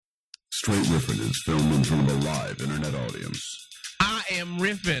Straight Riffin is filmed in front of a live internet audience. I am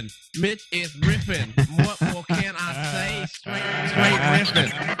riffing. Mitch is riffing. What more can I say? Straight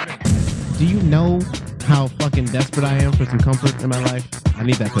riffing. Do you know how fucking desperate I am for some comfort in my life? I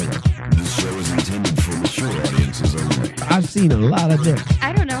need that pillow. This show is intended for mature audiences only. I've seen a lot of dicks.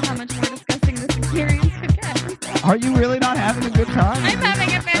 I don't know how much more disgusting this experience could get. Are you really not having a good time? I'm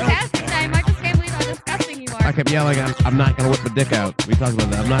having a fantastic time. I just can't believe how disgusting you are. I kept yelling, I'm not going to whip my dick out. We talked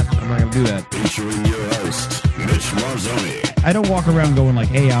about that. I'm not going to do that. Featuring your host, Mitch Marzoni. I don't walk around going like,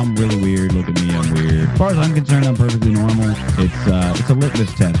 hey, I'm really weird. Look at me, I'm weird. As far as I'm concerned, I'm perfectly normal. It's a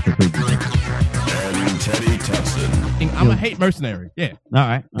litmus test for freaky. And Teddy Tutson. I'm a hate mercenary. Yeah. All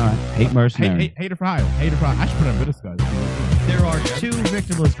right. Hate mercenary. Hater for hire. Hater for hire. I should put on a disguise. There are two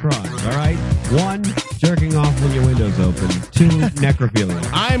victimless crimes, all right? One, jerking off when your window's open. Two, necrophilia.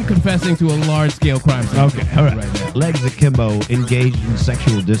 I am confessing to a large-scale crime. Okay, all right. now. Legs akimbo, engaged in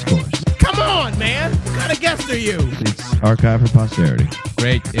sexual discourse. Come on, man. What kind of guest are you? It's archived for posterity.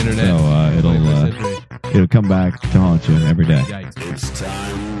 Great internet. So it'll come back to haunt you every day. Yikes. It's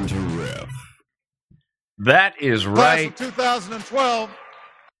time to riff. That is right. Class of 2012.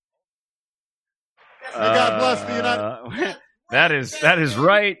 May God bless the United. That is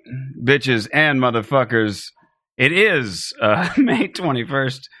right, bitches and motherfuckers. It is May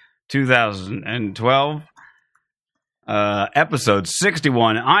 21st, 2012. Episode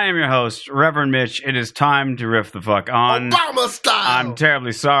 61. I am your host, Reverend Mitch. It is time to riff the fuck on. Obama style. I'm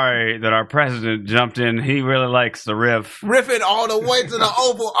terribly sorry that our president jumped in. He really likes the riff. Riffing all the way to the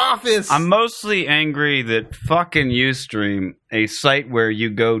Oval Office. I'm mostly angry that fucking Ustream, a site where you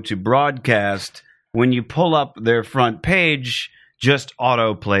go to broadcast, when you pull up their front page, just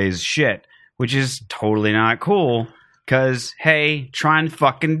auto plays shit, which is totally not cool. Cause hey, try and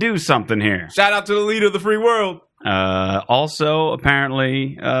fucking do something here. Shout out to the leader of the free world. Also,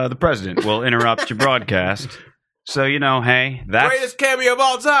 apparently, the president will interrupt your broadcast. So, hey, that's... Greatest cameo of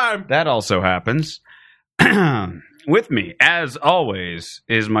all time. That also happens. With me, as always,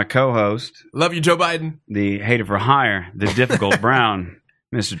 is my co-host... Love you, Joe Biden. The hater for hire, the difficult Brown,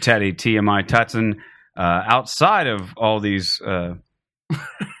 Mr. Teddy TMI Tutson. Outside of all these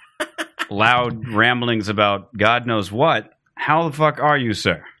loud ramblings about God knows what, how the fuck are you,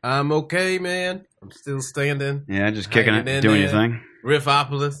 sir? I'm okay, man. I'm still standing. Yeah, just kicking it, doing your thing.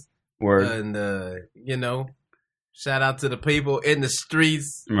 Riffopolis. Word. And, shout out to the people in the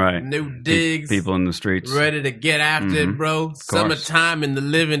streets. Right. New digs. People in the streets. Ready to get after it, bro. Summertime and the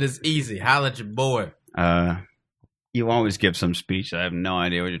living is easy. Holla at your boy. You always give some speech. I have no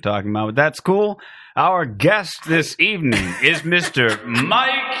idea what you're talking about, but that's cool. Our guest this evening is Mr.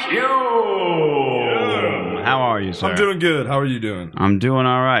 Mike Hume. How are you, sir? I'm doing good. How are you doing? I'm doing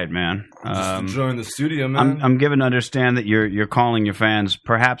all right, man. Just enjoying the studio, man. I'm given to understand that you're calling your fans,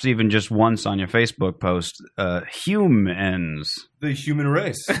 perhaps even just once on your Facebook post, HUMEns. The human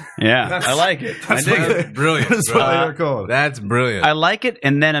race. Yeah, I like it. I dig it. Brilliant. That's what they are called. That's brilliant. I like it,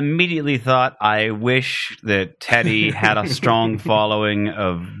 and then immediately thought, I wish that Teddy had a strong following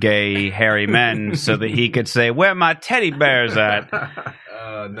of gay, hairy men so that he could say, where my teddy bears at?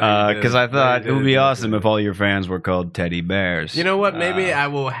 Because I thought it would be awesome if all your fans were called teddy bears. You know what? Maybe I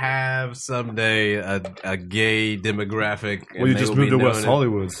will have someday a gay demographic. Well, you just moved to West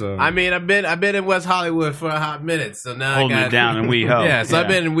Hollywood, so I mean, I've been in West Hollywood for a hot minute, so now holding I got it down in WeHo. Yeah, so I've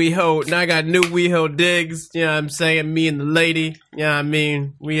been in WeHo. Now I got new WeHo digs. You know what I'm saying? Me and the lady. You know what I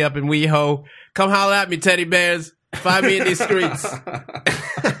mean? We up in WeHo. Come holler at me, teddy bears. Find me in these streets.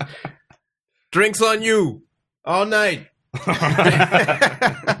 Drinks on you all night.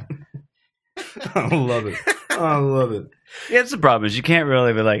 I love it. I love it. Yeah, it's the problem is you can't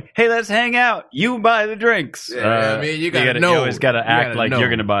really be like, hey, let's hang out. You buy the drinks. Yeah, I mean, you gotta know. You always got to act like know. you're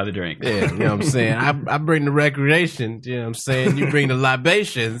going to buy the drinks. Yeah, you know what I'm saying? I bring the recreation, you know what I'm saying? You bring the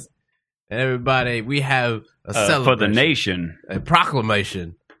libations, and everybody, we have a celebration. For the nation. A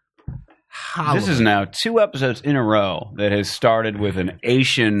proclamation. Holla. This is now 2 episodes in a row that has started with an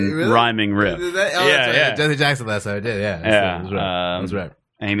Asian rhyming riff. Yeah. Jesse Jackson last time I did, yeah. That's right. That's right.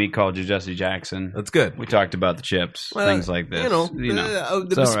 Amy called you Jesse Jackson. That's good. We talked about the chips, things like this.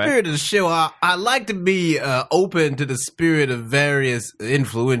 The spirit of the show, I like to be open to the spirit of various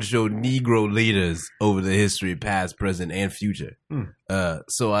influential Negro leaders over the history, past, present, and future.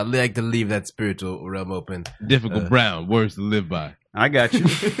 So I like to leave that spiritual realm open. Difficult Brown, words to live by. I got you.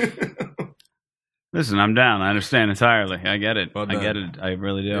 Listen, I'm down. I understand entirely. I get it. Well I get it. I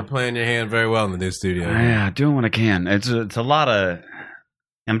really do. You're playing your hand very well in the new studio. Yeah, doing what I can. It's a lot of...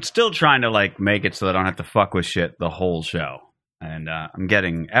 I'm still trying to make it so that I don't have to fuck with shit the whole show. And I'm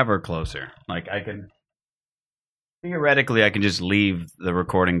getting ever closer. Like, theoretically, I can just leave the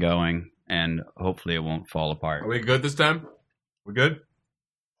recording going and hopefully it won't fall apart. Are we good this time? We're good?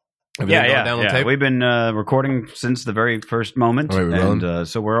 Everything going down on tape? We've been recording since the very first moment, All right, we're and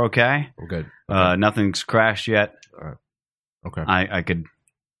so we're okay. We're good. Nothing's crashed yet. All right. Okay. I could.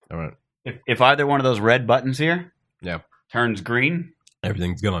 All right. If either one of those red buttons here, Yeah. turns green,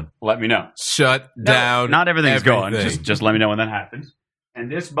 Everything's gone. let me know. Shut down. Not everything's gone. everything. Just let me know when that happens.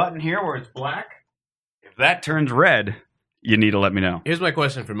 And this button here, where it's black, if that turns red, you need to let me know. Here's my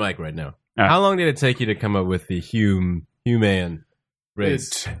question for Mike right now. All right. How long did it take you to come up with the HUMEn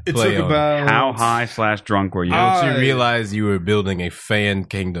race? It play took on? about... How high/drunk were you? Once you realized you were building a fan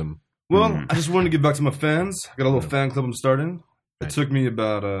kingdom. Well, I just wanted to get back to my fans. I got a little fan club I'm starting. It took me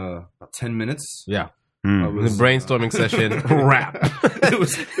about 10 minutes. Yeah. I The was, brainstorming session. Rap. it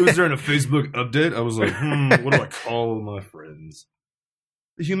was during a Facebook update. I was like, what do I call my friends?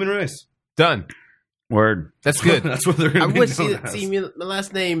 The human race. Done. Word. That's good. That's what they're I going to wish be known as. see my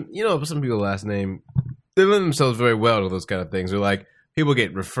last name. You know, some people's last name, they lend themselves very well to those kind of things. They're like people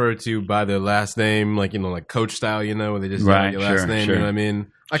get referred to by their last name, like like coach style. Where they just Right, yell out your last sure, name. sure. You know what I mean?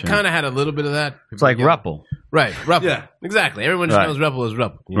 I Sure. kind of had a little bit of that. It's like Ruppel. Right, Ruppel. Yeah. Exactly. Everyone just Right. knows Ruppel is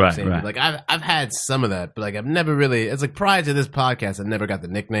Ruppel. You know what I'm Right, saying? right. Like I've had some of that, but like I've never really. It's like prior to this podcast, I never got the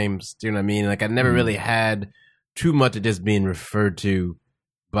nicknames. Do you know what I mean? Like I never really had too much of just being referred to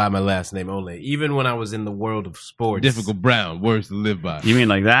by my last name only. Even when I was in the world of sports, Difficult Brown, words to live by. You mean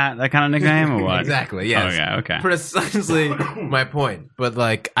like that kind of nickname or what? Exactly. Yes. Okay. Precisely my point. But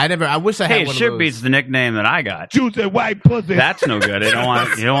like I wish I had Hey, one shit of those. beats the nickname that I got. Juicy white pussy. That's no good. You don't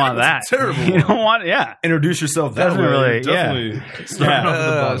want that. terrible You don't want. Yeah. Introduce yourself that Doesn't way. really- Definitely yeah. starting off at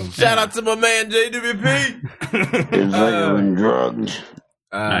the bottom. Shout out to my man JWP. drugs.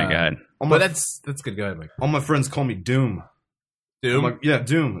 My God. But that's good. Go ahead, Mike. All my friends call me Doom. Doom. I'm like, yeah,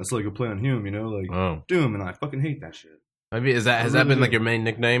 Doom. It's like a play on Hume, like Oh, Doom, and I fucking hate that shit. maybe has that really been like do. your main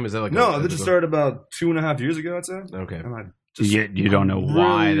nickname? Is that like No, that just started about 2.5 years ago, I'd say. Okay. And I just You don't know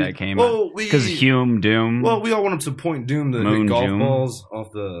why really- that came well, out. Because Hume, Doom. Well, we all went up to Point Doom to Moon hit golf Doom. balls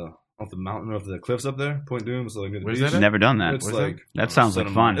off the mountain, off the cliffs up there. Point Doom, so like near the Where's beach. that at? Never done that. It's Where's like That sounds like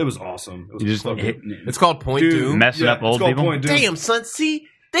fun. It was awesome. It was You just fucking- hit, It's called Point Dude, Doom. messing up it's old called people. Point Doom. Damn, son. See,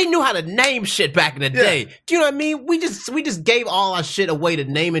 they knew how to name shit back in the day. Do you know what I mean? We just gave all our shit away to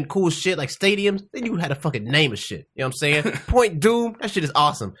naming cool shit like stadiums. They knew how to fucking name a shit. You know what I'm saying? Point Doom. That shit is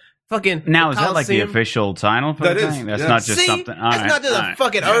awesome. Fucking Now, is that like the Coliseum. official title for That the is, thing? That's yeah. not just See, something. All it's right, not just all a right.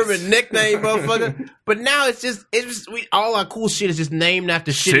 fucking urban nickname, motherfucker. But now it's just we all our cool shit is just named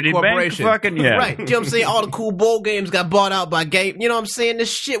after shitty Citibank corporation. fucking, yeah. Right. You know what I'm saying? All the cool bowl games got bought out by Gabe. You know what I'm saying?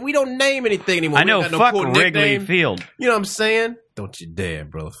 This shit, we don't name anything anymore. I We know, ain't got fuck no cool Wrigley nickname. Field. You know what I'm saying? Don't you dare,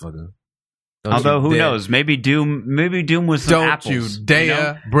 brotherfucker. Don't Although, you who dare. knows? Maybe Doom was some Don't apples. you dare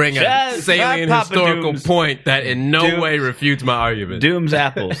know? bring a Just salient Papa historical Doom's- point that in no Doom- way refutes my argument. Doom's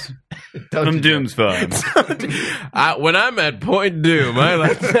apples. From Doom's farm. When I'm at Point Doom, I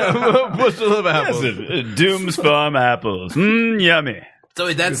like to have a bushel of apples. Doom's farm apples. Yummy.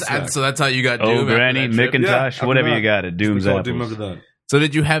 So that's how you got Doom. Oh, after Granny, that trip? Yeah, McIntosh, whatever after you got at We Doom's call it apples. Doom after that. So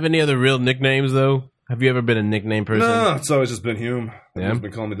did you have any other real nicknames though? Have you ever been a nickname person? No, it's always just been Hume. Yeah? Everyone's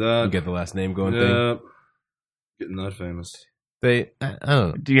been calling me that. You get the last name going thing. Yeah. Getting that famous. I don't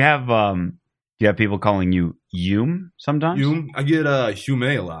know. Do you have people calling you Hume sometimes? Hume? I get Hume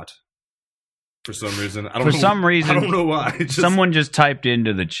a lot. For some reason. I don't For know, some reason, I don't know why. It just, Someone just typed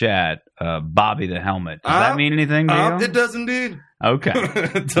into the chat, Bobby the Helmet. Does that mean anything to you? it does indeed. Okay.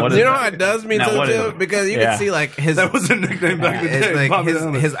 It does. What is You know that? what it does mean Now, to what is too? it? Because you Yeah. can see like his That was a nickname back in the it's day. like Bobby the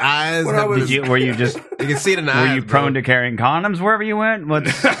Helmet. his eyes. When I have was- this- Did you, were you just you can see it in the eyes. were you prone to carrying condoms wherever you went?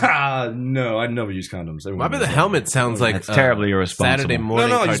 What's No, I never use condoms. Everyone Bobby the knows that. Helmet sounds like That's terribly irresponsible. Saturday No, morning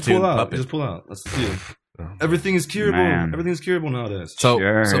you just cartoon pull out. puppet. You just pull out. That's the deal. Everything is curable. Man. Everything's curable nowadays. So,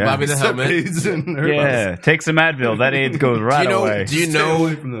 Sure, so yeah. Bobby the Except Helmet. AIDS and herpes. Yeah, take some Advil. That AIDS goes right away. Do you Stay know?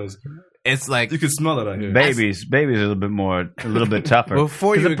 away from those. It's like You can smell it out here. Babies are a little bit tougher.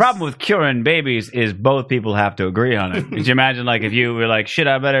 Before Because you the problem with curing babies is both people have to agree on it. Could you imagine, like, if you were like, "Shit,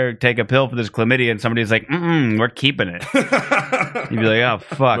 I better take a pill for this chlamydia," and somebody's like, "We're keeping it." You'd be like, "Oh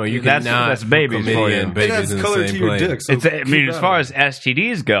fuck, Bro, you that's cannot babies put for chlamydia you." and babies It adds in the color same to your plane. dick. So It's, I mean, keep as that far out. as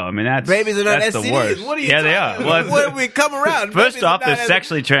STDs go, I mean, that's Babies are not that's the STDs. worst. What are you Yeah, they talking are. about? Well, Where do we come around? first Babies off, are they're not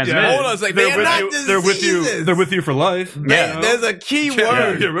sexually transmitted. Hold on a second. They're not They're with you. diseases. They're with you for life. Yeah. There's a key Can't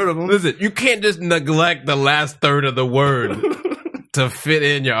word. get rid of them. Listen, you can't just neglect the last third of the word to fit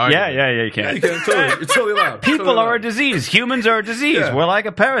in your argument. Yeah, you Yeah, can. you can totally. You're totally allowed. People Totally are a allowed. disease. Humans are a disease. Yeah. We're like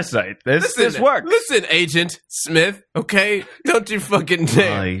a parasite. This works. Listen, Agent Smith, okay? Don't you fucking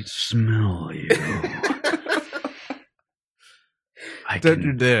dare. I smell you. Don't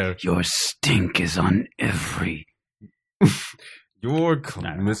you dare. Your stink is on every You're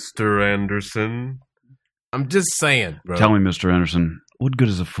Mr. Anderson. I'm just saying, bro. Tell me, Mr. Anderson, what good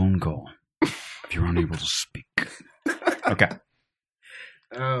is a phone call if you're unable to speak? Okay.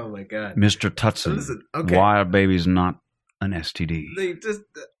 Oh, my God. Mr. Tutson, Listen, okay. why are babies not an STD? They just...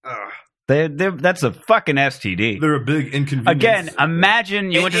 That's a fucking STD. They're a big inconvenience. Again,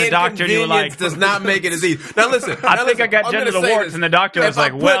 imagine you went to the doctor and you were like... does not make it a disease. Now listen. I think I got genital warts, and the doctor was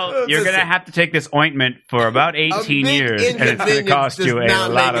like, well, you're going to have to take this ointment for about 18 years, and it's going to cost you a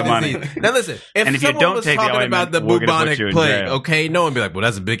lot of money. Now listen, if you don't take talking about the bubonic plague, okay, no one would be like, well,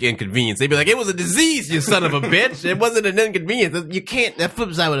 that's a big inconvenience. They'd be like, it was a disease, you son of a bitch. It wasn't an inconvenience. You can't, that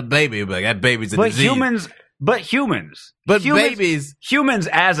flips out with a baby. You'd be like, that baby's a disease. But humans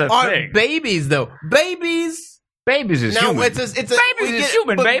as a thing. Babies, though. Babies is human. Babies is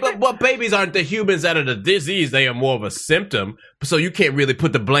human, baby. But babies aren't the humans that are the disease. They are more of a symptom. So you can't really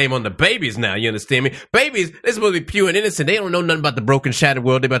put the blame on the babies now. You understand me? Babies, they're supposed to be pure and innocent. They don't know nothing about the broken, shattered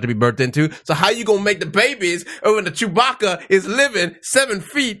world they're about to be birthed into. So how you gonna make the babies when the Chewbacca is living 7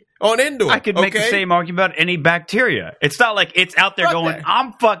 feet on Endor? I could make the same argument about any bacteria. It's not like it's out there going,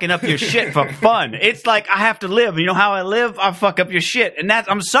 I'm fucking up your shit for fun. It's like, I have to live. You know how I live? I fuck up your shit. And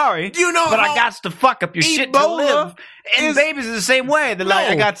I'm sorry. But I got to fuck up your shit to live. And babies are the same way. They're like,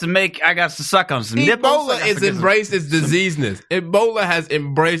 I got to suck on some nipples. Ebola has embraced its diseaseness. Ebola has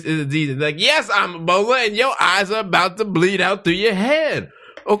embraced its disease. Like, yes, I'm Ebola, and your eyes are about to bleed out through your head.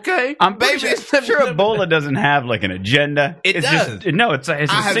 Okay, I'm sure Ebola doesn't have like an agenda. It's does. It's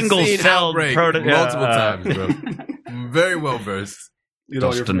a single cell multiple times, bro. I'm very well versed.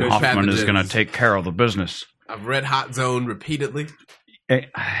 Dustin Hoffman is going to take care of the business. I've read Hot Zone repeatedly. I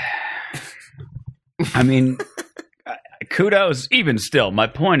mean, kudos. Even still, my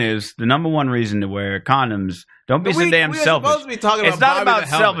point is the number one reason to wear condoms. Don't be so damn selfish. It's not about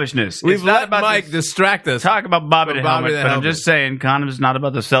selfishness. We've let Mike distract us. Talk about Bobby the Helmet, but I'm just saying condoms is not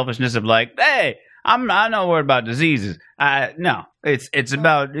about the selfishness of like, hey, I'm not worried about diseases. No, it's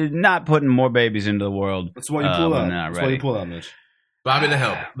about not putting more babies into the world. That's why you pull out. That's why you pull out, Mitch. Bobby the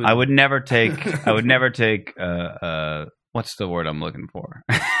Helmet. I would never take. What's the word I'm looking for?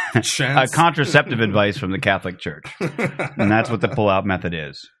 Contraceptive advice from the Catholic Church, and that's what the pull-out method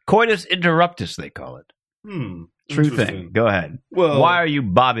is. Coitus interruptus, they call it. True thing. Go ahead. Well, why are you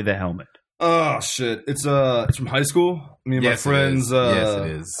Bobby the Helmet? Oh shit! It's from high school. Me and my friends. Yes, it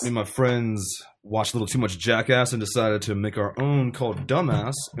is. Me and my friends watched a little too much Jackass and decided to make our own called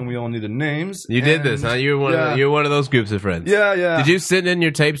Dumbass, and we all needed names. You did this, huh? You're one of those groups of friends. Yeah. Did you send in your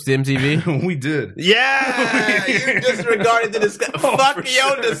tapes to MTV? We did. Yeah, you disregarded the disclaimer. Fuck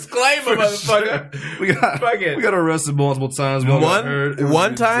your disclaimer, motherfucker. Sure. We got arrested multiple times.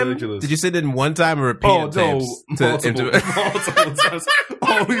 One time? Ridiculous. Did you send in one time or repeated tapes? Multiple times.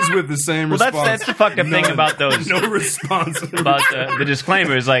 Always with the same response. Well, that's the fucking thing about those. No response. About the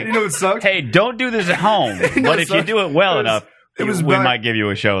disclaimer is like, you know what sucks? Hey, don't do this at home. But if you do it well enough, we might give you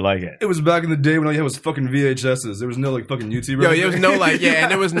a show like it. It was back in the day when all you had was fucking VHSs. There was no like fucking YouTube. Yo, there was no like,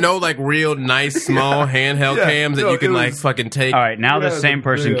 and there was no like real nice small handheld cams that you can like fucking take. All right, now the same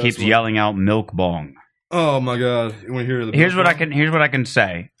person keeps yelling out milk bong. Oh my god! You want to hear the? Here's what I can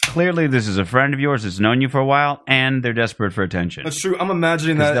say. Clearly, this is a friend of yours that's known you for a while, and they're desperate for attention. That's true. I'm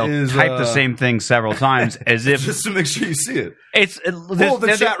imagining that they'll type the same thing several times as if just to make sure you see it.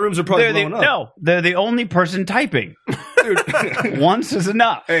 The chat rooms are probably blowing up. No, they're the only person typing. Dude. Once is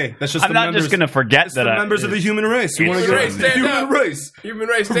enough. Hey, that's just. I'm not just going to forget that. Members of the human race. You want to get human race. Human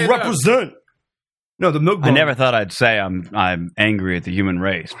race. Represent. No, the milk bong. I never thought I'd say I'm angry at the human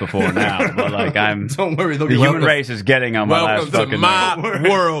race before now, but like Don't worry, the human race is getting on my last fucking my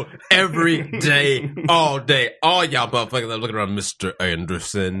world every day, all day. All y'all motherfuckers that are looking around, Mr.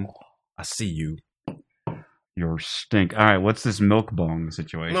 Anderson. I see you. Your stink. All right, what's this milk bong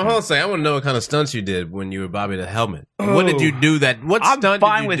situation? No, hold on a second. I want to know what kind of stunts you did when you were Bobby the Helmet. What did you do that? I'm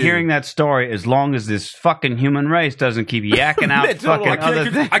fine with hearing that story as long as this fucking human race doesn't keep yakking out fucking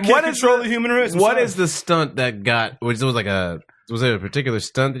other things. I can't control the human race. What is the stunt that got... Was there a particular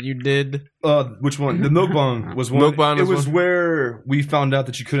stunt that you did? Which one? The milk bong was one. Milk bong it was where we found out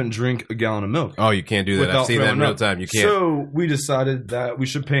that you couldn't drink a gallon of milk. Oh, you can't do that. I've seen that in real time. You can't. So we decided that we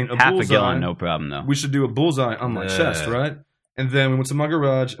should paint half bullseye. A gallon, no problem though. We should do a bullseye on my chest, right? And then we went to my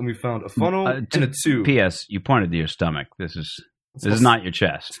garage and we found a funnel and a tube. P.S. You pointed to your stomach. This is This is not your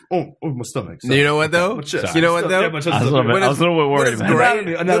chest. Oh, my stomach. You know what though? My chest. You know what though? Yeah, my chest I was is a up little here. bit worried about Great.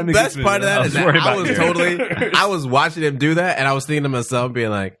 that. Anatomy The best gets me, part of yeah. that is that worried I about was you. totally, I was watching him do that, and I was thinking to myself, being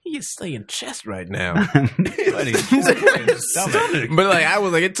like, he is saying chest right now. But like, I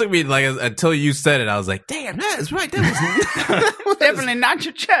was like, it took me like until you said it, I was like, damn, that is right. That was Definitely not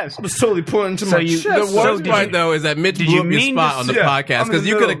your chest. I was totally pointing to So my you- chest. the worst did part you- though is that Mitch did blew you up your mean spot to- on the Yeah, podcast I'm in because the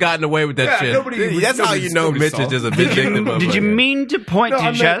you could middle. have gotten away with that Yeah, shit. nobody- That's how you know nobody Mitch saw is just a it. vindictive. Did you motherfucker. mean to point to I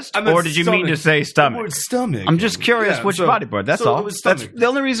meant- chest, I meant or did you mean to say The stomach? word stomach. I'm just curious Yeah, which so- body part. That's so all. it was That's stomach. the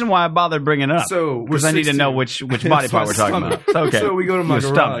only reason why I bothered bringing it up. So we're because I need to 16. know which body That's part my we're talking stomach. about. Okay. So we go to my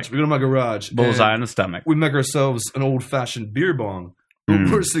Your garage. stomach. We go to my garage. Bullseye and in the stomach. we make ourselves an old-fashioned beer bong. But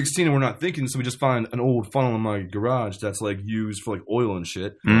we're 16 and we're not thinking, so we just find an old funnel in my garage that's like used for like oil and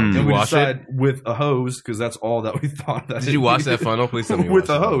shit. Mm. And we Wash decide with a hose because that's all that we thought. That Did you wash that funnel? Please tell me you with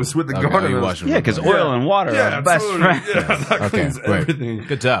washed a it. hose, with the Okay, garden you hose. washed it. Yeah, because oil and water Yeah, are best totally. friends. Yeah, that Okay, cleans great. everything.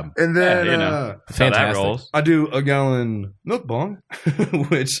 Good job. And then Yeah, you know. That's how that Fantastic. rolls. I do a gallon milk bong,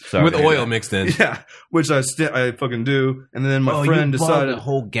 which Sorry With to hear oil that. mixed in. yeah, which I fucking do. And then my friend decided a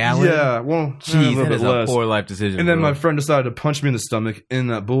whole gallon. Yeah, well, a Jeez, little that bit is less. a poor life decision. And then bro. my friend decided to punch me in the stomach in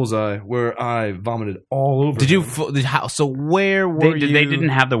that bullseye where I vomited all over. Did you? him. So where were you? They didn't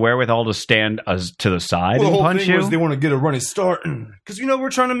have the wherewithal to stand us to the side Well, the and whole punch thing you. was they want to get a running start because we're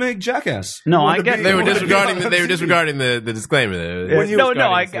trying to make Jackass. No, We wanna I get be- They were we wanna be disregarding. on They were TV. disregarding the disclaimer there. Yeah, When you no, were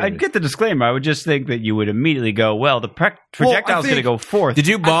no, I disregarding get the disclaimer. I would just think that you would immediately go, well, the projectile's going to think- go forth. Did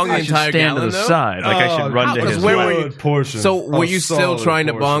you bong I the should entire stand gallon to the though? side? Like I should run to because his where right. were you- Solid portion. So were A you still solid trying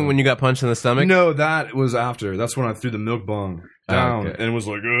to portion. bong when you got punched in the stomach? No, that was after. That's when I threw the milk bong down Okay. and was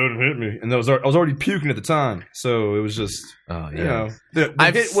like, "It hit me," and I was already puking at the time, so it was just, Oh you know, the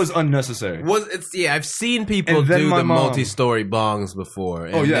I've hit was unnecessary. I've seen people And then do my the mom- multi-story bongs before.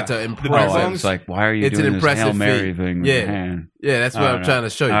 And Oh, yeah. it's an The Oh, big impressive. I bongs? was like, why are you It's an doing this impressive Hail Mary feat. thing with Yeah. your hand? Yeah, that's what All I'm right. trying to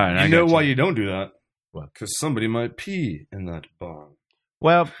show you. All right, I You know got why you don't do that? What? Because somebody might pee in that bong.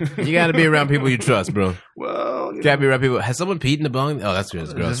 Well, you got to be around people you trust, bro. Well, You got to be around people. Has someone peed in the bong? Oh, that's just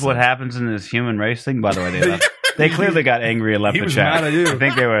Is gross. this what happens in this human race thing? By the way, they clearly got angry and left He the was chat. mad at you.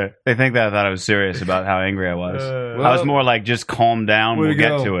 They think that I thought I was serious about how angry I was. I was well, more like, just calm down. way We'll to get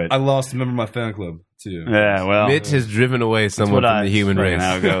go. to it. I lost a member of my fan club too. Yeah, well, Mitch has driven away someone from the human fucking race.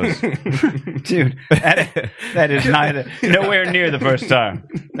 how it goes. Dude, that is nowhere near the first time.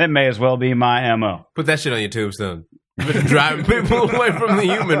 That may as well be my MO. Put that shit on your tombstone. You've been driving people away from the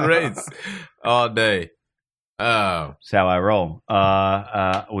human race all day. Oh, That's how I roll.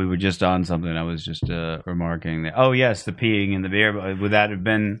 We were just on something. I was just remarking that. Oh, yes, the peeing in the beer. Would that have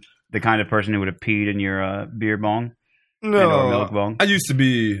been the kind of person who would have peed in your beer bong? And or milk bong? I used to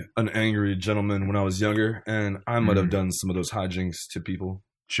be an angry gentleman when I was younger, and I might have Mhm. done some of those hijinks to people.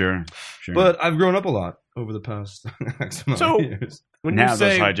 Sure. But I've grown up a lot over the past X amount So- of years. when now you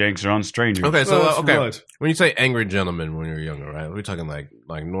say those hijinks are on strangers. okay, so Well, that's okay, right. when you say angry gentleman when you're younger, right? Are we talking like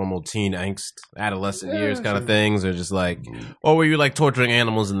normal teen angst, adolescent years kind of things, or just like, or were you like torturing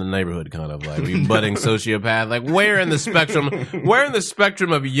animals in the neighborhood, kind of like were you budding sociopath? Like where in the spectrum? Where in the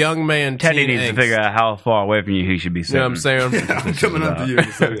spectrum of young man Teddy teen needs to angst? figure out how far away from you he should be You sitting. know what I'm saying? I'm coming up to you in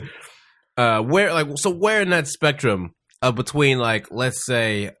a second. Where like so where in that spectrum between like let's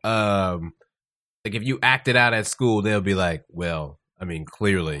say like if you acted out at school, they'll be like, well, I mean,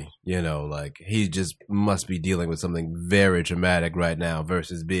 clearly, you know, like he just must be dealing with something very traumatic right now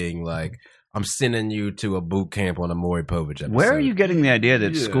versus being like, I'm sending you to a boot camp on a Maury Povich episode. Where are you getting the idea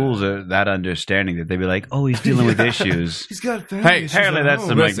that Yeah. schools are that understanding that they'd be like, oh, he's dealing with issues? He's got family Hey, issues Apparently, at that's home.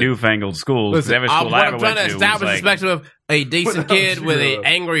 some like Listen. newfangled schools. 'cause every school I ever I'm went trying to to was establish like, the spectrum of a decent What else kid you with know? an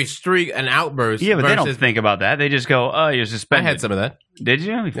angry streak, an outburst. yeah, but they don't versus- think about that. They just go, oh, you're I suspended. had some of that. Did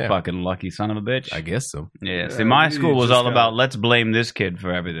you? You Yeah. fucking lucky son of a bitch. I guess so. Yeah, see, Yeah, my we school was just all got- about let's blame this kid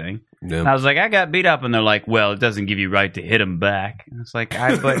for everything. Yeah. And I was like, I got beat up, and they're like, well, it doesn't give you right to hit him back. And it's like,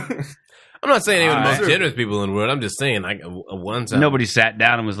 but I'm not saying they were the most Alright. generous people in the world. I'm just saying, like, one time. nobody sat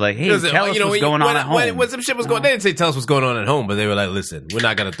down and was like, hey, Because, tell us what's going on at home. When some shit was going, they didn't say tell us what's going on at home, but they were like, "Listen, we're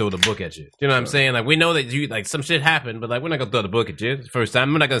not gonna throw the book at you." You know what I'm saying? Like, we know that you like some shit happened, but like, we're not gonna throw the book at you. It's the first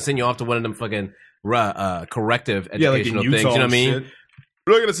time, we're not gonna send you off to one of them fucking corrective Yeah, like in educational Utah things. You know what I and mean? shit.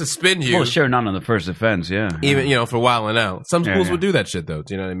 We're not gonna suspend you, Well, sure, not on the first offense, yeah. even for wilding out. Some Yeah, schools yeah. would do that shit though.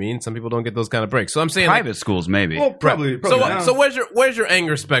 Do you know what I mean? Some people don't get those kind of breaks. So I'm saying, like, Private schools, maybe. Well, probably. so now. so where's your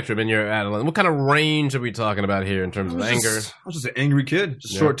anger spectrum in your adolescence? What kind of range are we talking about here in terms I of was anger? just- I was just an angry kid,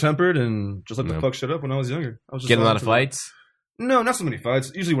 just Yeah. short tempered, and just let the Yeah. fuck shit up when I was younger. I was just Getting a lot on of to- fights. No, not so many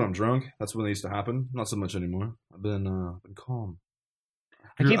fights. Usually when I'm drunk, that's when they used to happen. Not so much anymore. I've been calm.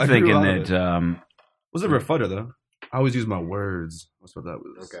 I keep grew thinking out of that it. Was never a fighter though. I always use my words. That's what that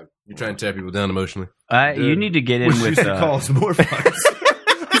was. Okay. You trying to tear people down emotionally? You need to get in Which with. used to cause more fights.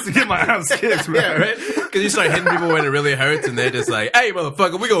 Used to get my ass kicked, man. Yeah, right? Because you start hitting people when it really hurts, and they're just like, hey,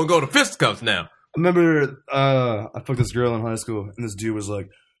 motherfucker, we gonna go to fisticuffs now. I remember I fucked this girl in high school, and this dude was like,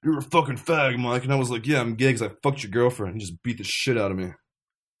 "You're a fucking fag, Mike." And I was like, "Yeah, I'm gay because I fucked your girlfriend." He just beat the shit out of me.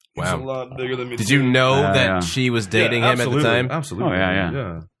 He's a lot bigger than me. Did you know that she was dating him at the time? Absolutely. Oh,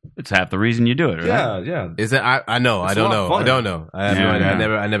 yeah. It's half the reason you do it, right? Yeah. Is it? I know. It's I don't a lot know. of fun. I don't know. I have no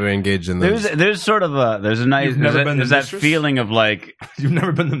idea. I never engaged in those. There's sort of a there's a nice You've never been the there's that mistress? feeling of like You've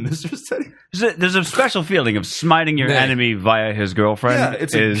never been the mistress, Teddy? there's a special feeling of smiting your enemy via his girlfriend. Yeah,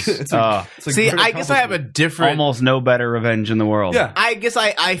 it's a See, great I guess I have a different. almost no better revenge in the world. Yeah. I guess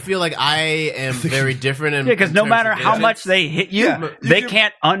I feel like I am very different. Because no matter how much they hit you, they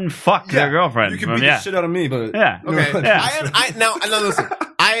can't unfuck their girlfriend. You can beat the shit out of me, but Okay. Yeah. Now listen.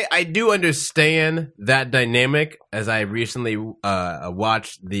 I do understand that dynamic, as I recently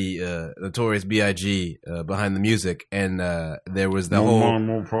watched the Notorious B.I.G. Behind the Music, and there was the whole.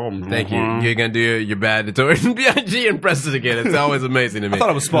 No problem. Thank you. You're gonna do your bad Notorious B.I.G. impresses again. It's always amazing to me. I thought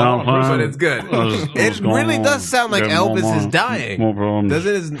it was spot on. But it's good. It really does sound like Elvis is dying. No problem.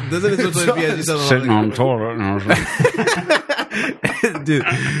 Doesn't his Notorious B.I.G. sound Sitting like on toilet. Dude,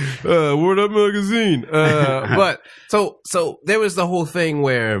 Word Up Magazine. But so there was the whole thing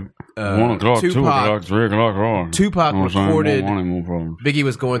where 1 o'clock, 2 o'clock, 3 o'clock. Tupac recorded. No problem. Biggie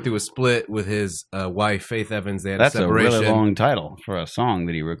was going through a split with his wife Faith Evans. They had That's a a separation. really long title for a song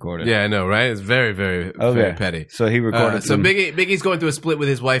that he recorded. Yeah, I know, right? It's very, very, very petty. So he recorded. So Biggie's going through a split with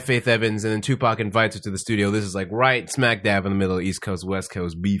his wife Faith Evans, and then Tupac invites her to the studio. This is like right smack dab in the middle of East Coast, West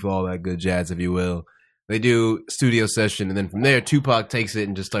Coast beef, all that good jazz, if you will. They do studio session, and then from there, Tupac takes it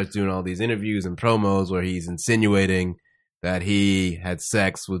and just starts doing all these interviews and promos where he's insinuating that he had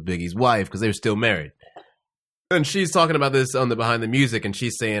sex with Biggie's wife because they were still married. And she's talking about this on the Behind the Music, and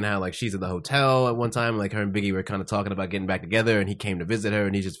she's saying how like she's at the hotel at one time, like her and Biggie were kind of talking about getting back together, and he came to visit her,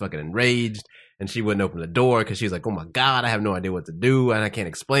 and he's just fucking enraged, and she wouldn't open the door because she's like, "Oh my god, I have no idea what to do, and I can't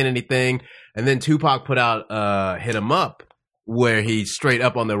explain anything." And then Tupac put out "Hit 'Em Up," where he straight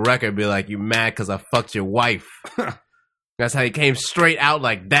up on the record be like, "You mad because I fucked your wife?" That's how he came straight out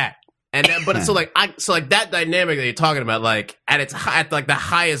like that. And then, but so like that dynamic that you're talking about, like at like the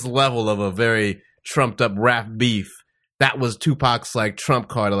highest level of a very trumped up rap beef, that was Tupac's like trump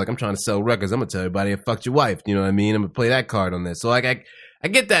card of like, I'm trying to sell records, I'm gonna tell everybody I fucked your wife, you know what I mean? I'm gonna play that card on this. So like I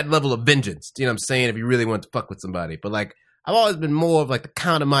get that level of vengeance, you know what I'm saying, if you really want to fuck with somebody. But like I've always been more of like the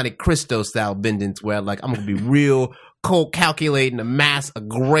Count of Monte Cristo style vengeance, where like I'm gonna be real cold calculating, amass a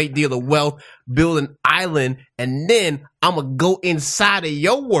great deal of wealth, build an island, and then I'm gonna go inside of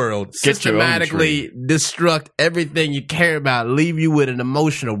your world, systematically destruct everything you care about, leave you with an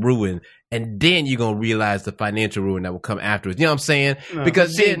emotional ruin, and then you're gonna realize the financial ruin that will come afterwards. You know what I'm saying?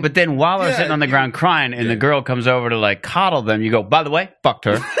 Because but then while they're sitting on the ground crying, and the girl comes over to like coddle them, you go, "By the way, fucked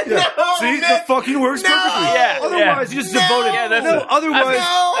her." See, the fucking works perfectly. Yeah, Otherwise, you just devoted. Yeah, that's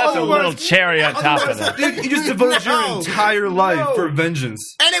Otherwise, a little cherry on top of that. Dude, you just devoted your entire life for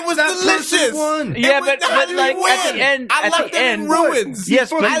vengeance. And it was That person delicious. won. Yeah, It was- but how did like he at the win? end, I at left the them end, in ruins. yes,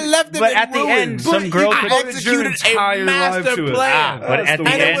 but I left them but in at the ruins. end, some girl I could. executed a entire life master to it. plan. But at the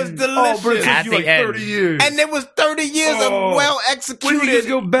and end, it was delicious. At you like the end. 30 years. And it was 30 years of well executed. When you just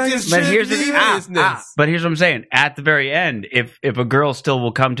go bang and But shit, here's the business. but here's what I'm saying. At the very end, if a girl still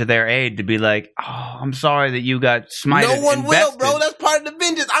will come to their aid to be like, "Oh, I'm sorry that you got smited." No one and will, bested." bro. That's part of the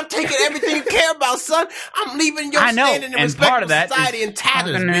vengeance. I'm taking everything you care about, son. I'm leaving your I know, standing in and respect part of of that society is in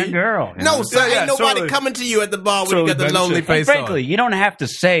tatters, fucking that B. girl. you No, know? son. Yeah, Ain't nobody totally. coming to you at the bar when Totally you got the vengeance. lonely And face Frankly, on. you don't have to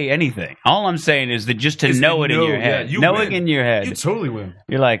say anything. All I'm saying is that just to Is to know it in know, your yeah, head, you knowing win. in your head, You totally win.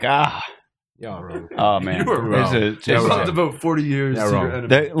 you're like, Y'all wrong. oh man, You were wrong. It's You're a- about to devote 40 years Yeah, to wrong. your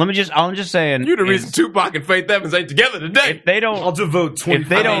enemy. I'm just saying. You the is reason Tupac and Faith Evans ain't together today. if they don't, I'll devote 20. if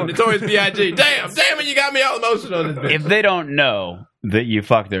they don't, Notorious B.I.G. Damn it, you got me all emotional on this bitch. if they don't know that you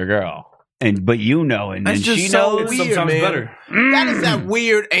fucked their girl, but you know, and That's then just she so knows, weird, sometimes man. better. That is that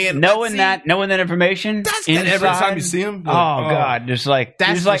weird and knowing that information, That's- And every inside- time you see him, oh god, just like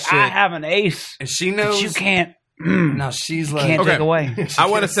That's like the shit. I have an ace and she that knows. you can't Now she's like, can't Okay. take away. I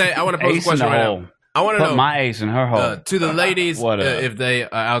want to pose a Ace in question the right hole. now. I want to Put know my ace in her hole. to the ladies What up? if they are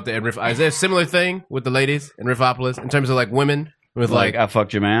out there in Riff. Is there a similar thing with the ladies in Riffopolis in terms of like women with like I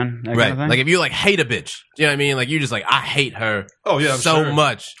fucked your man, that right? kind of thing? Like if you like hate a bitch, you know what I mean? Like you just like I hate her oh yeah, I'm so sure.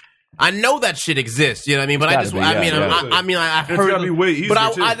 much. I know that shit exists, you know what I mean? But I just, I've It's heard, gotta be way easier,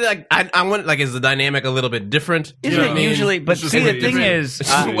 but too. I want, like, is the dynamic a little bit different? You know what I Isn't it mean? usually? But It's just see, way the thing easier. is, It's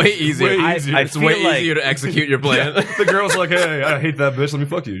just way easier. way easier. I It's feel way like easier to execute your plan. The girl's like, hey, I hate that bitch. Let me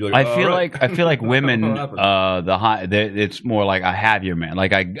fuck you. You're like, I feel like women, What happened? it's more like I have your man.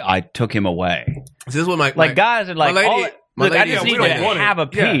 Like I took him away. This is what Like guys are like, my lady- all, my look, I lady- just yeah, need we to don't want have a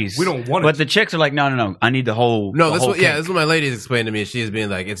Yeah, piece. we don't want it. But the chicks are like, no. I need the whole. No, the this whole what, yeah, cake. this is what my lady's explained to me. She's being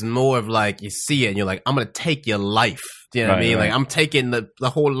like, it's more of like you see it and you're like, I'm gonna take your life. Do you know what I Right, mean? right. Like I'm taking the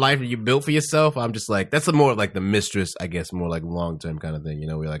whole life that you built for yourself. I'm just like, that's more of like the mistress, I guess, more like long term kind of thing. You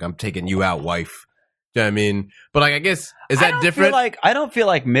know, we're like, I'm taking you out, wife. Do you know what I mean? But like, I guess is that different? I don't feel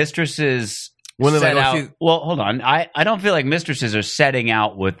like mistresses. When they're set like, oh, out, she's- well, hold on. I don't feel like mistresses are setting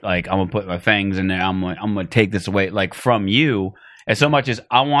out with like I'm gonna put my fangs in there. I'm gonna take this away like from you. As so much as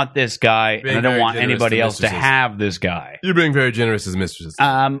I want this guy, Being and I don't very want generous anybody to else to mistresses. have this guy. You're being very generous as mistresses.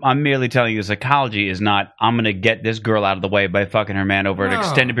 I'm merely telling you, psychology is not. I'm going to get this girl out of the way by fucking her man over an No,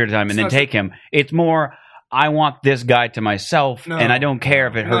 extended period of time and then it's take him. It's more. I want this guy to myself, No. and I don't care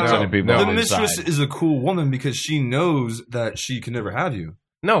if it hurts No. other people. The on mistress side. is a cool woman because she knows that she can never have you.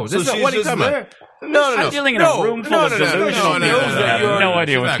 no, So this is not she's what are you just talking there. about? No. I'm dealing in a room full of delusional people that have no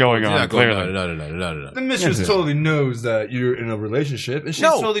idea what's going on. Clearly, No. The mistress totally knows that you're in a relationship, and she's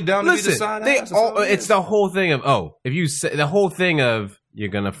totally down to be the side ass. That's all it it's is. the whole thing of if you say the whole thing of you're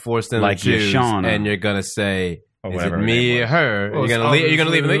gonna force them Like to choose Yashana. and you're gonna say Or is it whatever her me name or her? Well, You're it's gonna leave. You're gonna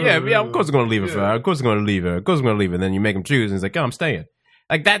leave. And obviously- yeah, of course I'm gonna leave her for Yeah. her. Of course I'm gonna leave her. Of course I'm gonna leave her. And then you make him choose, and he's like, "Oh, I'm staying."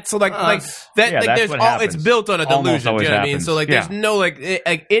 Like that's so like that. Yeah, like that's there's what all. happens. It's built on a Almost delusion. Do always you know what I mean? happens. So like, Yeah. there's no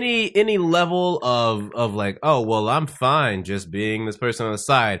like any level of like, oh well, I'm fine just being this person on the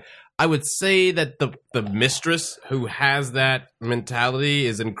side. I would say that the mistress who has that mentality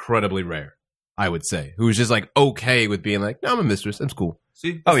is incredibly rare. I would say who's just like okay with being like, no, I'm a mistress. It's cool.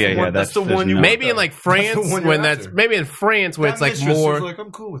 See? Oh, yeah, the yeah, one- that's- the there's one you no- want, Maybe in though. like That's France the one you're when that's after. maybe in France where That it's like mistress more. is like,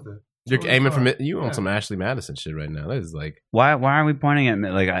 I'm cool with it. You're Totally aiming for fine. you want Yeah. some Ashley Madison shit right now. That is like why are we pointing at me?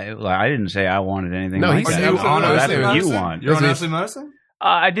 Like I didn't say I wanted anything. No, like he that. said- Are you on no, that's Ashley what you Madison? want. You're on That's- Ashley Madison?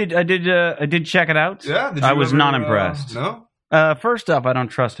 I did check it out. Yeah. Did I you was ever, not impressed. No? First off, I don't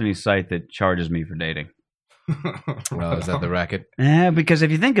trust any site that charges me for dating. well, is that the racket? Yeah, because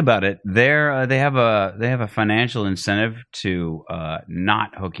if you think about it, they have a financial incentive to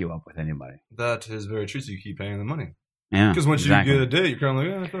not hook you up with anybody. That is very true. So you keep paying the money. Yeah, Because once exactly. you get a date, you're kind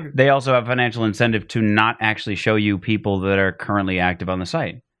of like, fuck it. They also have financial incentive to not actually show you people that are currently active on the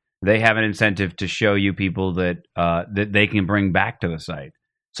site. They have an incentive to show you people that that they can bring back to the site.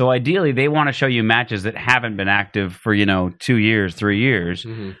 So ideally, they want to show you matches that haven't been active for 2 years, 3 years,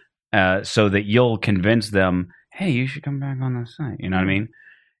 so that you'll convince them, hey, you should come back on the site. You know what I mean?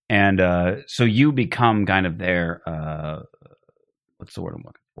 And so you become kind of their what's the word I'm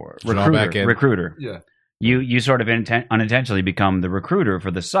looking for? Drawback in. Recruiter. Yeah. You sort of unintentionally become the recruiter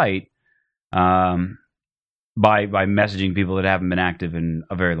for the site by messaging people that haven't been active in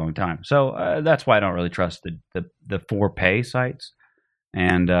a very long time. So that's why I don't really trust the for pay sites.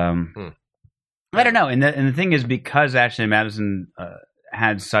 And I don't know. And the thing is, because Ashley Madison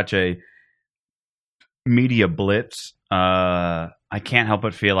had such a media blitz, I can't help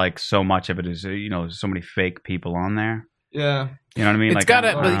but feel like so much of it is so many fake people on there. Yeah. You know what I mean? It's like, got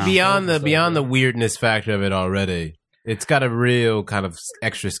I don't know. beyond the weirdness factor of it already. It's got a real kind of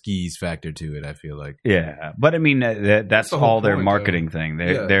extra skis factor to it. I feel like. Yeah, but I mean that's the whole all their point, marketing though. thing.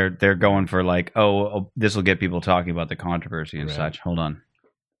 Yeah. They're going for like, oh, this will get people talking about the controversy and Right. such. Hold on,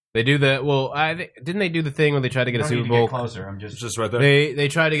 They do the well. Didn't they do the thing when they tried to get a Super Bowl? closer. I'm It's just right there. They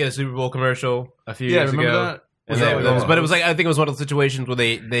tried to get a Super Bowl commercial a few years remember ago. that? And Yeah, then- yeah. but it was like I think it was one of those situations where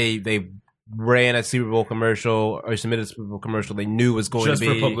they ran a Super Bowl commercial or submitted a Super Bowl commercial they knew was going Just to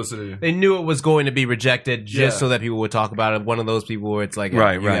for be publicity. They knew it was going to be rejected just Yeah. so that people would talk about it. One of those people where it's like,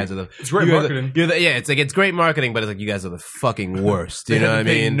 Right, you right. guys are the It's great you guys are- marketing. it's like it's great marketing, but it's like you guys are the fucking worst. They You know what I had to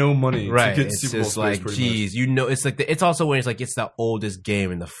pay mean? no money to Right. get It's Super Bowl just space, like, pretty much. geez, it's like it's also when it's like it's the oldest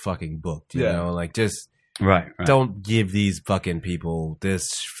game in the fucking book. You Yeah. know, like just. right. Don't give these fucking people this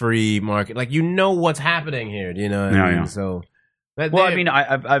free market. Like you know what's happening here. You know what Yeah, I mean? yeah. So, Well, I mean,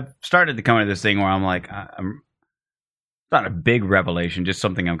 I've started to come into this thing where I'm like, I'm not a big revelation, just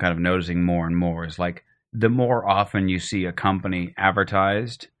something I'm kind of noticing more and more. Is like the more often you see a company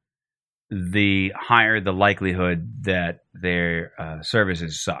advertised, the higher the likelihood that their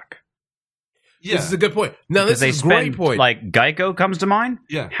services suck. Yeah. this is a good point. No, this Because is a great point. Like Geico comes to mind.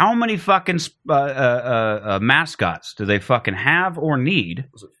 Yeah. How many fucking mascots do they fucking have or need?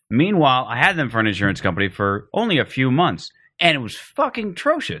 Meanwhile, I had them for an insurance company for only a few months, and it was fucking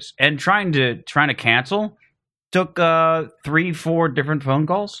atrocious. And trying to cancel took 3-4 different phone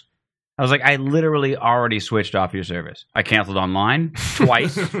calls. I was like, I literally already switched off your service. I canceled online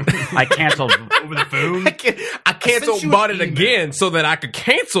twice. I canceled over the phone. I canceled, bought it again so that I could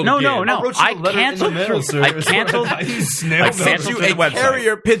cancel. No, again. I canceled. I canceled. I sent you a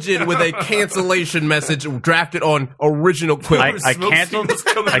carrier pigeon with a cancellation message drafted on original quill. I canceled.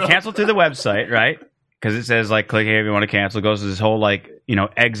 I canceled through the website, right? Because it says like, click here if you want to cancel. It goes to this whole like,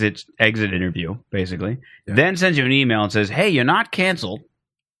 exit interview basically. Yeah. Then sends you an email and says, hey, you're not canceled.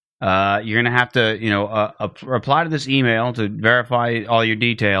 You're going to have to, reply to this email to verify all your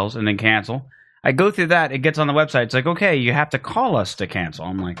details and then cancel. I go through that. It gets on the website. It's like, okay, you have to call us to cancel.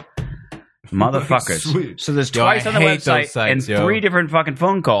 I'm like, motherfuckers. Sweet. So there's twice on the website sites, and 3 different fucking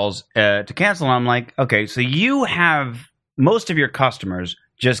phone calls to cancel. And I'm like, okay, so you have most of your customers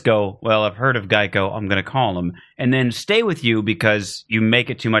just go, well, I've heard of Geico, I'm going to call them, and then stay with you because you make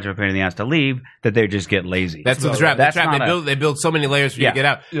it too much of a pain in the ass to leave that they just get lazy. That's the trap. They build so many layers for you to get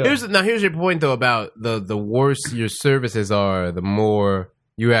out. Yeah. Here's your point, though, about the worse your services are, the more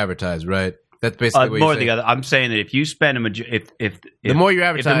you advertise, right? That's basically what more you're saying. The other. I'm saying that if you spend the more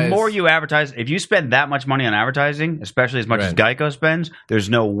you advertise, if you spend that much money on advertising, especially as much as Geico spends, there's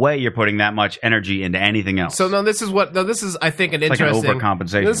no way you're putting that much energy into anything else. So this is I think an interesting like an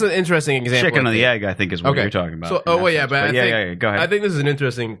overcompensation. This is an interesting example. Chicken or the egg, I think, is what you're talking about. So, go ahead. I think this is an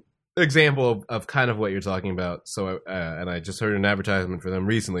interesting example of kind of what you're talking about. So, and I just heard an advertisement for them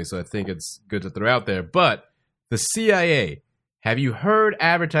recently, so I think it's good to throw out there. But the CIA. Have you heard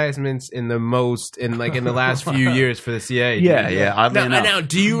advertisements in the last few years for the CIA? Yeah. Now,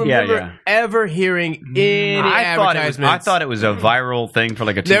 do you remember ever hearing any advertisements? I thought it was a viral thing for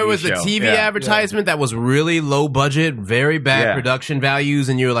like a TV show. There was a TV advertisement that was really low budget, very bad production values,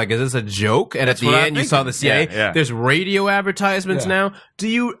 and you were like, is this a joke? And at the end, you saw the CIA. Yeah. There's radio advertisements now. Do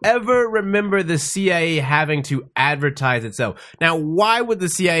you ever remember the CIA having to advertise itself? Now, why would the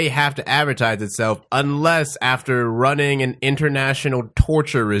CIA have to advertise itself unless after running an international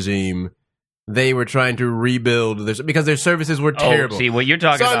torture regime, they were trying to rebuild because their services were terrible. See what you're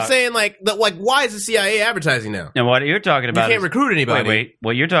talking about. So I'm saying, why is the CIA advertising now? And what you're talking about, you can't recruit anybody. Wait.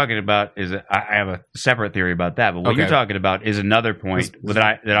 What you're talking about is I have a separate theory about that. But what you're talking about is another point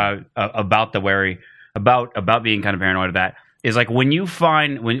about about being kind of paranoid of that. Is like when you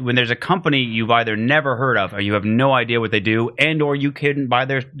find when there's a company you've either never heard of or you have no idea what they do, and or you couldn't buy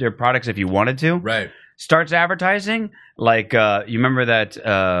their products if you wanted to. Right. Starts advertising like you remember that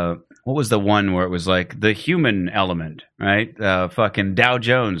what was the one where it was like the HUMEn element, right? Fucking Dow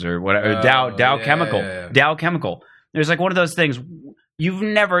Jones or whatever, Dow Chemical. Yeah. Dow Chemical. There's like one of those things you've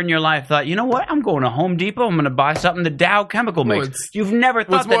never in your life thought, you know what? I'm going to Home Depot. I'm going to buy something that Dow Chemical makes. You've never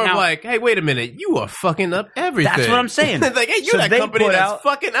thought that. It's more like, hey, wait a minute, you are fucking up everything. That's what I'm saying. Like, hey, you're that company that's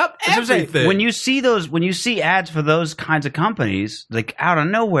fucking up everything. When you see ads for those kinds of companies, like out of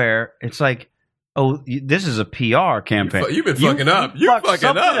nowhere, it's like, oh, this is a PR campaign. You've been fucking up. You're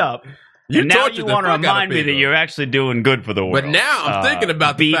fucking up. And now you want to remind me that you're actually doing good for the world. But now I'm thinking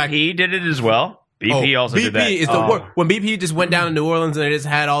about the fact BP did it as well. BP also did that. BP is the worst. When BP just went down to New Orleans and they just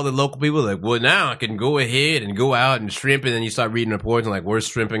had all the local people like, well, now I can go ahead and go out and shrimp, and then you start reading reports and like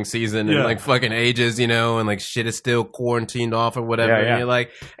worst shrimping season and like fucking ages, and like shit is still quarantined off or whatever. And you're like,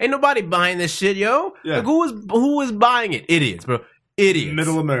 ain't nobody buying this shit, yo. Like, who is buying it? Idiots, bro. Idiots.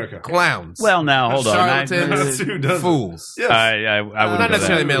 Middle America. Clowns. Well, now, hold on. Charlatans. Fools. Yes. I wouldn't not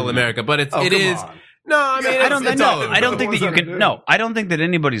necessarily middle America, but it is. On. No, I mean, I don't think that you can. No, I don't think that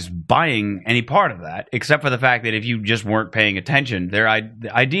anybody's buying any part of that, except for the fact that if you just weren't paying attention, they're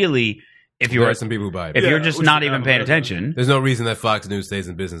ideally, if you there are are some people who buy it. If you're just not even paying attention, there's no reason that Fox News stays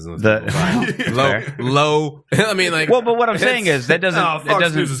in business unless people buy it. Low. I mean, like. Well, but what I'm saying is that doesn't.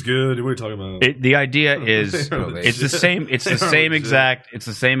 Fox News is good. What are you talking about? The idea is it's the same. It's the same exact. It's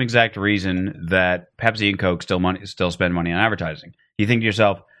the same exact reason that Pepsi and Coke still spend money on advertising. You think to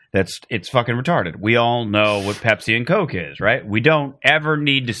yourself, it's fucking retarded. We all know what Pepsi and Coke is, right? We don't ever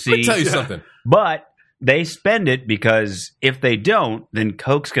need to see. Let me tell you something. But they spend it because if they don't, then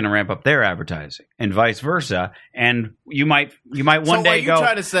Coke's going to ramp up their advertising, and vice versa. And you might one day go,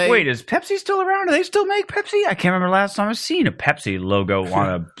 wait, is Pepsi still around? Do they still make Pepsi? I can't remember last time I've seen a Pepsi logo on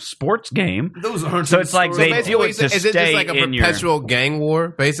a sports game. Those aren't so it's like they do it to is it just like a perpetual gang war,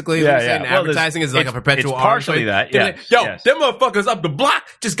 basically? Yeah, saying advertising is like a perpetual arms. Partially that, yeah. Yo, them motherfuckers up the block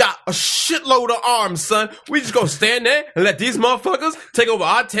just got a shitload of arms, son. We just gonna stand there and let these motherfuckers take over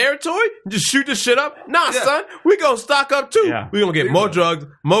our territory and just shoot this shit up? Nah, son, we gonna stock up too. Yeah. We gonna get more drugs,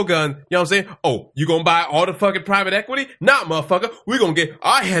 more guns. You know what I'm saying? Oh, you gonna buy all the fucking private equity? Nah, motherfucker. We gonna get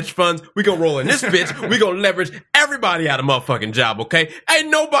our hedge funds. We gonna roll in this bitch. We gonna leverage everybody out of motherfucking job, okay? Ain't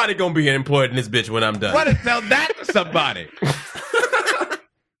nobody gonna be employed in this bitch when I'm done. Why did tell that to somebody?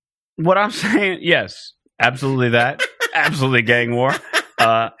 What I'm saying, yes, absolutely that. Absolutely gang war.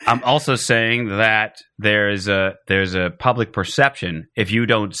 I'm also saying that there's a public perception. If you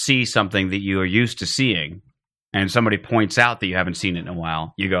don't see something that you are used to seeing, and somebody points out that you haven't seen it in a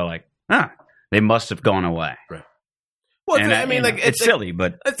while, you go like, they must have gone away. Right. Well, and I mean, like it's silly,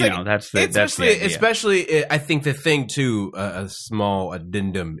 but that's the idea. Especially, I think the thing too, a small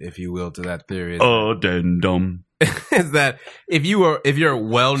addendum, if you will, to that theory is addendum. Is that if you're a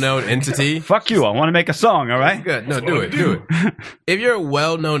well-known entity, fuck you, I want to make a song, all right? Good. No, do it. If you're a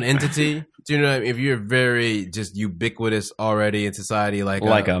well-known entity, do you know what I mean? If you're very just ubiquitous already in society, like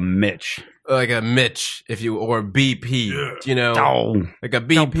a Mitcz. Like a Mitcz, or BP, you know? Oh, like a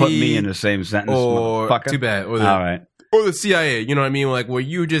BP. Don't put me in the same sentence, motherfucker. Too bad. All right. Or the CIA, you know what I mean? Like where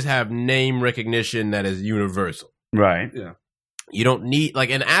you just have name recognition that is universal. Right. Yeah. You don't need, like,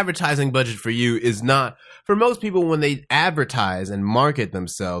 an advertising budget for you is not, for most people when they advertise and market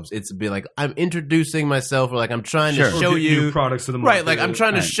themselves, it's to be like, I'm introducing myself, or like I'm trying to show you new products to the market. Right, like I'm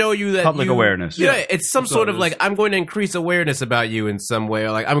trying to show you that public awareness. Yeah, it's some sort of like, I'm going to increase awareness about you in some way,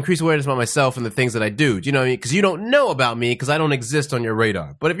 or like I'm increase awareness about myself and the things that I do. Do you know what I mean? Because you don't know about me because I don't exist on your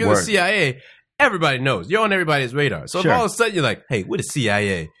radar. But if you're the CIA, everybody knows. You're on everybody's radar. So if all of a sudden you're like, hey, we're the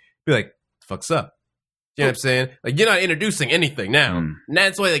CIA, be like, fuck's up. You know what I'm saying? Like, you're not introducing anything now. And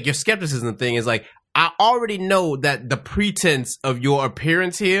that's why, like, your skepticism thing is like, I already know that the pretense of your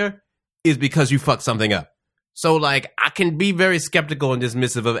appearance here is because you fucked something up. So, like, I can be very skeptical and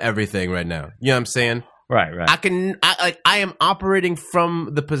dismissive of everything right now. You know what I'm saying? Right. I am operating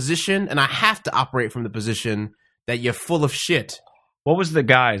from the position, and I have to operate from the position that you're full of shit. What was the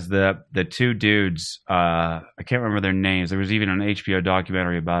guys, the two dudes, I can't remember their names. There was even an HBO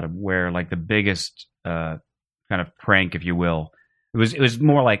documentary about them where, like, the biggest kind of prank, if you will, it was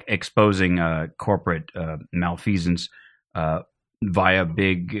more like exposing corporate malfeasance via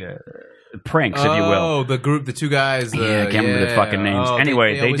big pranks, if you will. Oh, the two guys. I can't remember their fucking names.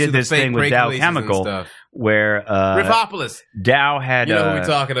 Anyway, they did this thing with Dow Chemical where Riffopolis. Dow had, you know who we're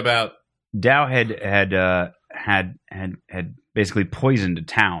talking about. Dow had basically poisoned a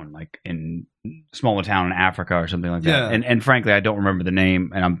town, like in a smaller town in Africa or something like that. And frankly, I don't remember the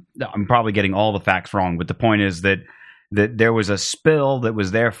name, and I'm probably getting all the facts wrong. But the point is that there was a spill that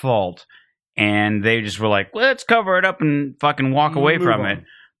was their fault, and they just were like, let's cover it up and fucking walk away from it.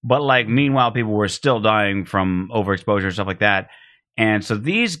 But like, meanwhile, people were still dying from overexposure and stuff like that. And so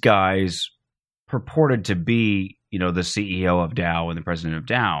these guys purported to be, you know, the CEO of Dow and the president of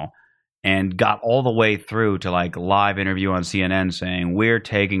Dow, and got all the way through to like live interview on CNN saying, we're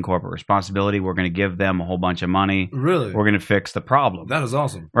taking corporate responsibility. We're going to give them a whole bunch of money. Really? We're going to fix the problem. That is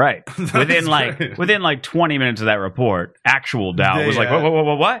awesome. Right. Within like 20 minutes of that report, actual Dow was like,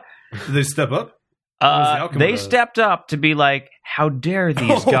 what? Did they step up? They stepped up to be like, how dare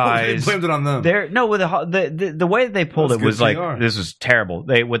these guys? They blamed it on them. The way that they pulled it was like, this was terrible.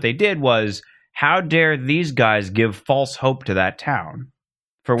 What they did was, how dare these guys give false hope to that town?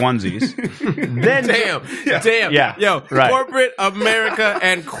 For onesies. Then damn. Yeah. Yo, right. Corporate America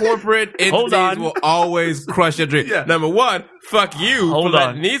and corporate entities will always crush your dream. Yeah. Number one, fuck you for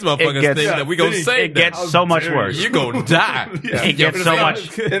letting these motherfuckers think that we gonna save it. Gets so much worse. You're gonna die. It gets so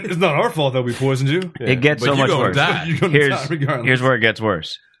much. It's not our fault that we poisoned you. It gets so much worse. Die. Here's where it gets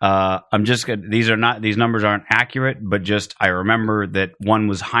worse. I'm just these numbers aren't accurate, but just I remember that one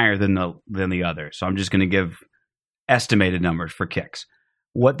was higher than the other. So I'm just gonna give estimated numbers for kicks.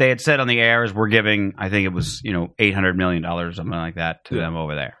 What they had said on the air is we're giving, I think it was, $800 million, something like that, to them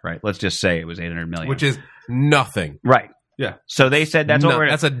over there, right? Let's just say it was $800 million. Which is nothing. Right. Yeah. So they said that's what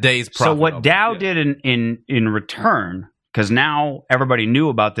that's a day's profit. So what Dow did in return, because now everybody knew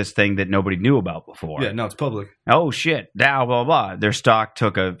about this thing that nobody knew about before. Yeah, now it's public. Oh, shit. Dow, blah, blah, blah. Their stock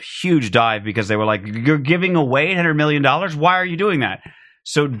took a huge dive because they were like, you're giving away $800 million? Why are you doing that?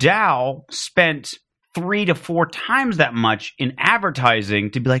 So Dow spent 3 to 4 times that much in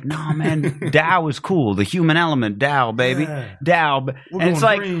advertising to be like, no, man, Dow is cool. The human element, Dow, baby. Yeah. Dow. And it's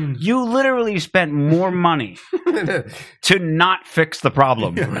like, you literally spent more money to not fix the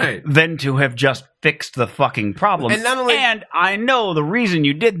problem than to have just fixed the fucking problem. And I know the reason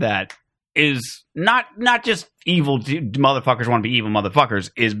you did that is not just evil motherfuckers want to be evil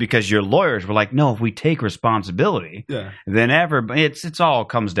motherfuckers, is because your lawyers were like, no, if we take responsibility, then it's all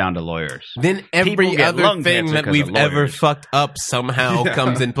comes down to lawyers. Then every other thing that we've ever fucked up somehow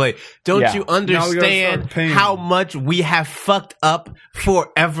comes in play. Don't you understand how much we have fucked up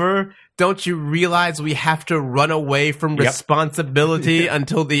forever? don't you realize we have to run away from responsibility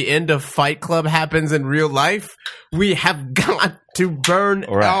until the end of Fight Club happens in real life? We have got to burn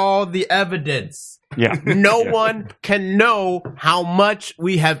all the evidence. Yeah. No one can know how much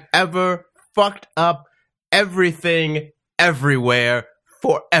we have ever fucked up everything, everywhere,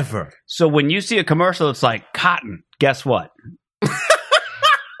 forever. So when you see a commercial that's like cotton, guess what?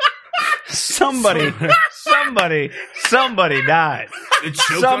 Somebody died.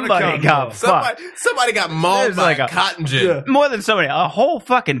 Somebody got fucked. Somebody got mauled by a cotton gin. More than somebody. A whole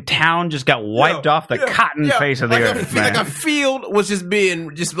fucking town just got wiped off the cotton face of the earth, man. Like a field was just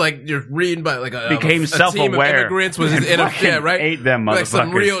being, you're reading by like became a self-aware. team of immigrants was just right? Ate them motherfuckers. Like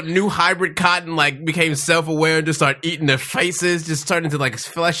some real new hybrid cotton became self-aware and just started eating their faces, just turned into like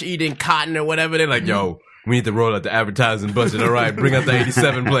flesh-eating cotton or whatever. They're like, yo, we need to roll out the advertising budget. All right, bring out the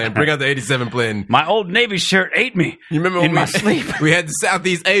 87 plan. Bring out the 87 plan. My old Navy shirt ate me. You remember in my sleep? We had the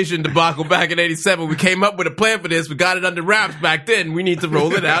Southeast Asian debacle back in 87. We came up with a plan for this. We got it under wraps back then. We need to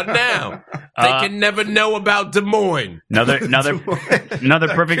roll it out now. They can never know about Des Moines. Another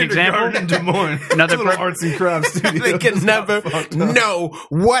perfect example. In Des Moines. Another arts and crafts studio. They can never know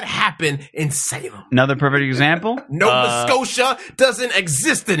what happened in Salem. Another perfect example. Nova Scotia doesn't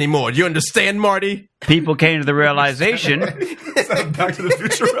exist anymore. You understand, Marty? People came to the realization. Back to the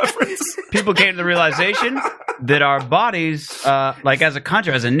Future reference. People came to the realization that our bodies, as a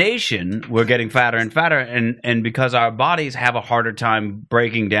country, as a nation, we're getting fatter and fatter, and because our bodies have a harder time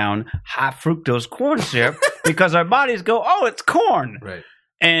breaking down high fructose corn syrup, because our bodies go, oh, it's corn, right?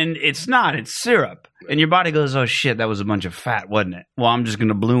 And it's not; it's syrup. And your body goes, oh shit, that was a bunch of fat, wasn't it? Well, I'm just going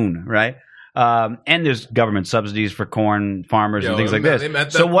to balloon, right? And there's government subsidies for corn farmers and things like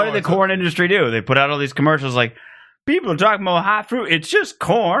this. So what did the corn industry do? They put out all these commercials like, people are talking about high fruit. It's just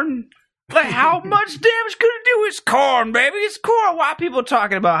corn. Like, how much damage could it do? It's corn, baby. It's corn. Why are people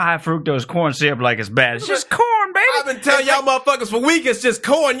talking about high fructose corn syrup like it's bad? It's just corn, baby. I've been telling y'all motherfuckers for weeks it's just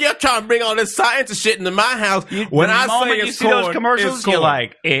corn. You're trying to bring all this science and shit into my house. When I say it's see corn, those commercials, you're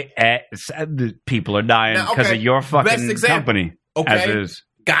like, the people are dying because of your fucking company. Okay. As is.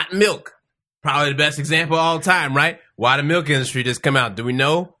 Got milk. Probably the best example of all time, right? Why the milk industry just come out? Do we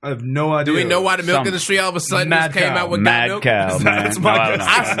know? I have no idea. Do we know why the milk industry all of a sudden just came out with got milk? Cow, man.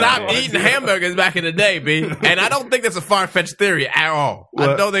 I stopped eating hamburgers back in the day, B. And I don't think that's a far-fetched theory at all.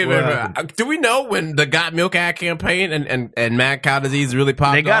 I don't think do we know when the Got Milk ad campaign and mad cow disease really popped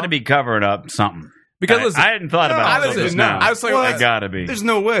off? They got to be covering up something. Because listen, I hadn't thought about it just now. I was like, it gotta be. There's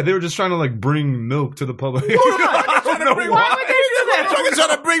no way. They were just trying to bring milk to the public. I don't know why. They're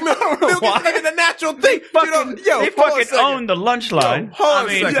trying to bring milk. Milk is like a natural thing. They fucking own the lunch line.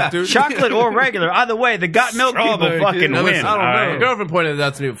 Chocolate or regular. Either way, the Got Milk people fucking win. I don't know. My girlfriend pointed it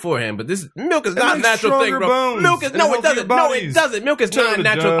out to me beforehand, but this milk is not a natural thing, bro. Milk is it doesn't. No, it doesn't. Milk is not a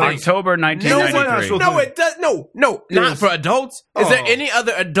natural thing. October 1993. No, it does. No, not for adults. Is there any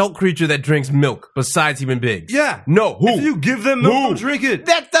other adult creature that drinks milk besides human beings? Yeah. No. Who? If you give them milk, they'll drink it.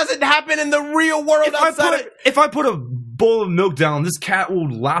 That doesn't happen in the real world. If I put a bowl of milk down, this cat will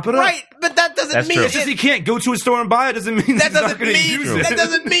lap it up. Right, but that doesn't mean it's just he can't go to a store and buy it. Doesn't mean that doesn't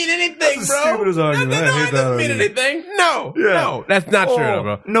mean anything, bro. Stupidest argument. That doesn't mean anything. No, that's not true,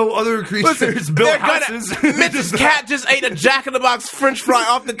 bro. No other creatures built houses. Mitch's cat just ate a Jack in the Box French fry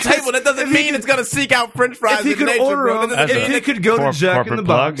off the table. That doesn't mean it's gonna seek out French fries. If he could order them, if he could go to Jack in the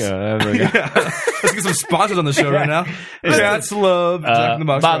Box. Let's get some sponsors on the show right now. Cats love Jack in the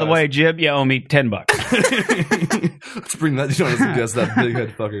Box. By the way, Jib, you owe me $10. Let's bring that. You don't suggest that big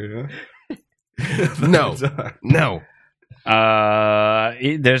head fucker. No.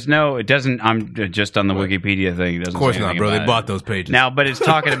 There's no. It doesn't. I'm just on the Wikipedia thing. It doesn't. Of course say not, bro. They bought those pages now, but it's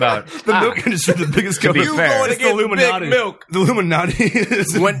talking about the milk industry. The biggest company. You going against the Illuminati. Big milk. The Illuminati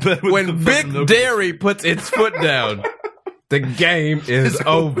is when Big Dairy puts its foot down. The game is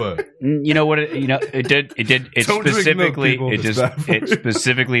over. You know what? It did. It specifically. It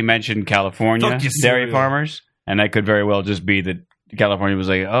specifically mentioned California dairy farmers, and that could very well just be that California was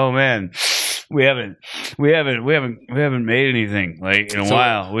like, "Oh man, we haven't made anything like in a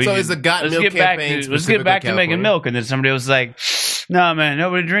while." Let's get back to making milk, and then somebody was like, "No man,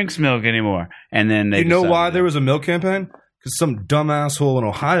 nobody drinks milk anymore." And then they why there was a milk campaign? Because some dumb asshole in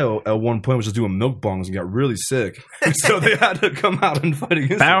Ohio at one point was just doing milk bongs and got really sick. So they had to come out and fight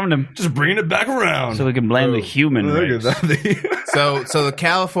against him. Just bringing it back around. So we can blame the human race. So the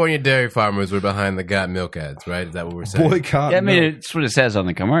California dairy farmers were behind the Got Milk ads, right? Is that what we're saying? Boycott. Yeah, I mean, it's what it says on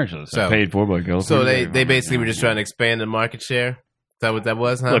the commercials. So, paid for by California. So they basically were just trying to expand the market share? Is that what that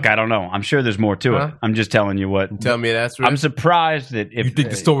was, huh? Look, I don't know. I'm sure there's more to it. I'm just telling you what. Tell me that's right. I'm surprised that if... You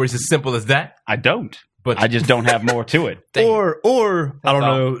think the story's as simple as that? I don't. But I just don't have more to it. Or I don't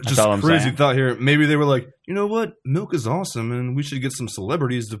know, That's just all I'm crazy saying. thought here. Maybe they were like, you know what, milk is awesome, and we should get some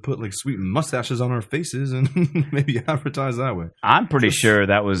celebrities to put like sweet mustaches on our faces and maybe advertise that way. I'm pretty sure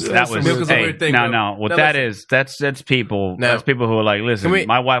that was milk is a hey, weird thing, no, bro. no. What Now that listen. is, that's people. Now- That's people who are like, listen, Can we-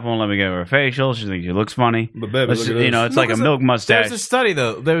 my wife won't let me get her a facial. She thinks she looks funny. But baby, Let's look at just- you know, this. it's like a milk mustache. There's a study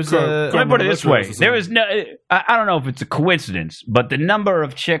though. There's Let me put it this way: Carmelita there is no. I don't know if it's a coincidence, but the number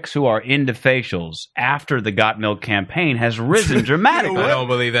of chicks who are into facials after the Got Milk campaign has risen dramatically. I don't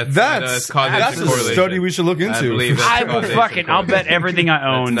believe that's That's causation a correlation. study we should look into. I believe that's I will causation fucking. I'll bet correlation. everything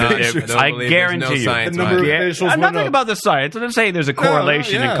I own. That's not that true. if- I don't I believe there's guarantee no you. science The number of behind it. facials I'm went nothing up. about the science. I'm just saying there's a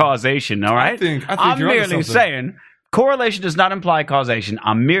correlation yeah. and causation. All right. I think I'm you're onto merely something. saying correlation does not imply causation.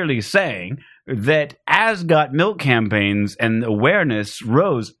 I'm merely saying that as Got Milk campaigns and awareness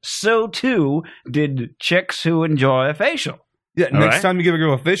rose, so too did chicks who enjoy a facial. Yeah, All next right. time you give a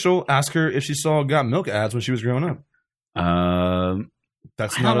girl a facial, ask her if she saw Got Milk ads when she was growing up.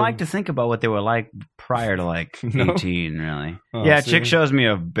 That's I not don't like to think about what they were like prior to like No? 18, really. Oh, yeah, see? chick shows me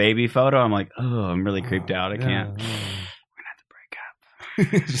a baby photo. I'm like, oh, I'm really creeped out. I can't.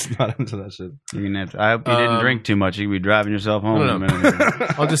 Just not into that shit. You're gonna have to, I hope you didn't drink too much. You could be driving yourself home. No, in no. a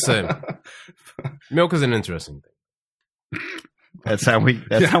minute. I'll just say, milk is an interesting thing. That's how we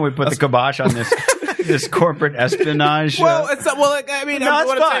put the kibosh on this corporate espionage. Well, it's not, well. Like, I mean, No,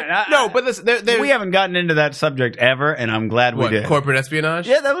 it's I'm fine. saying- no, but this, there, we haven't gotten into that subject ever, and I'm glad we what, did. corporate espionage.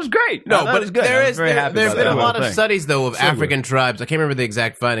 Yeah, that was great. No, that but was good. there I was is very happy there's about been a that lot whole of thing. studies though of African tribes. I can't remember the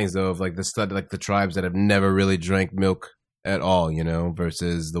exact findings though of like the study, like the tribes that have never really drank milk at all, you know,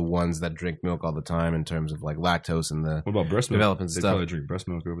 versus the ones that drink milk all the time in terms of like lactose and the What about breast milk? development They stuff. probably drink breast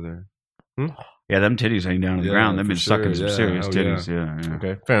milk over there. Yeah, them titties hang down on the Yeah, ground. They've for been sure, sucking some yeah. serious Oh, titties. Yeah.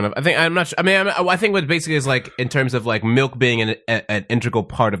 Okay, fair enough. I think I'm not. I mean, I think what basically is like in terms of like milk being an integral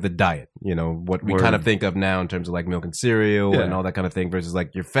part of the diet. You know what we Word. kind of think of now in terms of like milk and cereal Yeah. and all that kind of thing versus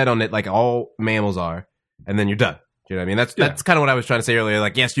like you're fed on it like all mammals are, and then you're done. You know what I mean? That's kind of what I was trying to say earlier.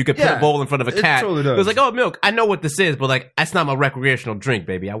 Like, yes, you could put Yeah, a bowl in front of a it cat. totally does. It was like, oh, milk. I know what this is, but like, that's not my recreational drink,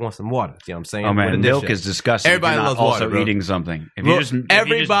 baby. I want some water. You know what I'm saying? Oh man, With milk addition. is disgusting. Everybody if you're not loves also water, bro. eating something. If Look, you just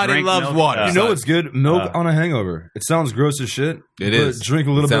everybody drink loves milk, water. You know what's good? Milk on a hangover. It sounds gross as shit. It but is. Drink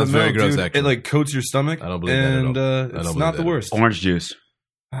a little It bit sounds of milk, very gross, dude. actually. It like coats your stomach. I don't believe that at and, all. I it's don't not believe the that. worst. orange juice.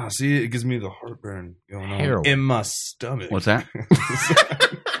 Ah, see, it gives me the heartburn going on Heroin. in my stomach. What's that?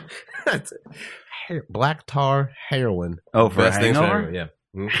 That's it. Black tar heroin. Oh, for a Best things for hangover? heroin, yeah.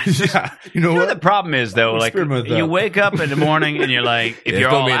 Yeah, you know You know what? the problem is though, like Experiment with that. you wake up in the morning and you're like, if Yeah, you're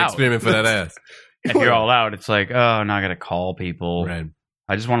it's gonna all be an out, experiment for that ass. if you're all out, it's like, oh, now I gotta call people. Right.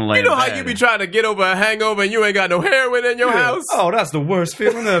 I just want to lay. You know in how bed. you be trying to get over a hangover and you ain't got no heroin in your house? Oh, that's the worst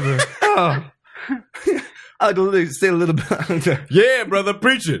feeling ever. Oh. I'd like to stay a little bit. Yeah, brother,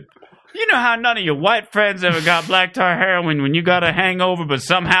 preach it. You know how none of your white friends ever got black tar heroin when you got a hangover, but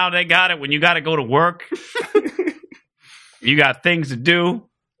somehow they got it when you got to go to work. You got things to do.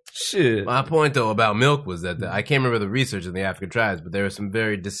 Shit. My point, though, about milk was that I can't remember the research in the African tribes, but there are some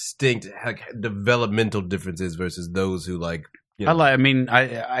very distinct like, developmental differences versus those who like. You know,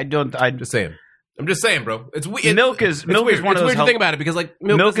 I'm just saying. I'm just saying, bro. It's weird. Milk is weird. one of it's those weird to think about it because like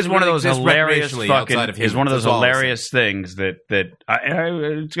milk is one of those hilarious fucking It's is one of those hilarious things that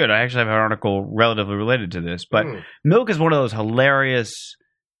it's good. I actually have an article relatively related to this, but milk is one of those hilarious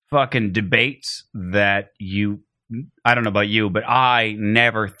fucking debates that I don't know about you, but I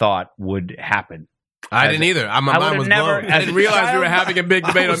never thought would happen. I didn't either. My mind was blown. I didn't realize we were having a big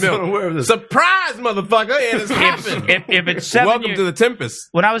debate on milk. Surprise, motherfucker! And it's happened. If it's 7 Welcome years, to the Tempest.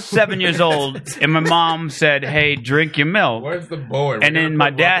 when I was 7 years old, and my mom said, "Hey, drink your milk," Where's the board? and then my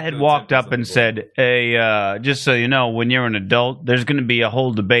dad had walked up and said, "Hey, just so you know, when you're an adult, there's going to be a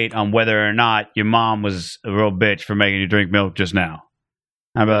whole debate on whether or not your mom was a real bitch for making you drink milk just now."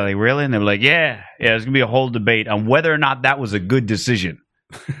 I'd be like, "Really?" And they were like, "Yeah, there's going to be a whole debate on whether or not that was a good decision."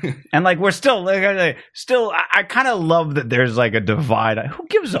 And like we're still, I kind of love that there's like a divide. Who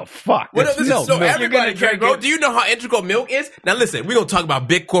gives a fuck? Well, no, It's this milk. is so Milk. You're everybody gonna cares, drink bro. it. Do you know how integral milk is? Now listen, we're gonna talk about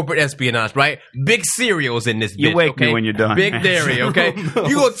big corporate espionage, right? Big cereals in this bitch. You wake me okay? when you're done, Big man. dairy, okay?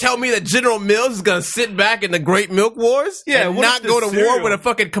 You gonna tell me that General Mills is gonna sit back in the Great Milk Wars? Yeah, and what not if go the to war cereal- with a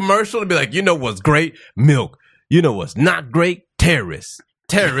fucking commercial and be like, you know what's great? Milk. You know what's not great? Terrorists.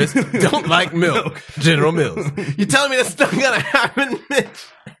 Terrorists don't like milk. General Mills. You telling me that's still gonna happen, Mitch?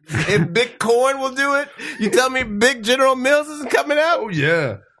 If Big Corn will do it? You tell me Big General Mills isn't coming out? Oh,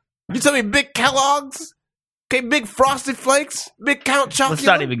 yeah. You tell me Big Kellogg's? Okay, Big Frosted Flakes? Big Count Chocula? Let's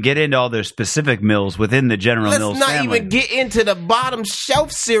not even get into all their specific mills within the General Let's Mills not family. even get into the bottom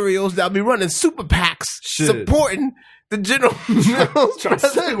shelf cereals that'll be running super packs Shit. supporting The General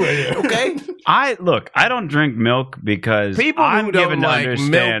Mills. Okay. I don't drink milk because People I'm who don't given to like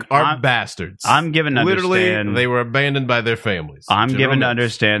understand milk are bastards. I'm given to Literally, understand they were abandoned by their families. I'm General given to Mills.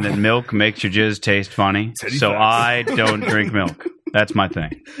 understand that milk makes your jizz taste funny, so I don't drink milk. That's my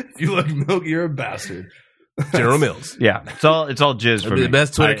thing. If you like milk, you're a bastard. General Mills. Yeah, it's all jizz for It'll be me. the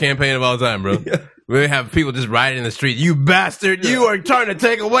best Twitter campaign of all time, bro. Yeah. We have people just riding in the street. You bastard! You are trying to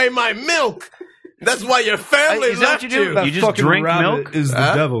take away my milk. That's why your family Is that left what you do? you. That You just fucking drink rabbit milk? is the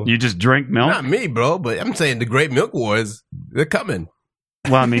devil. You just drink milk? Not me, bro. But I'm saying the Great Milk Wars. They're coming.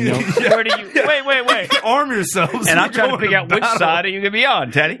 Well, I mean, where do you? Wait. Arm yourselves. And I'm We're trying to going figure out which battle. side are you going to be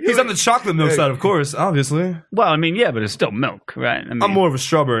on, Teddy? He's on the chocolate milk side, of course, obviously. Well, I mean, yeah, but it's still milk, right? I mean, I'm more of a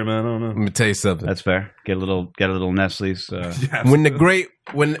strawberry man. I don't Let know. me tell you something. That's fair. Get a little Nestle's. When the great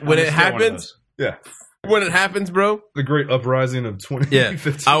when it still one of happens, Yeah. when it happens, bro. The great uprising of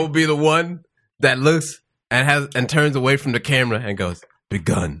 2015. I will be the one that looks and turns away from the camera and goes,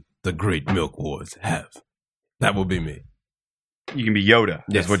 "Begun the Great Milk Wars have." That will be me. You can be Yoda.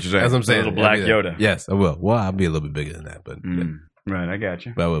 That's what you're saying. That's what I'm saying. A little black I'll be there. Yoda. Yes, I will. Well, I'll be a little bit bigger than that, but Right, I got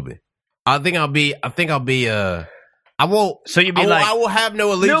you. but I will be. I think I'll be. I won't. So you'd be I will, like, I will have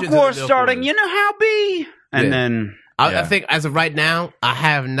no allegiance. Milk to the War Milk starting, Wars. you know how be? And Yeah. then... I yeah. think as of right now, I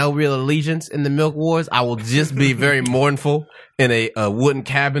have no real allegiance in the Milk Wars. I will just be very mournful in a wooden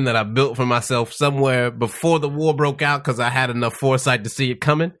cabin that I built for myself somewhere before the war broke out because I had enough foresight to see it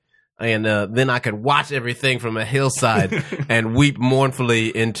coming. And then I could watch everything from a hillside and weep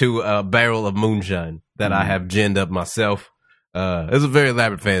mournfully into a barrel of moonshine that I have ginned up myself. It's a very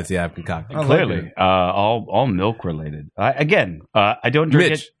elaborate fantasy I've concocted. Clearly, all milk related. I don't drink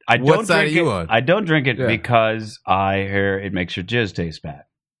Mitch, it. I don't what side drink are you it. on? I don't drink it Yeah. because I hear it makes your jizz taste bad.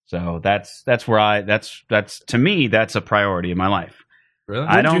 So that's where that's to me that's a priority in my life. Really?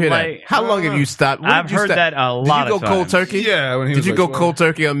 I When did you don't hear that? like. How long have you stopped? When I've did you heard stop- that a lot Did you of go cold times. turkey? Yeah. When he Did was you like go 12. cold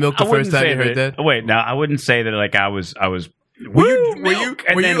turkey on milk the first time you heard that? Wait, now I wouldn't say that like I was. Were you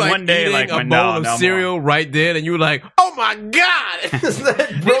and were then you like one day eating like a went, bowl no, of no cereal more. right then, and you were like, "Oh my god!"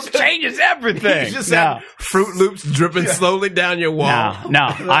 This changes everything. You just no. had Fruit Loops dripping slowly down your wall. No,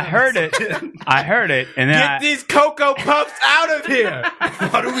 I heard it, and then Get these Cocoa Puffs out of here!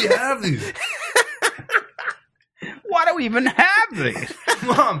 Why do we have these? why do we even have these?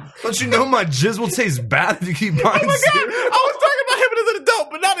 Mom, don't you know my jizz will taste bad if you keep buying Oh my god! cereal? I was talking about him as an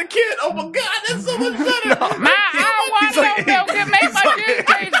adult, but not a kid. Oh my god, that's so much better. I want no milk to make my jizz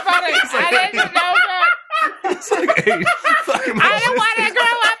taste funny. I didn't know that. It's like, hey, fucking I don't want to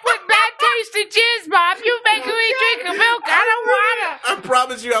grow up with bad taste in jizz, Mom. You make me drink milk. I don't want to. I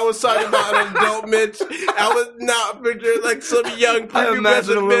promise you, I was talking about an adult Mitch. I was not picturing like some young I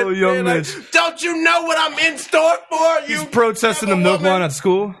imagine a little young like, Mitch. Don't you know what I'm in store for? You He's protesting the milk line at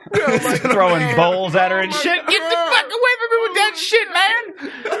school. Throwing bowls at her and shit. Get the fuck away from me with that shit,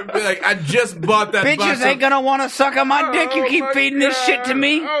 man. Be like, I just bought that. box Bitches of- ain't gonna want to suck on my dick. You keep feeding this shit to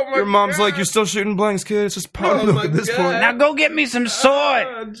me. Your mom's like, you're still shooting blanks, kid. It's just powder milk at this point. Now go get me some soy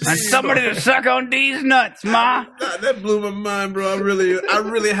and somebody to suck on these nuts, ma. That blew my mind, bro. I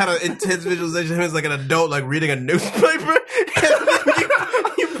really had an intense visualization of him as like an adult, like reading a newspaper. you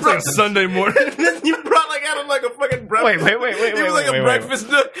It's like Sunday morning. you brought like out of like a fucking breakfast. Wait. It was like a breakfast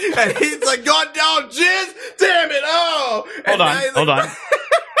nook, and he's like, "God down, jizz, damn it, oh!" And now he's Hold like- on.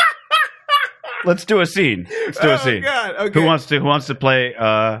 Let's do a scene. Oh, God, okay. Who wants to play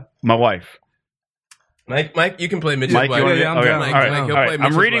my wife? Mike, you can play Mitch's Mike, wife. you want to? I'm Okay, down. all I'm right, down. Mike, he'll all play right. I'm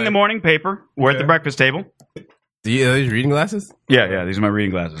Mitch's reading wife. the morning paper. We're at the breakfast table. Do you these reading glasses? Yeah. These are my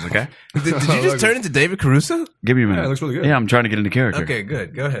reading glasses. Okay. Did you just turn into David Caruso? Give me a minute. Yeah, it looks really good. Yeah, I'm trying to get into character. Okay,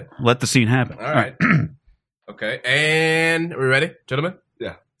 good. Go ahead. Let the scene happen. All right. Okay, and are we ready, gentlemen?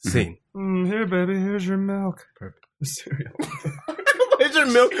 Yeah. Scene. Here, baby. Here's your milk. Perfect. Cereal. Here's your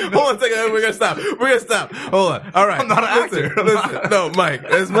milk. Hold on a second. We're gonna stop. Hold on. All right. I'm not an actor. Listen. No, Mike.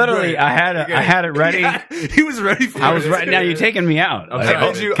 That's Literally, great. I had it ready. He was ready for it. I was right. Now you're taking me out. I'm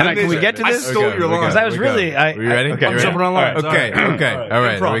Like, sorry. can we get to I this? stole your line. Because I was We go. really. Are you ready? Okay, I'm ready? jumping on All right. lines. Okay. All right. Okay. All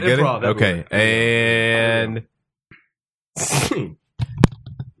right. Improv, Are we good? improv, Okay. And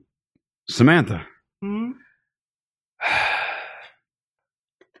Samantha.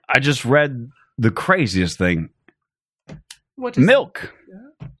 I just read the craziest thing. What Milk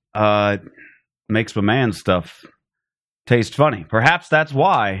makes my man stuff taste funny. Perhaps that's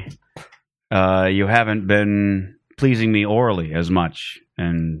why you haven't been pleasing me orally as much.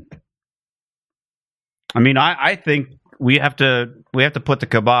 And I mean, I think we have to put the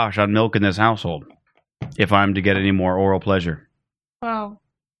kibosh on milk in this household if I'm to get any more oral pleasure. Well,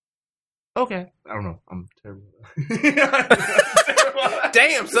 Okay. I don't know. I'm terrible.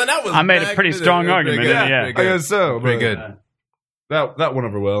 Damn, son, that was. I made a pretty strong argument. Yeah, I guess so. Pretty but good. That went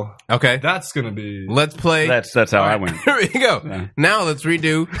over well. Okay. That's gonna be. Let's play. That's how I went. Here we go. Yeah. Now let's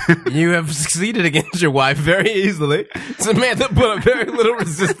redo. You have succeeded against your wife very easily. Samantha put up very little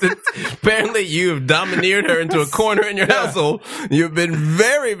resistance. Apparently, you have domineered her into a corner in your household. You've been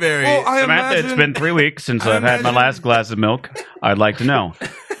very, very. Well, I Samantha, imagine, it's been 3 weeks since I've had my last glass of milk. I'd like to know,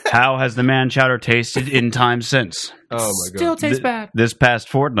 how has the man chowder tasted in time since? Oh my god. Still tastes bad. This past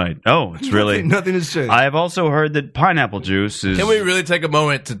fortnight. Oh, it's really... Nothing has changed. I have also heard that pineapple juice is... Can we really take a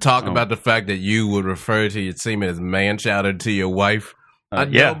moment to talk about the fact that you would refer to your semen as man chowder to your wife? I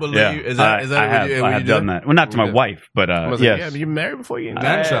don't believe. Yeah. Is that I have done that. Well, not to my wife, but yes. Yeah, you married before you.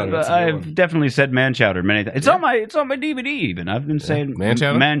 Man chowder. That's a good I've one. definitely said man chowder many times. It's on my DVD even. I've been saying Man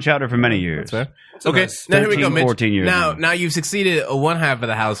chowder? man chowder for many years. That's fair. Okay, now here we go, 13, Mitch. 14 years Now, now. now you've succeeded at one half of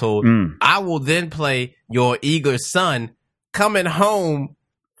the household. I will then play your eager son coming home.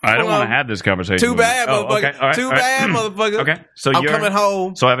 I don't Well, want to have this conversation. Too with bad, you. Oh, motherfucker. okay. All right, Too all right. bad, motherfucker. Okay, so I'm you're coming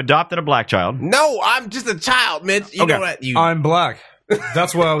home. So I've adopted a black child. No, I'm just a child, Mitch. You Okay. know that. You. I'm black.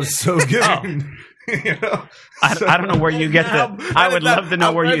 That's why I was so giving. You know? I don't know where you get the. I would love to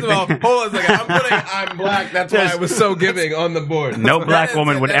know where you First of all, think. hold on a second. I'm putting I'm black. That's why I was so giving on the board. No black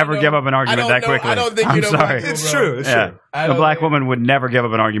woman would ever give up an argument that quickly. I don't think I'm you know sorry. black It's people, bro. true. It's Yeah, true. a black woman would never give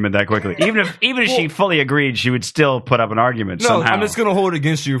up an argument that quickly. Even if she fully agreed, she would still put up an argument No, somehow. I'm just gonna hold it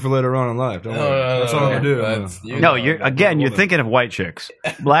against you for later on in life. Don't worry. That's all I'm gonna do. No, you're thinking of white chicks.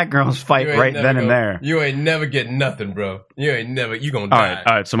 Black girls fight You ain't right never then and gonna- there. You ain't never getting nothing, bro. You ain't never. You gonna All die.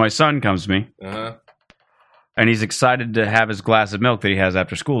 right. So my son comes to me, Uh-huh. and he's excited to have his glass of milk that he has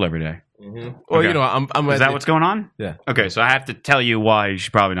after school every day. Well, Okay. you know, I'm. Is that what's going on? Yeah. Okay, so I have to tell you why you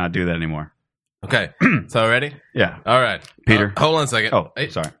should probably not do that anymore. Okay. So ready? Yeah. All right, Peter. Hold on a second. Oh, Hey.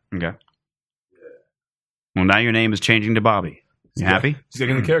 sorry. Okay. Well, now your name is changing to Bobby. You happy? He's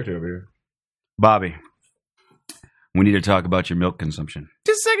getting the character over here. Bobby, we need to talk about your milk consumption.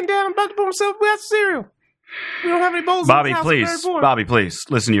 Just a second, Dad. I'm about to put myself without cereal. We don't have any bowls. Bobby, in the house. please. I'm very bored. Bobby, please.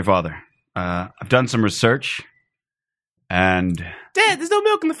 Listen to your father. I've done some research, and Dad, there's no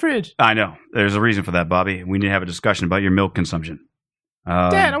milk in the fridge. I know there's a reason for that, Bobby. We need to have a discussion about your milk consumption.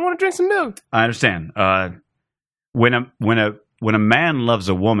 Dad, I want to drink some milk. I understand. When a man loves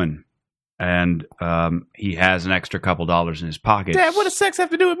a woman, and he has an extra couple dollars in his pocket. Dad, what does sex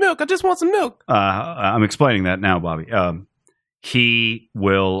have to do with milk? I just want some milk. I'm explaining that now, Bobby. He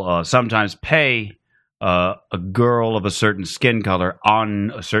will sometimes pay a girl of a certain skin color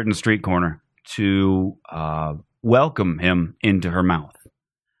on a certain street corner to welcome him into her mouth.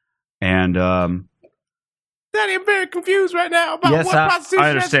 And Daddy, I'm very confused right now about yes, what prostitution I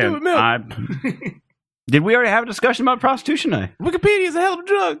has to do with understand. milk. Did we already have a discussion about prostitution? Wikipedia is a hell of a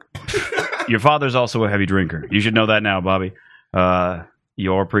drug. Your father's also a heavy drinker. You should know that now, Bobby.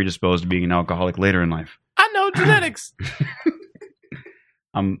 You're predisposed to being an alcoholic later in life. I know genetics.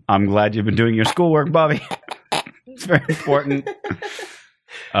 I'm glad you've been doing your schoolwork, Bobby. It's very important.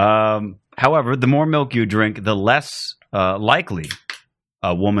 However, the more milk you drink, the less likely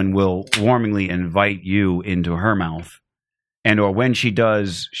a woman will warmingly invite you into her mouth. And or when she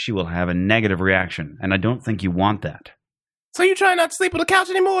does, she will have a negative reaction. And I don't think you want that. So you trying not to sleep on the couch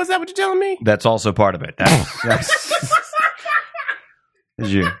anymore? Is that what you're telling me? That's also part of it. That's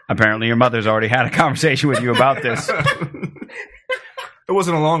apparently your mother's already had a conversation with you about this. It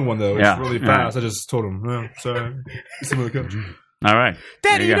wasn't a long one though. It Yeah. was really fast. I just told him, no, sorry. Some of the couch. All right.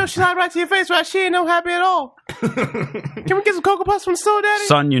 Daddy, you go. know she lied right to your face, right? She ain't no happy at all. Can we get some Cocoa Puffs from the store, Daddy?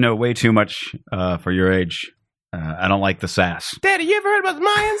 Son, you know way too much for your age. I don't like the sass. Daddy, you ever heard about the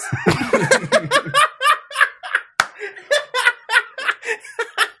Mayans?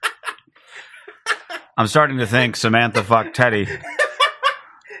 I'm starting to think Samantha fucked Teddy.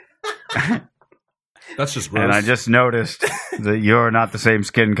 That's just gross. And I just noticed that you're not the same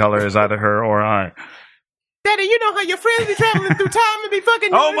skin color as either her or I. Daddy, you know how your friends be traveling through time and be fucking.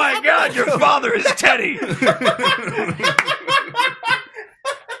 Oh my God, your father is Teddy!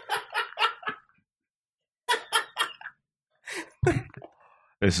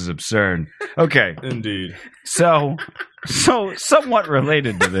 This is absurd. Okay, Indeed. so somewhat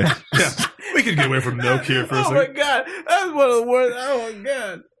related to this. Yeah. We could get away from milk here for a Oh my second. God, that's one of the worst. Oh my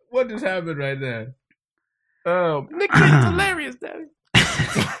God, what just happened right there? Oh, Nick Cage is hilarious, Daddy.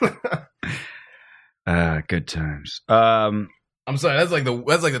 Good times. I'm sorry, that's like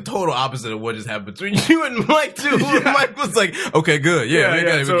the total opposite of what just happened between you and Mike too. Mike was like, "Okay, good, yeah, we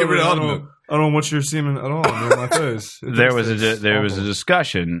gotta get rid of all the milk." I don't want your semen at all near my face. There was a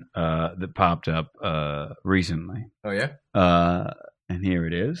discussion that popped up recently. Oh yeah. And here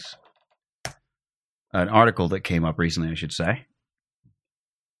it is. an article that came up recently, I should say.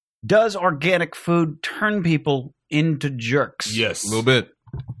 Does organic food turn people into jerks? Yes. A little bit.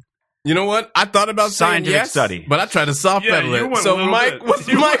 You know what? I thought about saying Scientific yes, study. but I tried to soft pedal it. So Mike went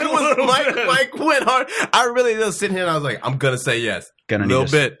hard. I really was sitting here and I was like, I'm gonna say yes. Gonna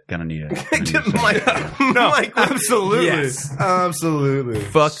need it. Mike, absolutely, yes. Absolutely.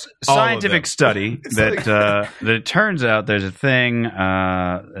 Fuck scientific study that it turns out there's a thing.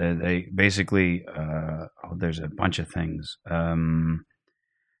 They basically there's a bunch of things. I'm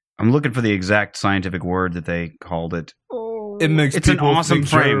looking for the exact scientific word that they called it. It makes it's an awesome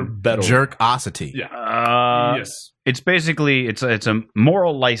frame. Jerkosity. Yeah. Yes. It's basically it's a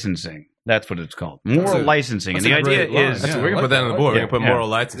moral licensing. That's what it's called. Moral licensing. And the idea is we can put that on the board. We can put moral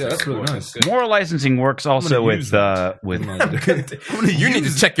licensing. Yeah, that's really nice. Moral licensing works also with you need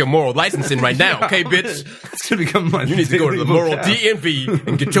to check your moral licensing right now, okay, bitch? It's gonna become my You need to go to the moral DMV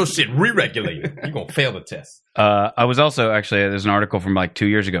and get your shit re-regulated. You're gonna fail the test. I was also actually there's an article from like 2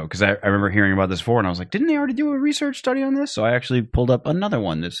 years ago because I remember hearing about this before and I was like, didn't they already do a research study on this? So I actually pulled up another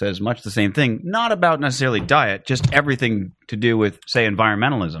one that says much the same thing, not about necessarily diet, just everything to do with, say,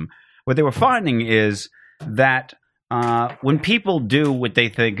 environmentalism. What they were finding is that when people do what they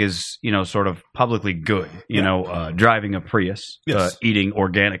think is, sort of publicly good, driving a Prius, eating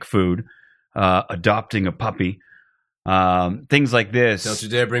organic food, adopting a puppy, things like this. Don't you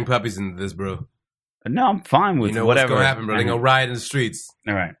dare bring puppies into this, bro. No, I'm fine with whatever. What's going to happen, bro. They're going to riot in the streets.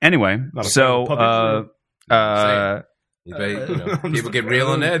 All right. Anyway, so people get real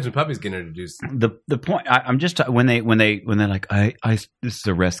on edge and puppies get introduced. The point I'm just when they're like this is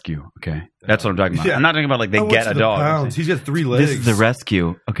a rescue, okay, that's what I'm talking about. Yeah. I'm not talking about like they get a dog. He's got 3 legs. This is the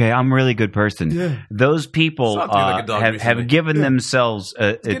rescue, okay. I'm a really good person. Yeah. Those people have given themselves.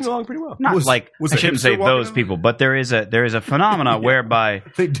 It's getting along pretty well. Not I shouldn't say those people, but there is a phenomena whereby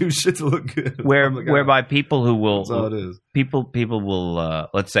they do shit to look good. Whereby people who will that's all it is. People will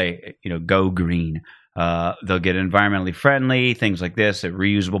let's say go green. They'll get environmentally friendly, things like this,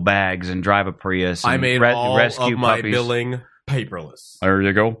 reusable bags, and drive a Prius. And I made all rescue of my puppies. billing paperless. There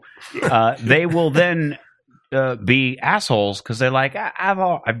you go. They will then be assholes because they're like,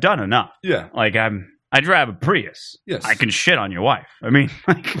 I've done enough. Yeah, like I drive a Prius. Yes, I can shit on your wife. I mean,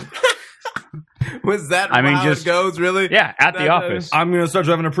 was that? How it goes? Really? Yeah, at the office. I'm gonna start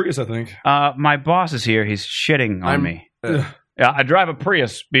driving a Prius. I think. My boss is here. He's shitting on me. Yeah, I drive a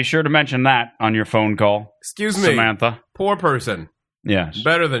Prius. Be sure to mention that on your phone call. Excuse me, Samantha. Poor person. Yes.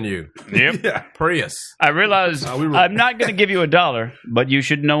 Better than you. Yep. Yeah. Prius. I realize I'm not going to give you $1, but you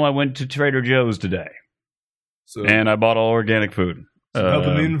should know I went to Trader Joe's today. And I bought all organic food.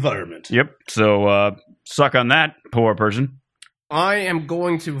 Helping the environment. Yep. So suck on that, poor person. I am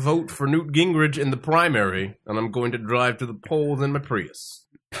going to vote for Newt Gingrich in the primary, and I'm going to drive to the polls in my Prius.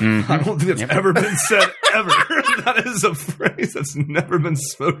 Mm-hmm. I don't think that's ever been said ever. That is a phrase that's never been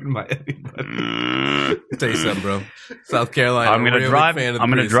spoken by anybody. I'll tell you something, bro. South Carolina. I'm going to drive. I'm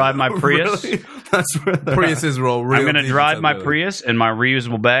going to drive my Prius. Really? That's where Priuses roll. Real I'm going to drive my Prius and my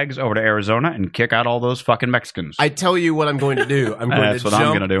reusable bags over to Arizona and kick out all those fucking Mexicans. I tell you what I'm going to do. I'm going That's to what I'm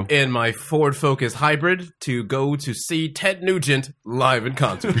jump gonna do. in my Ford Focus Hybrid to go to see Ted Nugent live in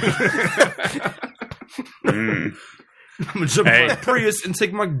concert. I'm going to jump in my Prius and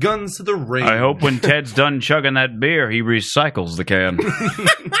take my guns to the range. I hope when Ted's done chugging that beer, he recycles the can.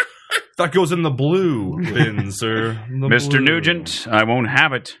 That goes in the blue bin, sir. Mr. Nugent, I won't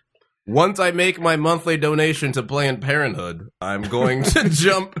have it. Once I make my monthly donation to Planned Parenthood, I'm going to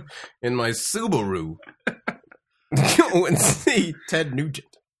jump in my Subaru go and see Ted Nugent.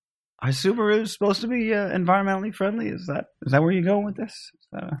 Are Subarus supposed to be environmentally friendly? Is that where you're going with this?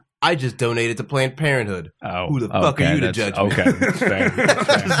 I just donated to Planned Parenthood. Oh, who the fuck are you to judge me? Okay, fair.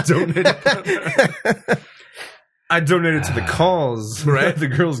 I donated to the cause. Right? The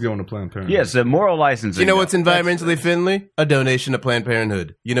girls going to Planned Parenthood. Yes, moral licensing. You know what's environmentally friendly? A donation to Planned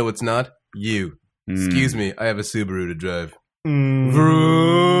Parenthood. You know what's not? You. Excuse me, I have a Subaru to drive. Vroom.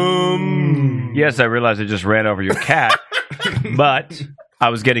 Yes, I realized I just ran over your cat, but I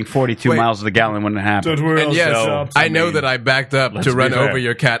was getting 42 miles to the gallon when it happened. Don't worry, and yes, I know that I backed up to run over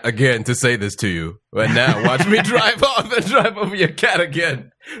your cat again to say this to you. And now watch me drive off and drive over your cat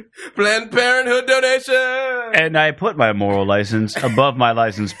again. Planned Parenthood donation! And I put my moral license above my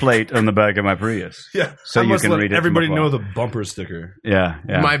license plate on the back of my Prius. Yeah, so you can read it. Everybody know the bumper sticker. Yeah.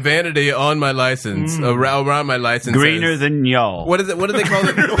 My vanity on my license, around my license. Greener than y'all. What is it? What do they call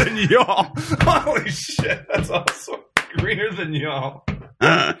it? Greener than y'all. Holy shit, that's awesome. Greener than y'all.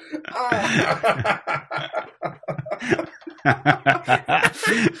 That's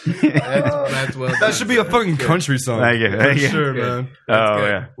well done. That should be a fucking country song. Thank you. For sure, man. Oh,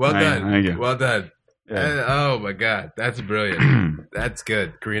 yeah. Well done. Thank you. Well done. Oh my god, that's brilliant. That's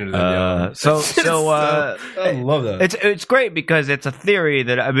good. Karina I love that. It's great because it's a theory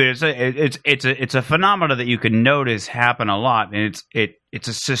that it's a phenomena that you can notice happen a lot, and it's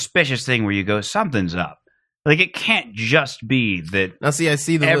a suspicious thing where you go, something's up. Like, it can't just be that. Now, see, I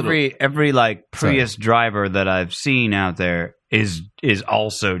see the every like Prius driver that I've seen out there is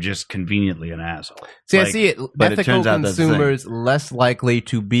also just conveniently an asshole. See, like, I see it. Ethical consumers less likely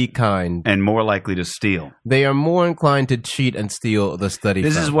to be kind and more likely to steal. They are more inclined to cheat and steal. The study.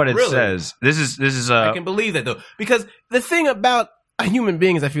 This is what it says. This is. I can believe that though, because the thing about human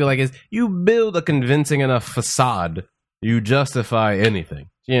beings, I feel like, is you build a convincing enough facade, you justify anything.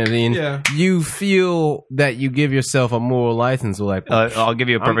 You know what I mean? Yeah. You feel that you give yourself a moral license. Like, I'll give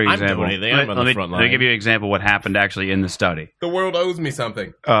you a perfect example. Let me give you an example of what happened actually in the study. The world owes me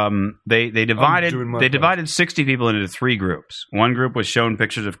something. They divided 60 people into 3 groups. One group was shown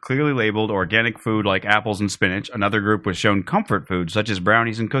pictures of clearly labeled organic food like apples and spinach. Another group was shown comfort foods such as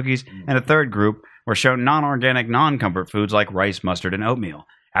brownies and cookies. And a third group were shown non-organic, non-comfort foods like rice, mustard, and oatmeal.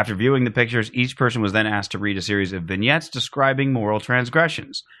 After viewing the pictures, each person was then asked to read a series of vignettes describing moral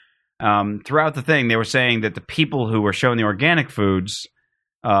transgressions. Throughout the thing, they were saying that the people who were shown the organic foods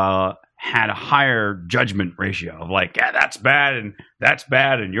had a higher judgment ratio of like, yeah, that's bad,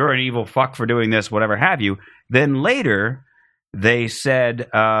 and you're an evil fuck for doing this, whatever have you. Then later, they said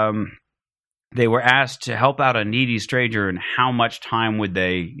they were asked to help out a needy stranger, and how much time would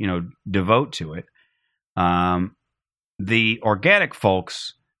they, devote to it. The organic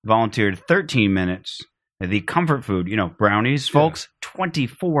folks volunteered 13 minutes. The comfort food, brownies, folks,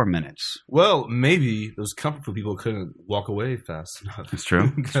 24 minutes. Well, maybe those comfort food people couldn't walk away fast enough. That's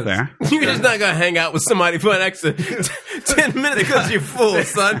true. That's fair. You're just not going to hang out with somebody for an extra 10 minutes because you're full,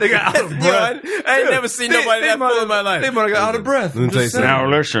 son. They got out of breath. I ain't never seen nobody that full in my life. They might have got out of breath. Now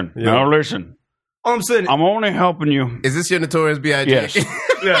listen. All I'm saying, I'm only helping you. Is this your Notorious B.I.G.? Yes.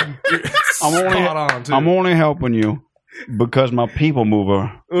 Yeah. I'm only helping you because my people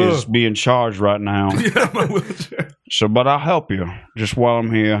mover is being charged right now. Yeah, my wheelchair. So, but I'll help you just while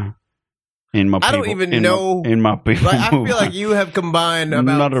I'm here. In my people, I don't even know. In my people, like, I feel like you have combined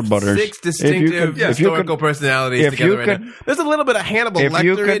about 6 distinctive historical personalities together right now. There's a little bit of Hannibal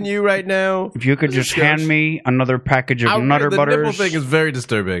Lecter in you right now. If you could just hand me another package of Nutter Butters. The nipple thing is very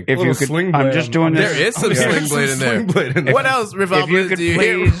disturbing. If you could, I'm just doing this. There is some sling blade in there. What else, Riff, do you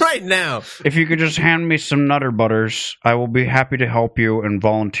hear right now? If you could just hand me some Nutter Butters, I will be happy to help you and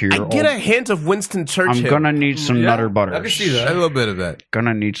volunteer. I get a hint of Winston Churchill. I'm gonna need some Nutter Butters. I can see that. A little bit of that.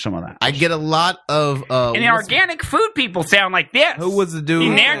 Gonna need some of that. I get a lot of and the organic food people sound like this. Who was the dude?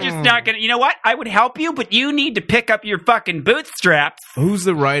 And they're just not gonna. You know what? I would help you, but you need to pick up your fucking bootstraps. Who's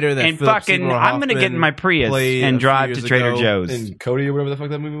the writer that? And fucking, I'm gonna get in my Prius and drive to Trader Joe's. And Cody or whatever the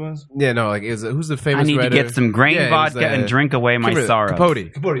fuck that movie was. Yeah, no, like who's the famous? I need writer? to get some grain vodka and drink away my sorrow. Capote,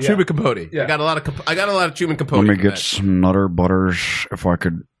 yeah. Truman Capote. Yeah. I got a lot of Truman Capote. Let me get some Nutter Butters if I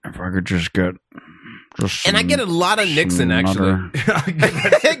could just get. And I get a lot of Nixon, actually.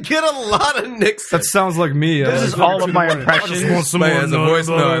 I get a lot of Nixon. That sounds like me. This is all of my impressions.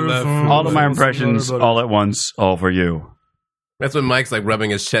 All of my impressions, all at once, all for you. That's when Mike's like rubbing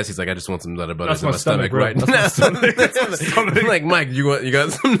his chest. He's like, I just want some Nutter Butters in my stomach right now. I'm like, Mike, you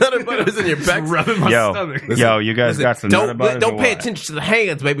got some Nutter Butters in your back? Rubbing my stomach. Yo, you guys got some Nutter Butters? Don't pay attention to the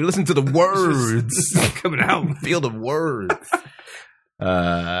hands, baby. Listen to the words coming out. Feel the words.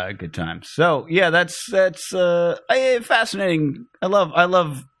 Good time. So yeah, that's fascinating. I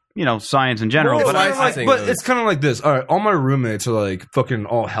love science in general, but it's kind of like this. All right, all my roommates are like fucking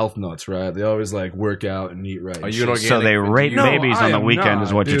all health nuts, right? They always like work out and eat right. Are you an organic? So they rape babies on the weekend,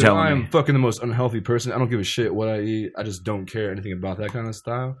 is what you're telling me. I'm fucking the most unhealthy person. I don't give a shit what I eat. I just don't care anything about that kind of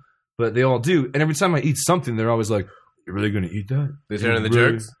style. But they all do, and every time I eat something, they're always like, "You're really gonna eat that? They turn into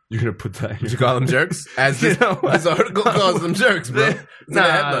jerks? You're gonna put that? Would you call them jerks? As this article calls them jerks, bro.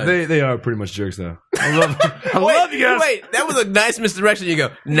 They are pretty much jerks though. I love you guys. Wait, that was a nice misdirection. You go,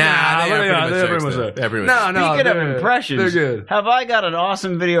 they are pretty much jerks. Speaking of impressions, they're good. Have I got an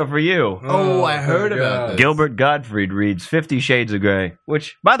awesome video for you? Oh, I heard about this. Gilbert Gottfried reads 50 Shades of Grey,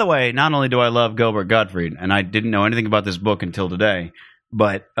 which, by the way, not only do I love Gilbert Gottfried, and I didn't know anything about this book until today,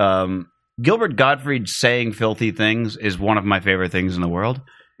 but Gilbert Gottfried saying filthy things is one of my favorite things in the world.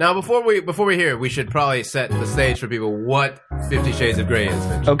 Now, before we hear, we should probably set the stage for people what 50 Shades of Grey is,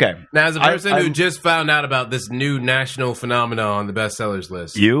 Mitch. Okay. Now, as a person who just found out about this new national phenomenon on the bestsellers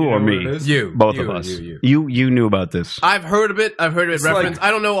list. You or me? You. Both of us. You knew about this. I've heard of it. Reference.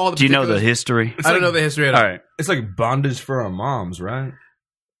 I don't know all the Do you know the history? I don't know the history at all. All right. It's like bondage for our moms, right?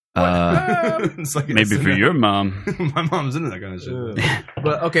 It's like Maybe for your mom. My mom's into that kind of shit.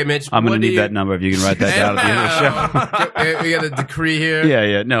 But okay, Mitch, I'm going to need that number if you can write that down at the end of the show. We got a decree here.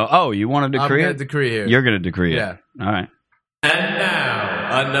 Yeah. No. Oh, you want to decree I'm it? gonna decree here. You're going to decree Yeah. it. All right. And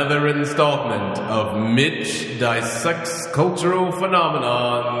now, another installment of Mitch Dissects Cultural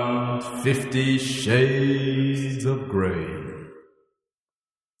Phenomenon 50 Shades of Grey.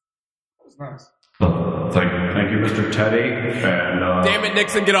 That's nice. Thank you, Mr. Teddy. And Damn it,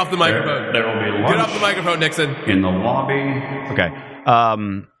 Nixon, get off the microphone. There will be lunch Get off the microphone, Nixon. in the lobby. Okay.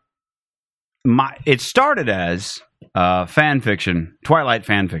 It started as fan fiction, Twilight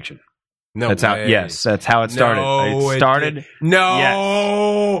fan fiction. No That's way. that's how it started. No, it started.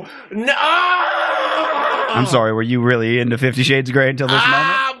 No. No. I'm sorry. Were you really into 50 Shades of Grey until this moment?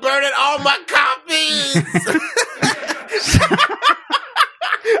 I'm burning all my copies.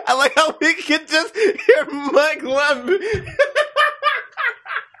 I like how we can just hear Mike laughing.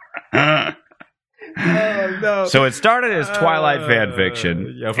 Oh, no. So it started as Twilight fan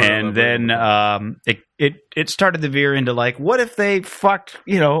fiction, and then it started to veer into like, what if they fucked,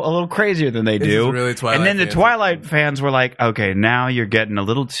 a little crazier than they This do? is really Twilight and then the fan Twilight fans were like, okay, now you're getting a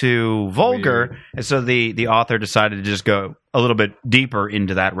little too vulgar, Weird. and so the author decided to just go a little bit deeper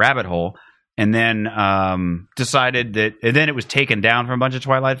into that rabbit hole. And then decided that, and then it was taken down from a bunch of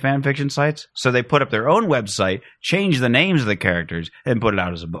Twilight fan fiction sites. So they put up their own website, changed the names of the characters, and put it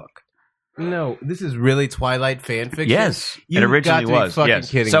out as a book. No, this is really Twilight fan fiction. Yes, You it originally got to be was. fucking Yes.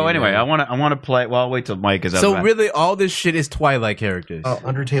 kidding So me, anyway, man. I want to play. Well, I'll wait till Mike is out. So of that. really, all this shit is Twilight characters. Oh,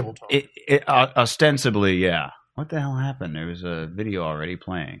 under tabletop. It ostensibly, yeah. What the hell happened? There was a video already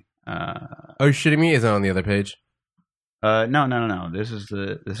playing. Are you shitting me? Is it on the other page? No. This is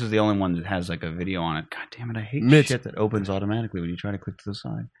the only one that has like a video on it. God damn it! I hate Mitch. shit that opens automatically when you try to click to the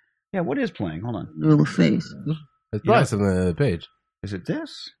side. Yeah, what is playing? Hold on. Little face. It's probably something on the other page. Is it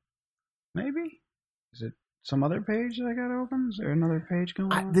this? Maybe. Is it some other page that I got open? Is there another page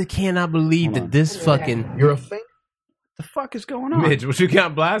going on? I cannot believe Hold that on. this fucking You're a fake? What the fuck is going on? Mitch, what you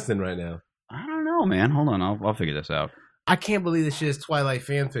got blasting right now? I don't know, man. Hold on, I'll figure this out. I can't believe this shit is Twilight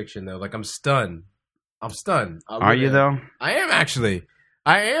fan fiction though. Like I'm stunned. Are you though? I am actually.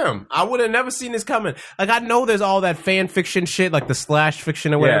 I am. I would have never seen this coming. Like I know there's all that fan fiction shit, like the slash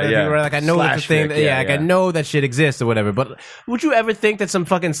fiction or whatever. Yeah. Like I know that's a thing. Slash fic, yeah, I know that shit exists or whatever. But would you ever think that some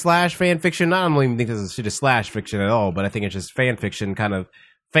fucking slash fan fiction? I don't even think this shit is slash fiction at all. But I think it's just fan fiction, kind of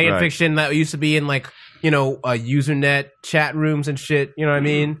fan Right. fiction that used to be in like Usernet chat rooms and shit. You know what I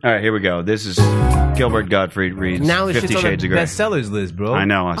mean? All right, here we go. This is Gilbert Gottfried reads Now this 50 shit's on Shades the of Grey. bestsellers list, bro. I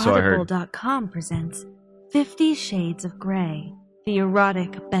know, so I heard. Audible.com presents 50 Shades of Grey, the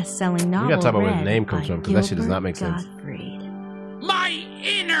erotic best-selling novel. We gotta talk about where the read name comes by from, 'cause that shit does not make Gilbert sense. Gottfried. My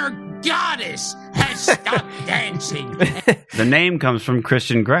inner goddess has stopped dancing. The name comes from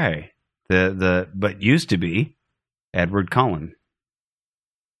Christian Grey, but used to be Edward Cullen.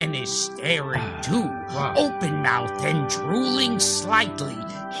 And is staring too, open-mouthed and drooling slightly.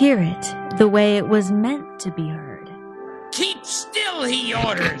 Hear it the way it was meant to be heard. Keep still, he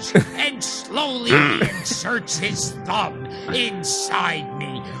orders, and slowly inserts his thumb inside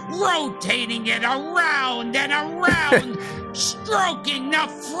me, rotating it around and around, stroking the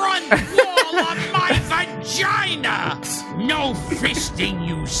front wall of my vagina. No fisting,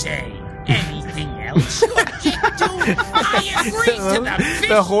 you say. Anything else you're into? I agree to the fisting.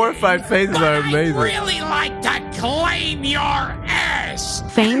 The horrified faces but are amazing. I'd really like to claim your ass.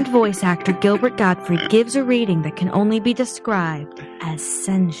 Famed voice actor Gilbert Gottfried gives a reading that can only be described as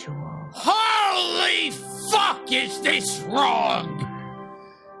sensual. Holy fuck, is this wrong?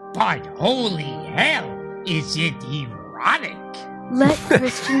 But holy hell, is it erotic? Let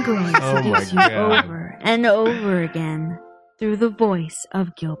Christian Grey Oh my seduce you God. over and over again through the voice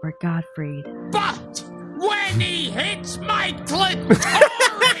of Gilbert Gottfried. But when he hits my clitoris,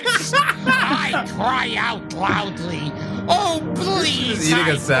 I cry out loudly, oh please, He's eating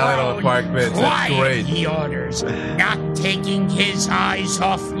a I salad on a groan. park bench. That's Quiet, great. he orders, not taking his eyes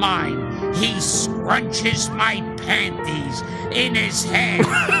off mine. He scrunches my panties in his hand,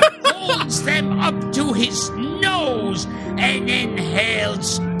 holds them up to his nose, and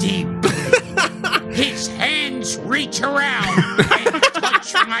inhales deeply. His hands reach around and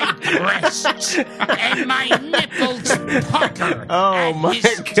touch my breasts, and my nipples pucker. Oh at my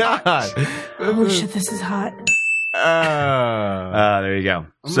his god. touch. Oh shit, this is hot. There you go.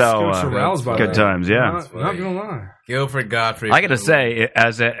 I'm So scotch aroused by good that. times, yeah. Not gonna lie. Guilford Godfrey. I got to say,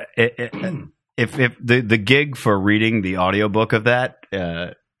 as if the gig for reading the audiobook of that,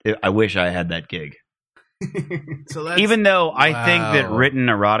 I wish I had that gig. So that's, Even though I think that Wow. written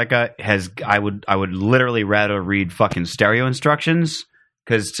erotica I would literally rather read fucking stereo instructions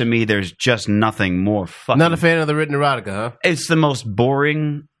because to me, there's just nothing more fucking. Not a fan of the written erotica, huh? It's the most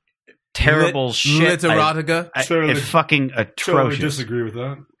boring, terrible shit. Literotica? It's fucking atrocious. Totally disagree with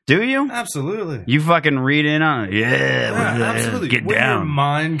that. Do you? Absolutely. You fucking read in on it? Yeah, absolutely. Get when down. your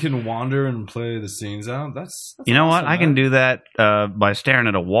mind can wander and play the scenes out, that's You know awesome, what? I can do that by staring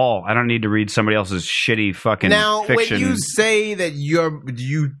at a wall. I don't need to read somebody else's shitty fucking Now, fiction. when you say that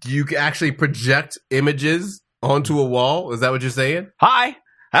you actually project images onto a wall, is that what you're saying? Hi,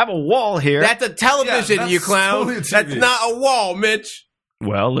 I have a wall here. That's a television, that's you clown. totally a TV. That's not a wall, Mitch.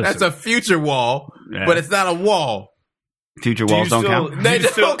 well, listen. That's a future wall, Yeah. but it's not a wall. Future walls don't count. They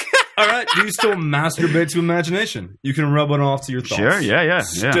don't count. All right. Do you still masturbate to imagination? You can rub it off to your thoughts. Sure, yeah.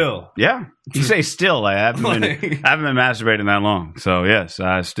 Still. Yeah. You say still. I haven't been masturbating that long. So, yes,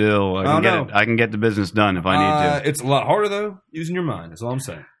 I can get the business done if I need to. It's a lot harder, though, using your mind. That's all I'm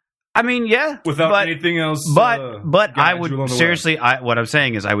saying. I mean, yeah. Without anything else. But I guide you along would, the seriously, what I'm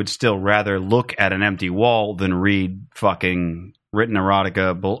saying is I would still rather look at an empty wall than read fucking written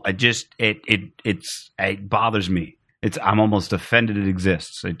erotica. It bothers me. I'm almost offended it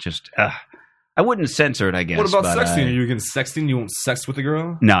exists. It just, I wouldn't censor it, I guess. What about sexting? Are you against sexting? You won't sex with a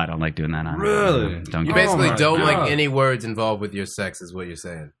girl? No, I don't like doing that. Really? Don't You get basically don't God. like any words involved with your sex, is what you're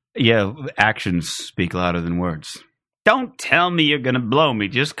saying. Yeah, actions speak louder than words. Don't tell me you're going to blow me.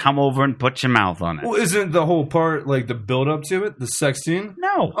 Just come over and put your mouth on it. Well, isn't the whole part like the build up to it, the sex scene?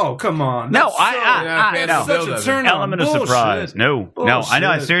 No. Oh, come on. No, I no. Such a turn Element of surprise. No, I know. I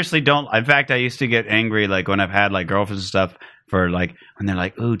Bullshit. seriously don't. In fact, I used to get angry like when I've had like girlfriends and stuff for like when they're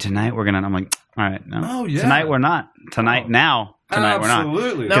like, "Ooh, tonight we're gonna." I'm like, "All right, no, Oh, yeah. tonight we're not. Tonight now." Tonight we're not.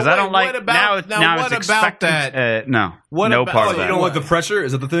 Absolutely. Because Now, I don't wait, like what about- now. now It's what about expected. that? No, What no about- part oh, of You that. don't like the pressure?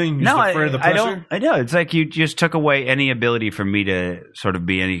 Is that the thing? You're No, just afraid of the I pressure? don't. I know. It's like you just took away any ability for me to sort of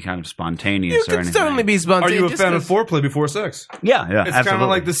be any kind of spontaneous You or can anything. certainly be Are spontaneous. you a just fan of 'cause- foreplay before sex? Yeah, It's kind absolutely. of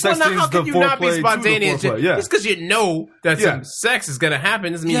like the Well, sex now, scenes, how the can you not be foreplay to the spontaneous? foreplay. Yeah. Just because you know that Yeah. some sex is going to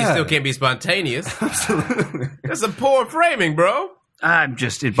happen doesn't mean you Yeah. still can't be spontaneous. Absolutely. That's a poor framing, bro. I'm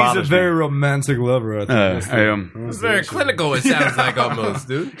just. It He's a bothers me. very romantic lover, I think. I am. It's very clinical, it sounds like almost,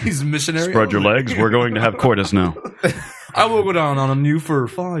 dude. He's a missionary. Spread your legs. We're going to have coitus now. I will go down on you for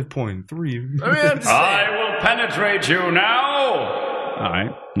 5.3. I mean, I'm just saying. will penetrate you now. All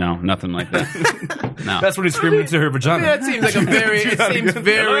right. No, nothing like that. No. That's what he's screaming into her vagina. That seems like a very. It seems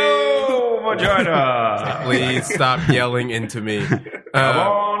very. Hello, vagina. Please stop yelling into me. Come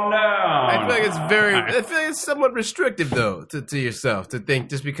on down. I feel like it's very. I feel like it's somewhat restrictive though to yourself to think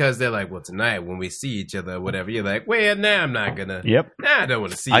just because they're like, well, tonight when we see each other, or whatever, you're like, well, nah, I'm not gonna. Yep. Nah, I don't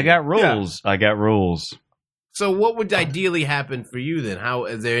want to see. I you. got rules. I got rules. So, what would ideally happen for you then? How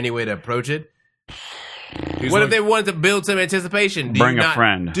is there any way to approach it? He's What like, if they wanted to build some anticipation? Bring a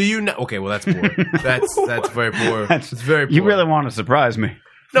friend. Do you not? Okay, well that's poor. that's very poor. That's- It's very poor. You really want to surprise me?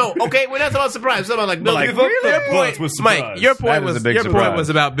 No, okay, we're not talking about surprise. We're talking about like building. Give up your the point, butts with Mike. surprise. Your That point is was a big your point surprise. was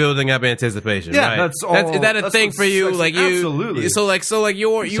about building up anticipation. Yeah, right? that's all. Is that a that's thing what for you? sex- Like you, absolutely. So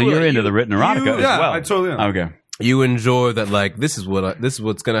you're So you're into the written erotica as yeah, well. I totally am. Okay. You enjoy that, like this is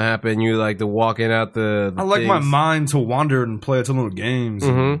what's gonna happen. You like to walking out the I like my things. mind to wander and play its own little games.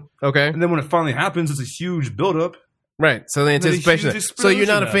 Mhm. Okay, And then when it finally happens, it's a huge buildup. right. So the then a anticipation. huge So you're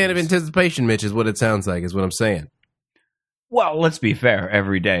not a explosion fan of happens. anticipation, Mitch. Is what it sounds like. Is what I'm saying. Well, let's be fair.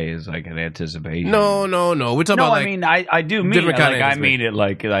 Every day is like an anticipation. No. We're talking No, about like I mean, I do mean different it. kind of Like, I mean it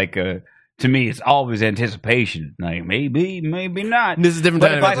like to me, it's always anticipation. Like maybe not. this is a different But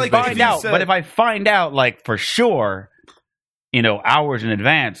kind if of I anticipation. find out, but if I find out like for sure, hours in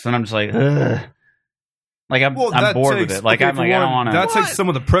advance, then I'm just like, ugh. Like I'm that bored with takes- it. Like okay, I'm for like I don't one, want to. That takes some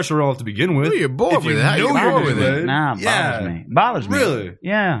of the pressure off to begin with. Ooh, you're bored If with you it. How you know bored you're with it? good, Nah, it yeah. bothers me. Bothers me. Really?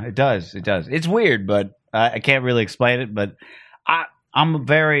 Yeah, it does. It does. It's weird, but I can't really explain it. But I'm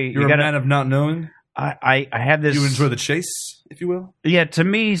very. You're you a gotta, man of not knowing. I have this. You enjoy the chase, if you will. Yeah, to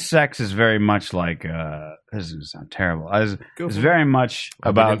me, sex is very much like. This is gonna sound terrible. It's for it. very much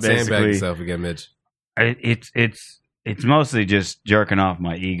about sandbag basically. yourself again, Mitch. It's mostly just jerking off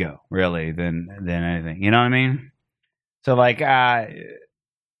my ego, really, than anything. You know what I mean? So like, I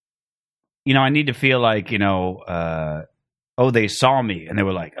need to feel like they saw me and they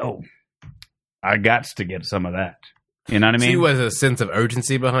were like, oh, I got to get some of that. You know what I mean? See, was a sense of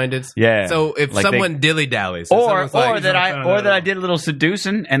urgency behind it. Yeah. So if Like someone dilly dallies, or that I did a little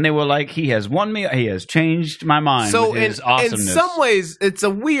seducing, and they were like, "He has won me. He has changed my mind." So with his in awesomeness. some ways, it's a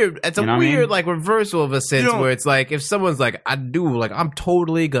weird You know what I mean? like reversal of a sense where it's like if someone's like, I'm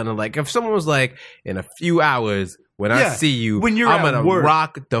totally gonna like if someone was like in a few hours when I see you, when you're I'm at gonna work.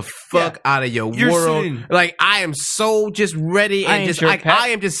 rock the fuck out of your world. Sitting. Like I am so just ready and just like I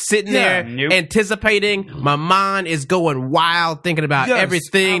am just sitting there anticipating. My mind is going wild, thinking about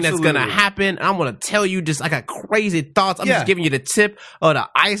everything that's gonna happen. I'm gonna tell you just I got crazy thoughts. I'm just giving you the tip of the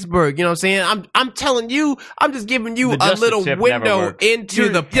iceberg. You know what I'm saying? I'm telling you, I'm just giving you a little window into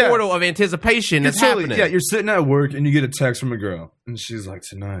the portal of anticipation that's happening. Yeah, you're sitting at work and you get a text from a girl, and she's like,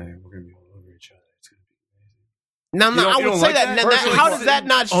 "Tonight we're gonna be all over each other. It's gonna be amazing." No, I would say that. How does that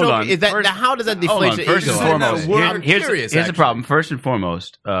not show? Is that how does that deflate your First ego? and foremost, I'm curious. Here's the problem. First and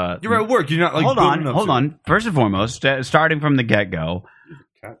foremost, you're at work. You're not like hold on. First and foremost, starting from the get go,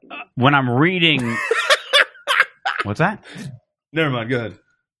 when I'm reading, what's that? Never mind. Go ahead.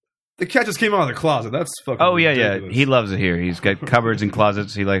 The cat just came out of the closet. That's fucking. Oh yeah, ridiculous. He loves it here. He's got cupboards and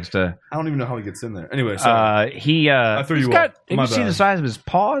closets. He likes to. I don't even know how he gets in there. Anyway, sorry. I threw he's you got. off. Have My you seen bad. the size of his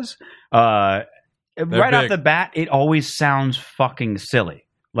paws? Right off the bat, it always sounds fucking silly.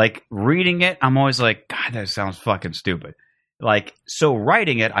 Like reading it, I'm always like, God, that sounds fucking stupid. Like so,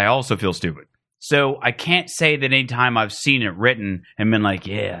 writing it, I also feel stupid. So I can't say that any time I've seen it written and been like,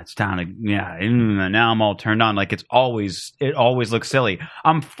 yeah, it's time to, now I'm all turned on. Like it always looks silly.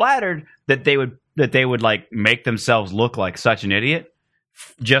 I'm flattered that they would like make themselves look like such an idiot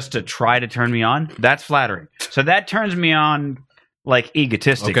just to try to turn me on. That's flattering. So that turns me on like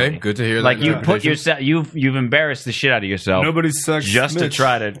egotistically. Okay, good to hear. Like that you put yourself, you've embarrassed the shit out of yourself. Nobody's sex just Mitch. to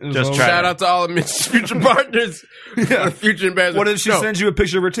try to Shout out to all of Mitch's future partners. Future embarrassment. What if she sends you a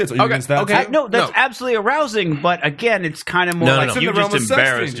picture of her tits? Are you against that? Okay. No, that's absolutely arousing. But again, it's kind of more like you just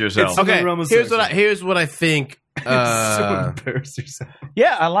embarrassed yourself. Okay, here's what I think. So embarrassed yourself.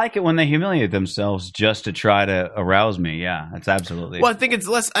 Yeah, I like it when they humiliate themselves just to try to arouse me. Yeah, that's absolutely. Well, I think it's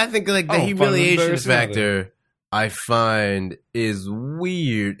less. I think like the humiliation factor I find is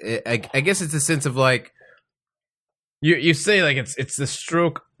weird. I guess it's a sense of like you say like it's the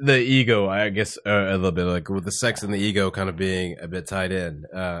stroke the ego. I guess a little bit like with the sex and the ego kind of being a bit tied in,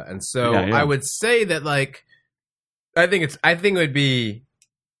 and so I would say that like I think it would be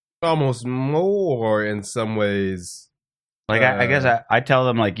almost more in some ways. Like I guess I tell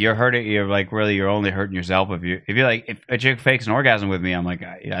them like you're hurting. You're like really you're only hurting yourself if you like if a chick fakes an orgasm with me. I'm like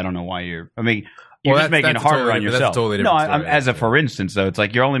I don't know why you're. I mean. You're just making it harder on yourself. No, as a for instance, though, it's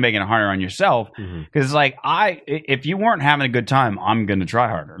like you're only making it harder on yourself because it's like if you weren't having a good time, I'm going to try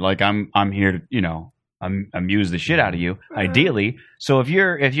harder. Like I'm here to amuse the shit out of you, ideally. So if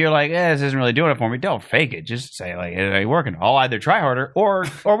you're like, this isn't really doing it for me, don't fake it. Just say like, it ain't working. I'll either try harder or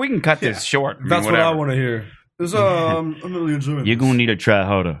we can cut this short. That's what I want to hear. I'm really enjoying. You're gonna need to try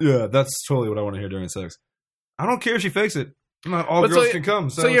harder. Yeah, that's totally what I want to hear during sex. I don't care if she fakes it. Not all girls can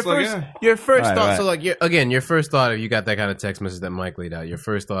come. So your first thought. So like your first thought if you got that kind of text message that Mike laid out, your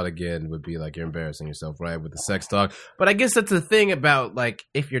first thought again would be like you're embarrassing yourself, right, with the sex talk. But I guess that's the thing about like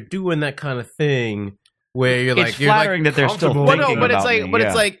if you're doing that kind of thing where you're it's flattering that they're still thinking about me.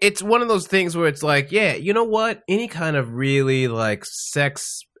 It's like it's one of those things where it's like, yeah, you know what? Any kind of really like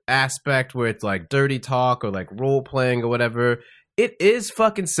sex aspect where it's like dirty talk or like role playing or whatever, it is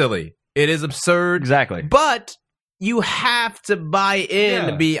fucking silly. It is absurd. Exactly. But you have to buy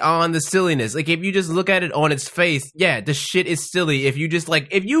in beyond the silliness. Like, if you just look at it on its face, the shit is silly. If you just, like,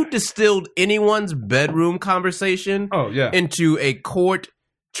 if you distilled anyone's bedroom conversation into a court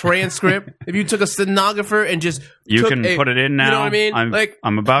transcript, if you took a stenographer and just you can put it in now. You know what I mean?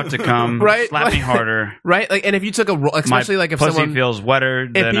 I'm about to come. Right? Slap me harder. Right? Like, and if you took especially like if pussy someone feels wetter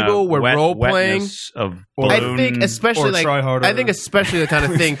than if people were role playing of I think especially like I think especially the kind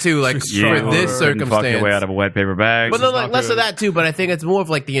of thing too, like for this circumstance, fuck your way out of a wet paper bag. But no, like less of that too. But I think it's more of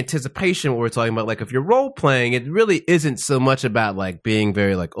like the anticipation what we're talking about. Like if you're role playing, it really isn't so much about like being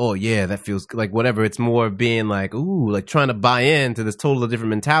very like, oh yeah, that feels like whatever. It's more of being like, ooh, like trying to buy into this totally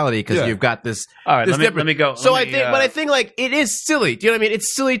different mentality because you've got this. All right, this let me go. So I think like it is silly. Do you know what I mean?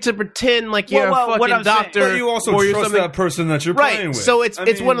 It's silly to pretend like you're a fucking doctor. But you also trust that person that you're playing with. So it's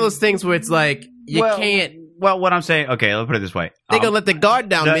one of those things where it's like you can't. Well, what I'm saying, okay, let's put it this way: they gonna let the guard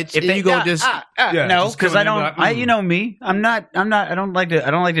down, Mitch, and you gonna just no, because I don't. You know me. I'm not. I don't like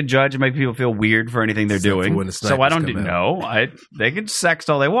to judge and make people feel weird for anything they're doing. So I don't know. They can sext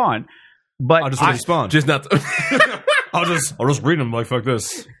all they want, but I'll just respond. Just not. I'll just read them like fuck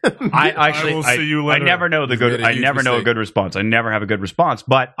this. I never know the good. I never know a good response. I never have a good response.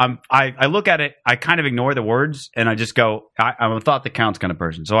 But I look at it. I kind of ignore the words and I just go. I'm a thought that counts kind of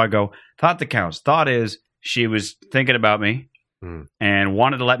person. So I go thought that counts. Thought is she was thinking about me and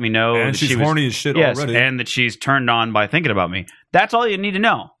wanted to let me know. And that she's horny as shit already. And that she's turned on by thinking about me. That's all you need to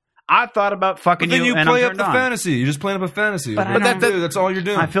know. I thought about fucking But then you and play I'm up the turned on. fantasy. You're just playing up a fantasy. But that's all you're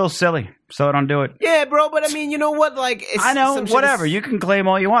doing. I feel silly, so I don't do it. Yeah, bro, but I mean, you know what? Like, it's, I know, some shit whatever. is- You can claim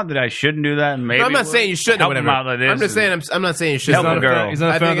all you want that I shouldn't do that, and maybe No, I'm not saying you shouldn't. Or help whatever. him out like this I'm just saying. I'm not saying you shouldn't. Help a girl. He's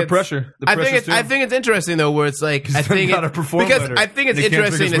not a fan of the pressure. The pressure's too. I think it's interesting though, where it's like I think gotta it, perform because better. I think it's They can't drink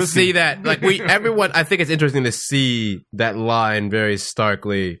interesting his to whiskey. see that like everyone. I think it's interesting to see that line very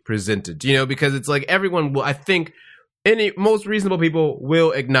starkly presented. You know, because it's like everyone will. I think most reasonable people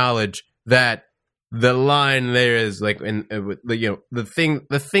will acknowledge that the line there is like, the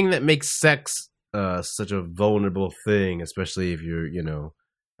thing that makes sex such a vulnerable thing, especially if you're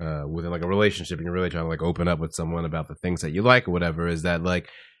within like a relationship and you're really trying to like open up with someone about the things that you like or whatever, is that like,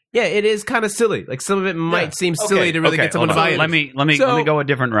 yeah, it is kind of silly. Like some of it might seem silly to really get someone hold on. violent. Let me go a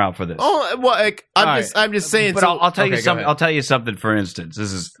different route for this. Oh well, like, I'm just saying. But so, I'll tell you okay, go something. ahead. I'll tell you something. For instance,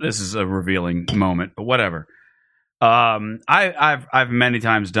 this is a revealing moment, but whatever. I've many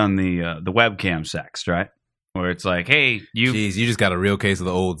times done the webcam sex, right? Where it's like, hey, Jeez, you just got a real case of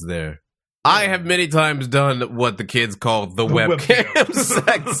the olds there. I have many times done what the kids call the webcam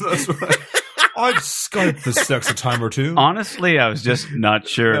sex. That's right. I've Skyped the sex a time or two. Honestly, I was just not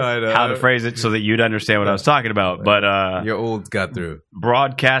sure how to phrase it so that you'd understand what I was talking about. But your olds got through.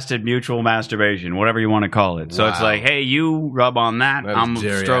 Broadcasted mutual masturbation, whatever you want to call it. So it's like, hey, you rub on that, That is I'm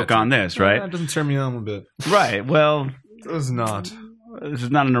stroke geriatric. on this, right? That doesn't turn me on a bit. Right. Well, It does not. this is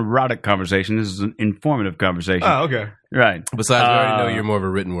not an erotic conversation. This is an informative conversation. Oh, okay. Right. Besides, we already know you're more of a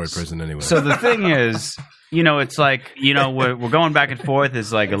written word person anyway. So the thing is, it's like, we're going back and forth.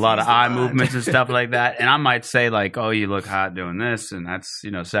 It's like a lot of eye movements and stuff like that. And I might say like, oh, you look hot doing this, and that's,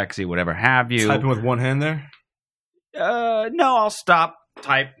 sexy, whatever have you. Typing with one hand there? No, I'll stop,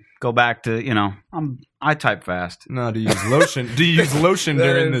 type, go back to, I type fast. No, do you use lotion? Do you use lotion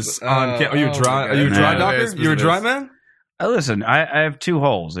during this on cam? Are you a dry? Are you a dry Yeah. doctor? You're a dry man? Listen, I have 2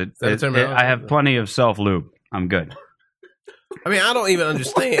 holes. I have plenty of self lube. I'm good. I mean, I don't even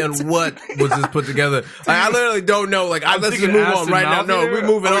understand what was this put together. Like, I literally don't know. Like, let's just thinking move on acid right now. mouth No, either. we're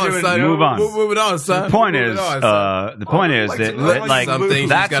moving Or we're on, doing- son. Move on. We're moving on, son. The point We're is, moving on, son. that Some things you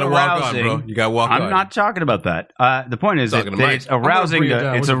that's just gotta walk on, arousing. bro. You gotta walk on. I'm not talking about that. The point is that Talking to Mike. it's arousing. bring it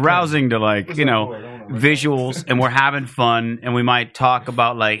down. It's What's the arousing to like visuals, and we're having fun, and we might talk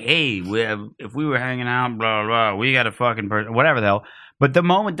about like, hey, if we were hanging out, blah blah, blah, we got a fucking person, whatever the hell. But the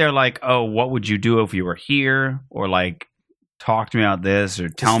moment they're like, oh, what would you do if you were here, or like, talk to me about this, or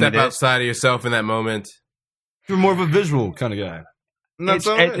tell me Step this. outside of yourself in that moment. You're more of a visual kind of guy. And that's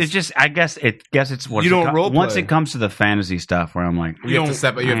all it is. It's just, I guess it's what You don't role once play. it comes to the fantasy stuff, where I'm like, You have to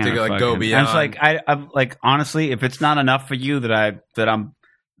step. You have to like go fucking- beyond. And it's like I'm like, honestly, if it's not enough for you that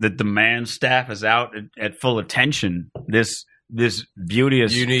the man staff is out at full attention, this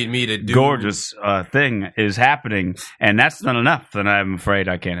beauteous, you need me to do gorgeous thing is happening, and that's not enough, then I'm afraid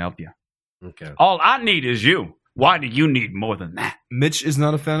I can't help you. Okay. All I need is you. Why do you need more than that? Mitch is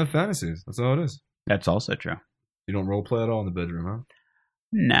not a fan of fantasies. That's all it is. That's also true. You don't role play at all in the bedroom, huh?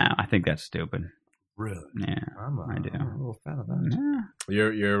 No, I think that's stupid. Really? Yeah, I do. I'm a little fan of that. Yeah.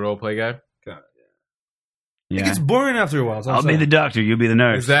 You're a role play guy. It gets boring after a while. I'll be the doctor. You be the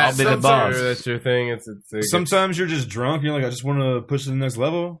nurse. Is that I'll be the boss. That's your thing. It's Sometimes you're just drunk. You're like, I just want to push to the next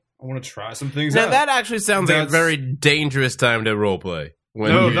level. I want to try some things now out. that actually sounds like a That's- very dangerous time to role play. When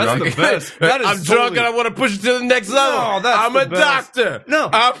No, you're that's drunk. the best. That is I'm drunk totally- and I want to push it to the next level. No, that's I'm the a best. doctor. No.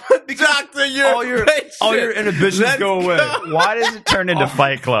 I'm a doctor. You're all your inhibitions go away. Why does it turn into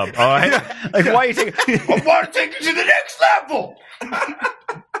Fight Club? All right, like why are you taking? I want to take you to the next level.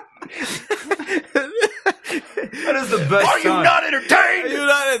 That is the best. Are you time. not entertained? Are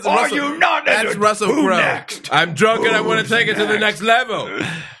you not That's entertained? Russell Who Crowe. next? I'm drunk and I want to take it to the next level.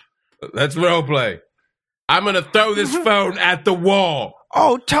 That's role play. I'm gonna throw this phone at the wall.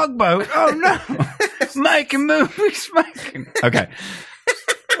 Oh, tugboat. Oh no, making movies, making. Okay.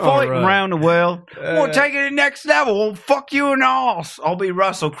 Fighting around the world. We'll take it to the next level. Well, fuck you and ass. I'll be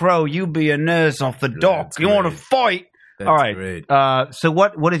Russell Crowe. You be a nurse off the dock. That's You want to great. fight? That's All right. great. So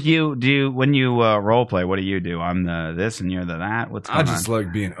what did you do when you role play? What do you do? I'm the this and you're the that. What's going I just on?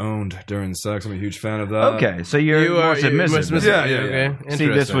 like being owned during sex. I'm a huge fan of that. Okay, so you're more submissive. Yeah. Okay. See,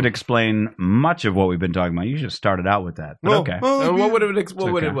 this would explain much of what we've been talking about. You should have started out with that. But okay. What would it explain?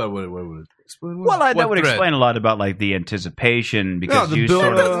 It's okay. What would it explain? Well, that What would thread? explain a lot about like the anticipation because the you build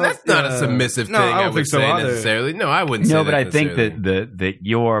sort of. up. That's not a submissive No, thing. I don't would think so say either. necessarily. No, I wouldn't. No, say but I think necessarily. that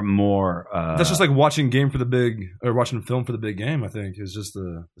you're more. That's just like watching game for the big, or watching film for the big game. I think is just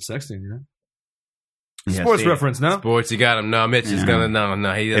the sexting. You know. Yeah, Sports see, reference, no? Sports, you got him. No, Mitch is gonna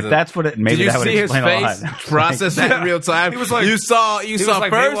no. He doesn't. If that's what it, maybe Did you that would see his explain a lot. face process that in real time? He was like, you saw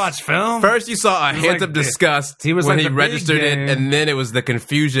like, first. they watch film? First, you saw a hint like of disgust he was when like he the registered big it, game. and then it was the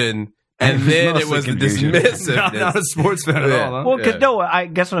confusion, and then it mostly was the confusion. dismissiveness. Not a sports fan at all, huh? Well, no, I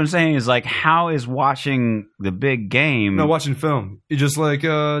guess what I'm saying is like, how is watching the big game? No, watching film. You just like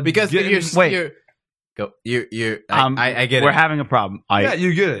Because getting- you're I get it. We're having a problem. yeah,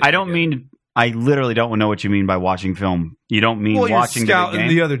 you get it. I don't mean. I literally don't know what you mean by watching film. You don't mean Well, watching you're the big scouting game?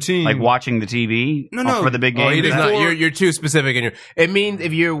 the other team. Like watching the TV No. for the big game? Oh, he does not. Before- You're too specific in your. It means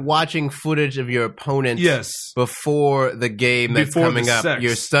if you're watching footage of your opponent, Yes. before the game that's Before coming the up, sex.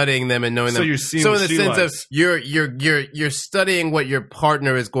 you're studying them and knowing So them. you're seeing so what in the she sense of likes. you're studying what your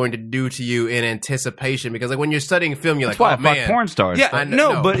partner is going to do to you in anticipation, because like when you're studying film, you're That's like, why oh I fuck man, porn stars. Yeah, I-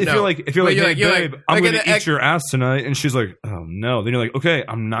 no, no, but if no. you're like, But hey, you're babe, like, I'm like gonna an eat your ass tonight, and she's like, oh no, then you're like, okay,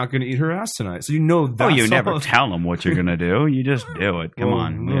 I'm not gonna eat her ass tonight. So you know that. Oh, you never tell them what you're gonna do. You just do it. Come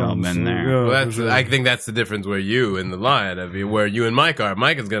on, we all been there. Well, I think that's the difference where you in the line of you, where you and Mike are.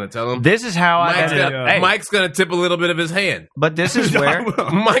 Mike is going to tell him. This is how I ended up. Hey, Mike's going to tip a little bit of his hand. but this is where.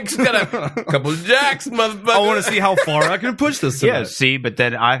 Mike's got a couple of jacks, motherfucker. I want to see how far I can push this. Yeah, tonight. see, but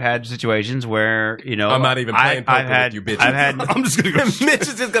then I've had situations where I'm not even playing poker I've had, with you, bitches. I've had, I'm just gonna go. Mitch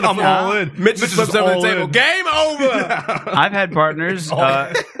is just going to I'm all in. Mitch just flips over the table. in. Game over. I've had partners.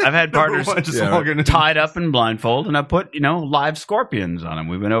 I've had partners tied up in blindfold, and I put live scorpions on them.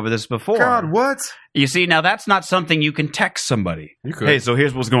 We've been over this before. God, what? You see, now that's not something you can text somebody. You could. Hey, so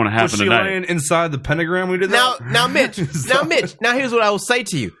here's what's going to happen Was she tonight. laying inside the pentagram we did Now, that? Mitch. Now, here's what I will say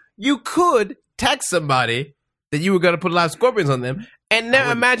to you. You could text somebody that you were going to put live scorpions on them, and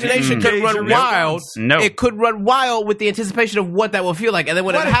their imagination could Engage run your wild. response. No. It could run wild with the anticipation of what that will feel like, and then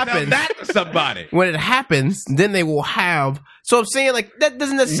when it happens, somebody. when it happens, then they will have. So I'm saying, like, that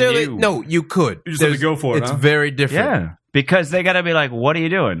doesn't necessarily. No, you could. You just have to go for it. It's huh? very different. Yeah, because they got to be like, "What are you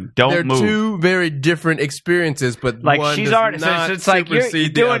doing? Don't They're move." two very different experiences, but Like one she's does already. So not it's like you're supersede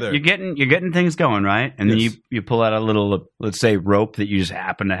the doing. other. You're getting things going right, and then Yes. you pull out a little, let's say, rope that you just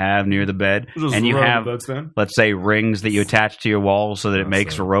happen to have near the bed, Just and you rub have, the bedstand. let's say, rings that you attach to your wall so that it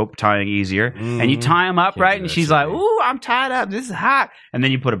makes rope tying easier, and you tie them up right, do and that she's shit, like, man. "Ooh, I'm tied up. This is hot," and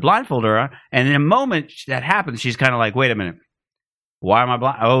then you put a blindfold on, and in a moment that happens, she's kind of like, "Wait a minute, why am I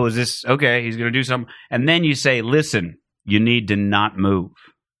blind? Oh, is this okay? He's going to do something," and then you say, "Listen, you need to not move."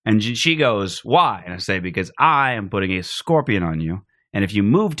 And she goes, "Why?" And I say, "Because I am putting a scorpion on you, and if you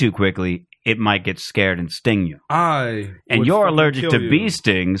move too quickly, it might get scared and sting you. And would you're fucking allergic kill to you. bee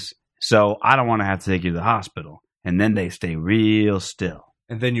stings, so I don't want to have to take you to the hospital." And then they stay real still.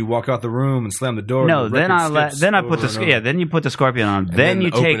 And then you walk out the room and slam the door. No, and the then record I skips then I over put and the over. then you put the scorpion on. And Then you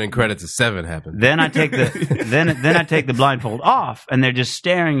the take opening credits of 7 happen. then I take the then I take the blindfold off, and they're just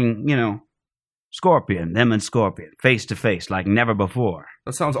staring, scorpion, them and scorpion, face to face, like never before.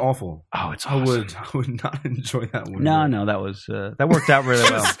 That sounds awful. Oh, it's I awesome. would not enjoy that one. No, that was that worked out really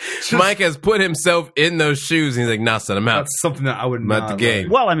well. Mike has put himself in those shoes, and he's like, "Nah, son, I'm out." That's something that I would Not not the game.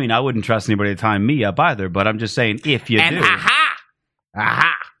 like. Well, I mean, I wouldn't trust anybody to tie me up either, but I'm just saying if you do.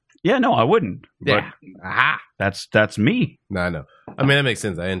 Aha! Yeah, no, I wouldn't. Yeah. But, that's me. No, I know. I mean, that makes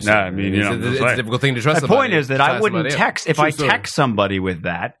sense. I understand. No, I mean, it's a difficult thing to trust. The somebody point is that to I tie wouldn't somebody up. text if True I story. text somebody with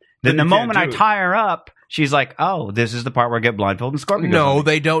that. Then Then the you can't moment I do it. tie her up, she's like, "Oh, this is the part where I get blindfolded and scorpion." goes on No, me."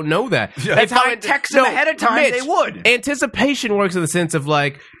 they don't know that. Yeah. That's If I it- text them ahead of time, Mitch, they would. Anticipation works in the sense of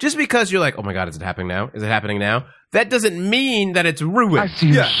like, just because you're like, "Oh my god, is it happening now? Is it happening now?" That doesn't mean that it's ruined.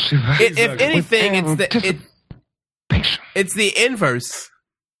 Yeah. If anything, it's the inverse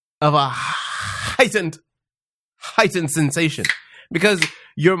of a heightened sensation, because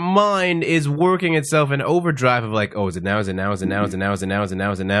your mind is working itself in overdrive of like, oh, is it now? Is it now? Is it now? Is it now? Is it now? Is it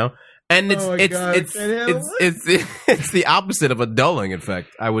now? Is it now? And it's the opposite of a dulling effect,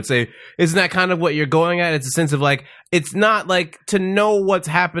 I would say. Isn't that kind of what you're going at? It's a sense of like, it's not like to know what's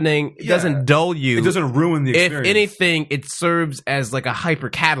happening. It doesn't dull you. It doesn't ruin the experience. If anything, it serves as like a hyper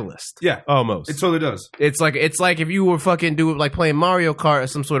catalyst. Yeah. Almost. It totally does. It's like if you were fucking like playing Mario Kart or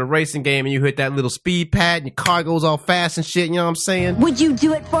some sort of racing game, and you hit that little speed pad and your car goes all fast and shit. You know what I'm saying? Would you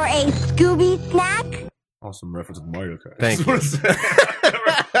do it for a Scooby snack? Awesome reference of Mario Kart. Thank you.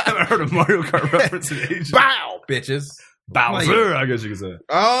 I haven't heard a Mario Kart reference in ages. Bow, bitches. Bowser, I guess you could say.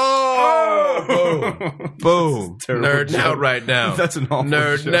 Oh, boom. Nerding out right now. That's an awful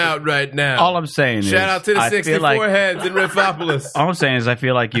Nerding joke. out right now. All I'm saying is, shout out to the I feel 64 like, heads in Riffopolis. all I'm saying is, I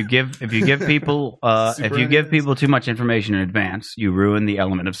feel like if you give people too much information in advance, you ruin the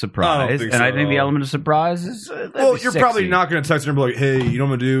element of surprise. think And so I at think the all. element of surprise is Well, you're probably not going to text her and be like, "Hey, you know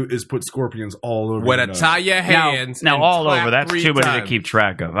what I'm going to do is put scorpions all over." When your to nut." tie your hands. now and all clap over. That's 3 too many to times. keep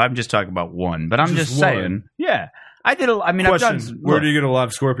track of. I'm just talking about one, but I'm just Just saying. one. Yeah, I did. I mean, Question: I've done. where do you get a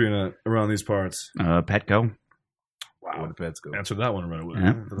live scorpion at around these parts? Petco? Wow, the pets go. Answer that one right away.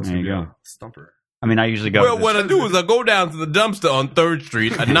 Yeah, That's there you gonna be go. a stumper. I mean, I usually go. Well, to what this- I do is I go down to the dumpster on 3rd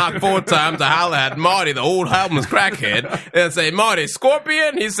Street, I knock 4 times, I holler at Marty, the old homeless crackhead, and I say, Marty,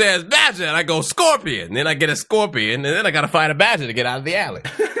 scorpion? He says, badger. And I go, scorpion. Then I get a scorpion, and then I got to find a badger to get out of the alley.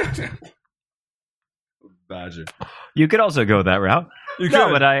 Badger. You could also go that route. You No,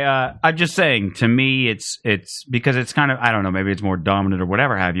 could. but I'm just saying. To me, it's because it's kind of, I don't know, maybe it's more dominant or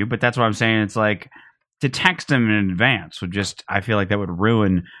whatever have you. But that's what I'm saying. It's like to text them in advance would just, I feel like that would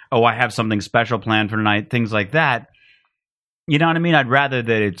ruin. Oh, I have something special planned for tonight. Things like that. You know what I mean? I'd rather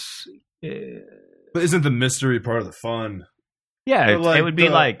that it's. But isn't the mystery part of the fun? Yeah, But, like, it would be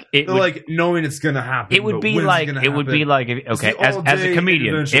like it They're would, like knowing it's gonna happen. it would but be when's like gonna it would be happen? like It's okay, the as a all-day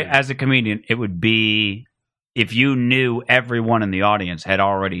comedian, adventure. it would be if you knew everyone in the audience had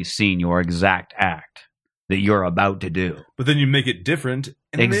already seen your exact act that you're about to do. But then you make it different,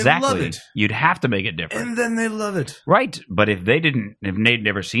 and Exactly. they love it. You'd have to make it different. And then they love it. Right. But if they'd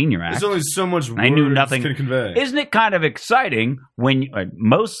never seen your act, There's only so much I knew words nothing. can convey. Isn't it kind of exciting when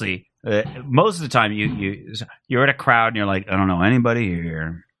most of the time you're at a crowd and you're like, I don't know anybody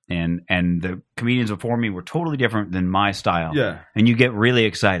here. And the comedians before me were totally different than my style. Yeah. And you get really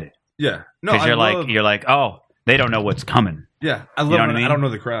excited. Yeah. No, Because I you're like, oh, they don't know what's coming. Yeah. I love You know when what I mean? I don't know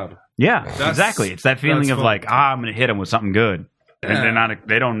the crowd. Yeah, That's- exactly. It's that feeling that's of fun. like, I'm going to hit them with something good. And Yeah.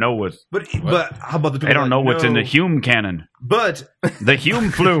 they don't know what's. But how about the people They don't that know what's in the Hume canon. But The Hume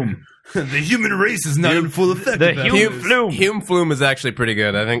flume. the human race is not in full effect. The at that Hume point. flume. Hume flume is actually pretty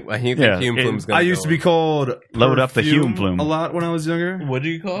good. I think Yeah, Hume it- flume's going I used to be called Load up the Perfume Hume flume. a lot when I was younger. What do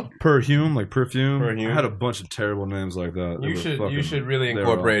you call? Perfume, like perfume. Perfume. I had a bunch of terrible names like that. They were You should really they were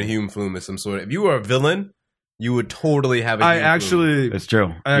incorporate awful. Hume flume as some sort of. If you were a villain, you would totally have a I Hume actually, It's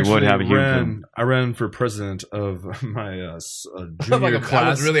true. I You would actually have a Hume flume. I ran for president of my flume. junior I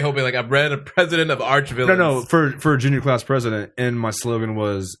class. was really hoping, like, I read a president of arch villains. No, for junior class president, and my slogan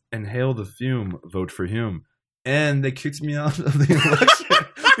was "Inhale the fume, vote for Hume." And they kicked me out of the election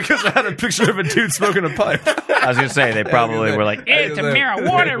because I had a picture of a dude smoking a pipe. I was going to say, they probably were like, it's a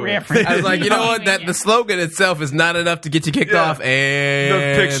marijuana reference. I was like, you know what? That the slogan itself is not enough to get you kicked off.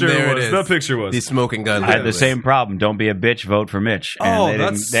 And The picture there was. it is. The picture was. The smoking gun. I had the same problem. Don't be a bitch, vote for Mitch. And Oh, they didn't,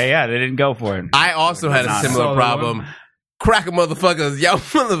 that's- they didn't go for it. I also had a Not similar solid problem. one. Cracker motherfuckers, y'all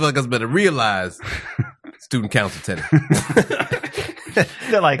motherfuckers better realize. Student council tenant.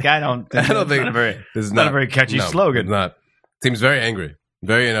 They're like, I don't think This is not a very catchy slogan. It's not. Seems very angry,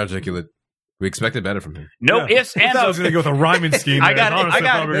 very inarticulate. We expected better from him. no ifs, I ands, thought I was going to go with a rhyming scheme. I there. got it. Honestly, I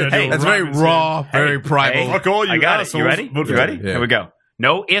got thought we were it. gonna do Hey, a That's very rhyming scheme. raw, very primal. Fuck all you I got it. assholes. You ready? Vote for You ready? me. Yeah. Here we go.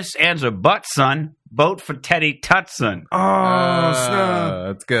 No ifs, ands, or buts, son. Vote for Teddy Tutson. Oh, snap.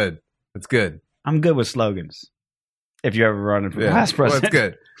 That's good. That's good. I'm good with slogans. If you're ever running for class Well, president.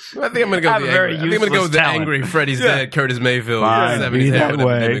 that's good. I think I'm going to go I have with a the very angry. I think I'm going to go useless with the talent. angry Freddy's dead Curtis Mayfield Fine, 70s be that head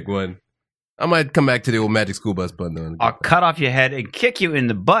way. epidemic one. I might come back to the old Magic School Bus button though. I'll cut off your head and kick you in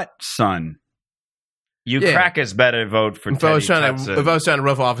the butt, son. You Yeah. crackers better vote for If I was Teddy trying Tutson. to, if I was trying to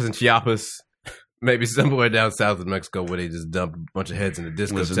rough office in Chiapas, maybe somewhere down south of Mexico where they just dump a bunch of heads in the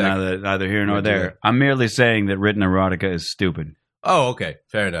This is discotheque. neither here nor We'll do there. that. I'm merely saying that written erotica is stupid. Oh, okay,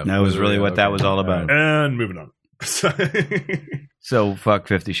 fair enough. That was really what that was all about. And moving on. So fuck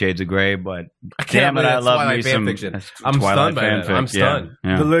 50 Shades of Grey, but I can't damn it, believe I that's love Twilight me fan some fiction. that's I'm Twilight stunned by that. fanfic. I'm stunned.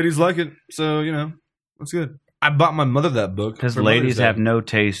 Yeah. The ladies like it, so, that's good. I bought my mother that book. Because for ladies Mother's Day. have no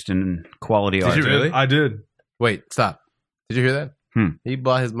taste in quality art. you really? I did. Wait, stop. Did you hear that? Hmm. He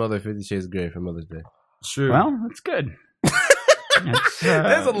bought his mother 50 Shades of Grey for Mother's Day. Sure. Well, that's good. That's,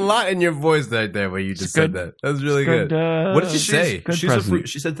 There's a lot in your voice right there where you just said that. That was really good. What did she say? Good she present.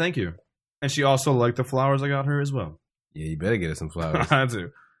 she said thank you. And she also liked the flowers I got her as well. Yeah, you better get her some flowers. I had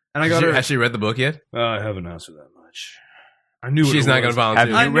to. And I got her. Has she read the book yet? I haven't asked her that much. I knew She's not going to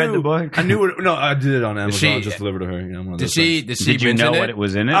volunteer. Have you read the book? I knew it. No, I did it on Amazon. she- Just delivered to her. Yeah, one of Did those she? things. Did she Did you know mention what it? it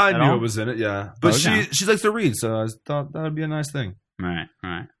was in it? I at knew all? it was in it. Yeah, but Okay. she likes to read, so I thought that would be a nice thing. Right.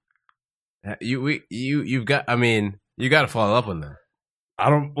 You've got. I mean, you got to follow up on that. I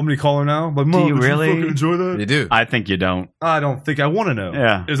don't want me to call her now. But Mom, you did really? you fucking enjoy that? You do. I think you don't. I don't think I want to know.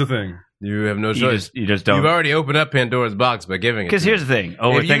 Yeah. is the thing. You have no choice. You just don't. You've already opened up Pandora's box by giving it. Because here's the thing.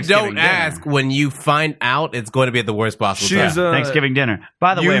 If you don't ask when you find out, it's going to be at the worst possible time. Thanksgiving dinner.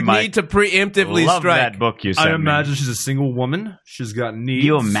 By the way, Mike, you need to preemptively love strike. that book you sent I imagine me. she's a single woman. She's got needs.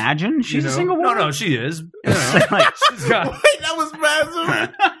 You imagine she's a single woman? No, she is. She's got... Wait, that was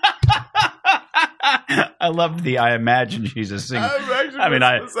bad. I loved the I imagine she's a single. I mean,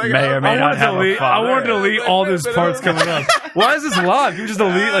 I may or may not have a father. I wanted to delete all these parts coming up. Why is this live? You just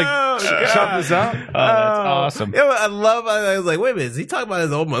delete, chop this out? Oh, that's awesome. Yeah, I was like, wait a minute, is he talking about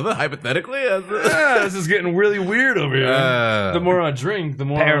his old mother, hypothetically? Yeah, this is getting really weird over here. The more I drink, the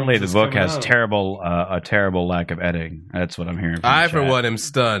more... Apparently the book has a terrible lack of editing. That's what I'm hearing from I, the for chat. one, am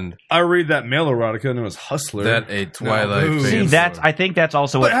stunned. I read that male erotica and it was Hustler. That a Twilight See, I think that's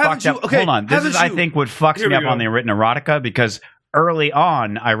also what fucked up. Hold on. This is, I think, what fucks me up on the written erotica, because early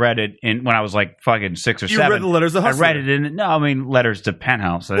on, I read it when I was like fucking 6 or 7. You read the letters of Hustler? I read it letters to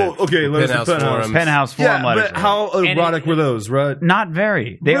Penthouse. Well, okay, letters to Penthouse. Penthouse forum letters. But how erotic were those, right? Not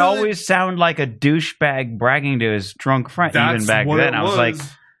very. They always sound like a douchebag bragging to his drunk friend. Even back then, I was like,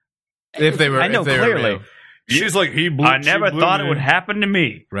 if they were, I know clearly. She's like, I never thought it would happen to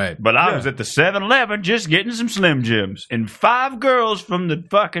me. Right. But I was at the 7-Eleven just getting some Slim Jims, and 5 girls from the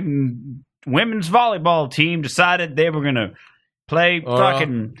fucking women's volleyball team decided they were going to play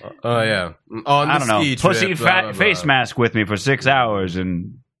fucking... Oh, yeah. On the I don't know, ski pussy trip, face mask with me for 6 hours,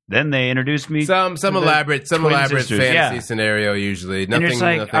 and then they introduced me some elaborate fantasy yeah. scenario usually. And it's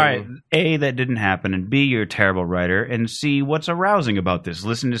like, all right, A, that didn't happen, and B, you're a terrible writer, and C, what's arousing about this?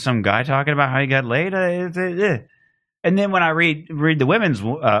 Listen to some guy talking about how he got laid? And then when I read the women's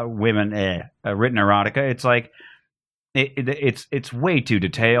written erotica, it's like it's way too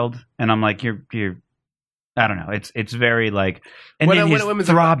detailed, and I'm like, you're I don't know. It's very like, and when then his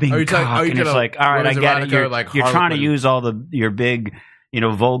throbbing cock, and it's like, all right, I get it. You're trying to use all your big,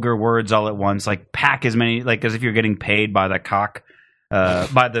 vulgar words all at once. Like pack as many, like as if you're getting paid by the cock,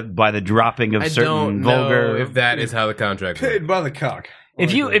 by the dropping of certain vulgar. If that is how the contract paid by the cock.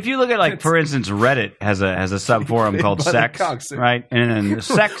 If you look at, like, for instance, Reddit has a sub forum called Sex, right? And then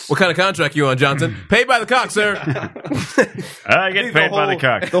Sex. What kind of contract you on, Johnson? Paid by the cock, sir. I get paid by the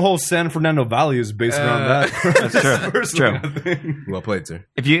cock. The whole San Fernando Valley is based around that. That's true. Well played, sir.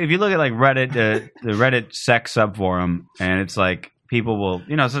 If you look at like Reddit, the Reddit Sex sub forum, and it's like people will,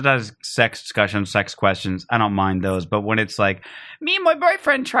 sometimes sex discussions, sex questions. I don't mind those, but when it's like, me and my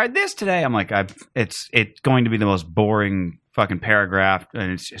boyfriend tried this today, I'm like, it's going to be the most boring fucking paragraph,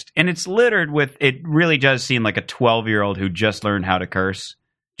 and it's littered with, it really does seem like a 12-year-old who just learned how to curse,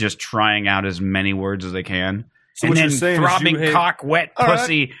 just trying out as many words as they can. So and then throbbing cock, wet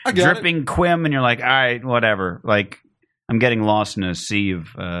pussy, dripping quim, and you're like, all right, whatever. Like, I'm getting lost in a sea of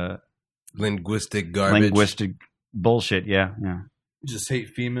linguistic garbage. Linguistic bullshit, yeah. You just hate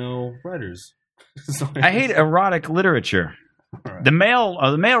female writers. I hate erotic literature. Right. The male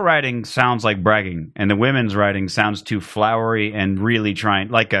writing sounds like bragging, and the women's writing sounds too flowery and really trying,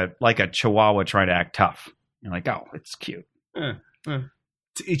 like a chihuahua trying to act tough. You're like, oh, it's cute. To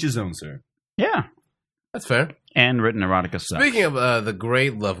each his own, sir. Yeah, that's fair. And written erotica sucks. Speaking of the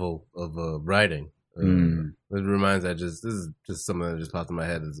grade level of writing, it reminds me, this is just something that just popped in my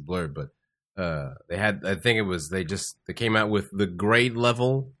head as a blurb, but they came out with the grade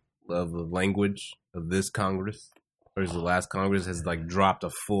level of the language of this Congress. Whereas the last Congress has like dropped a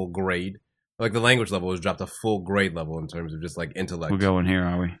full grade. Like the language level has dropped a full grade level in terms of just like intellect. We're going here,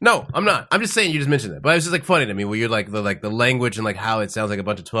 are we? No, I'm not. I'm just saying you just mentioned it. But it's just like funny to me where you're like the language and like how it sounds like a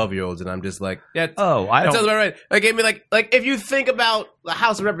bunch of 12-year-olds, and I'm just like, yeah, that sounds about right. Like I mean, like if you think about the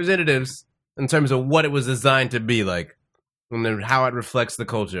House of Representatives in terms of what it was designed to be like, and then how it reflects the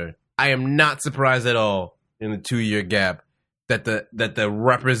culture, I am not surprised at all in the 2-year gap that the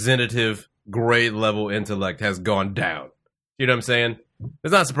representative grade level intellect has gone down. You know what I'm saying?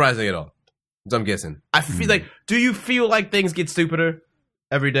 It's not surprising at all. So I'm guessing. I feel like, do you feel like things get stupider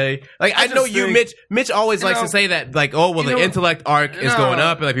every day? Like I know you, Mitch always likes to say that, like, oh well, the intellect arc is going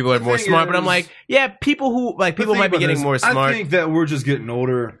up, and like people are more smart. But I'm like, yeah, people might be getting more smart. I think that we're just getting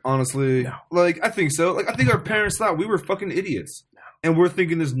older. Honestly, like I think so. Like I think our parents thought we were fucking idiots, and we're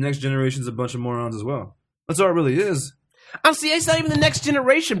thinking this next generation's a bunch of morons as well. That's all it really is. See, it's not even the next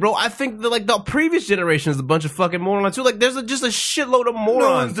generation, bro. I think the previous generation is a bunch of fucking morons too. Like, there's just a shitload of morons.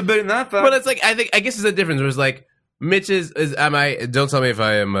 No one's debating that fact. But it's like, I guess it's a difference. Where it's like, Mitch don't tell me if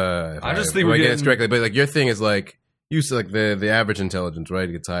I am. I just think we're getting this correctly. But like, your thing is like, you see, like the average intelligence, right?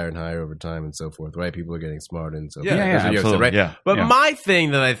 It gets higher and higher over time and so forth, right? People are getting smarter and so forth. Yeah, absolutely. Right? Yeah, but yeah. my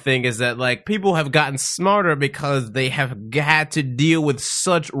thing that I think is that like people have gotten smarter because they have had to deal with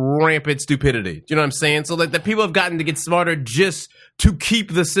such rampant stupidity. Do you know what I'm saying? So like the people have gotten to get smarter just to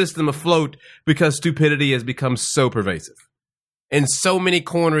keep the system afloat because stupidity has become so pervasive in so many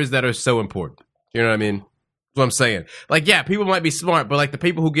corners that are so important. You know what I mean? That's what I'm saying. Like, yeah, people might be smart, but like the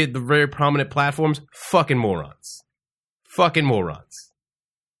people who get the very prominent platforms, fucking morons. Fucking morons.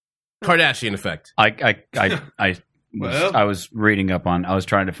 Kardashian effect. I was reading up on. I was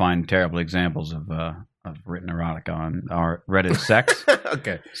trying to find terrible examples of written erotica on our Reddit sex.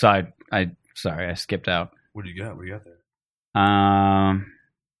 Okay. So sorry, I skipped out. What do you got? What do you got there?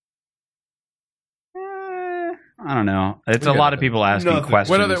 I don't know. It's a lot of people asking questions.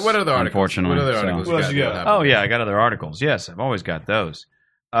 What other articles? Unfortunately, What other articles? What else you got? Oh yeah, I got other articles. Yes, I've always got those.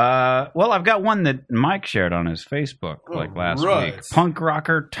 Well, I've got one that Mike shared on his Facebook last week. Punk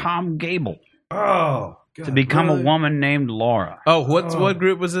rocker Tom Gable. Oh, God, to become really? a woman named Laura. Oh, what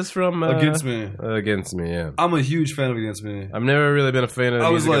group was this from? Against Me. Against Me, yeah. I'm a huge fan of Against Me. I've never really been a fan of the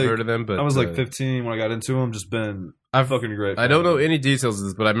music. I've heard of them, but I was like 15 when I got into them. Just been fucking great. I don't know any details of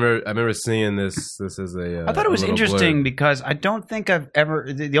this, but I remember seeing this as a. I thought it was interesting because I don't think I've ever.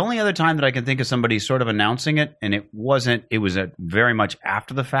 The only other time that I can think of somebody sort of announcing it, and it was a very much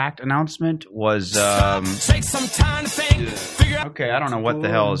after the fact announcement. Was Take some time to think. Okay, I don't know what the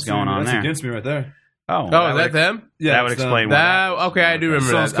hell is going on That's there. Against Me right there. Oh, is that them? Yeah, that would explain that. Okay, I do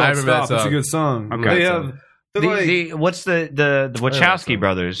remember that. I remember that song. It's a good song. Okay. They have. What's the Wachowski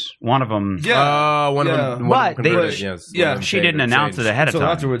brothers? One of them. Yeah. One of them. But she didn't announce it ahead of time.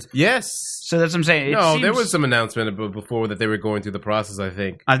 Afterwards. Yes. So that's what I'm saying. There was some announcement before that they were going through the process. I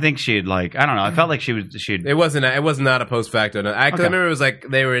think she had I don't know. I felt like she was. It was not a post facto. I remember it was like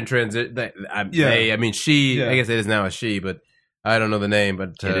they were in transit. I mean, she. I guess it is now a she, but I don't know the name.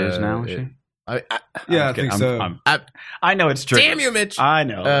 But it is now a she. I think so. I know it's tricky. Damn you, Mitch. I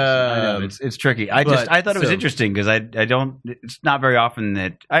know. It's tricky. I thought it was interesting because I don't. It's not very often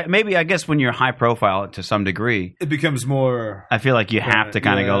that. I guess when you're high profile to some degree, it becomes more. I feel like you have to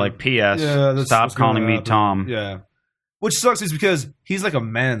kind of go like, P.S. Stop calling me Tom. Yeah. Which sucks is because he's like a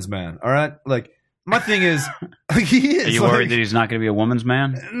man's man. All right, like. My thing is, he is. Are you worried that he's not going to be a woman's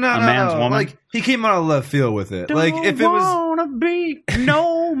man? No, a man's woman. Like he came out of left field with it. Like if it was, wanna be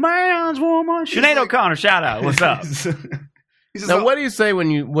no man's woman. Sinead O'Connor, shout out. What's up? Now, what do you say when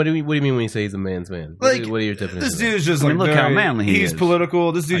you? What do you mean when you say he's a man's man? Like, what are your definitions? This dude is just like look how manly he is. He's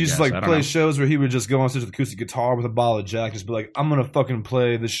political. This dude just like I plays know. shows where he would just go on stage with acoustic guitar with a bottle of Jack, just be like, "I'm gonna fucking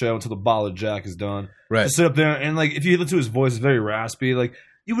play the show until the bottle of Jack is done." Right. Just sit up there and like, if you listen to his voice, it's very raspy. Like.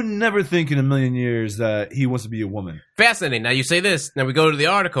 You would never think in a million years that he wants to be a woman. Fascinating. Now you say this. Now we go to the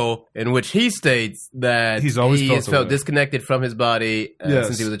article in which he states that He's always he has felt disconnected from his body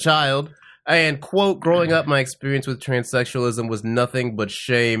since he was a child. And, quote, growing up, my experience with transsexualism was nothing but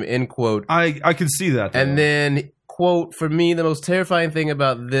shame, end quote. I can see that. Though. And then, quote, for me, the most terrifying thing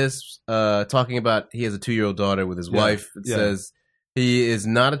about this, talking about he has a 2-year-old daughter with his wife, it says he is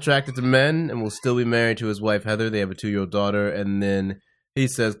not attracted to men and will still be married to his wife, Heather. They have a 2-year-old daughter. And then he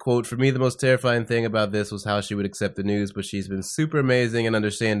says, quote, for me, the most terrifying thing about this was how she would accept the news, but she's been super amazing and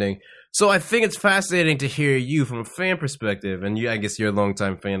understanding. So I think it's fascinating to hear you from a fan perspective, and I guess you're a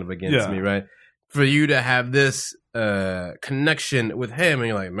longtime fan of Against Me, right? For you to have this connection with him, and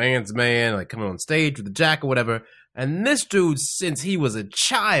you're like, man's man, like coming on stage with the Jack or whatever. And this dude, since he was a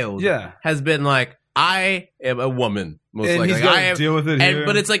child, has been like, I am a woman. Most and likely. he's got to deal with it here.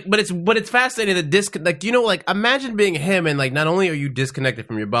 But it's fascinating that imagine being him and like not only are you disconnected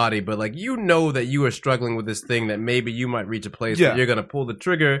from your body, but like you know that you are struggling with this thing that maybe you might reach a place where you're gonna pull the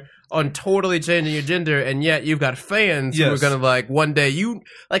trigger on totally changing your gender, and yet you've got fans who are gonna like one day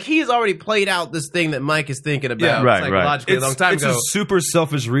he's already played out this thing that Mike is thinking about psychologically a long time ago. It's a super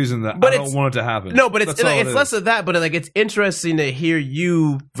selfish reason that I don't want it to happen. No, but it's less of that, but like it's interesting to hear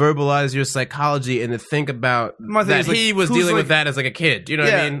you verbalize your psychology and to think about that he was dealing with that as like a kid. You know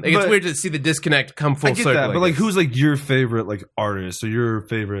what I mean? Like, it's weird to see the disconnect come full circle. That, but like who's like your favorite like artist or your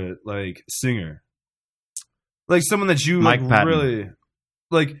favorite like singer? Like someone that you Mike like Patton. Really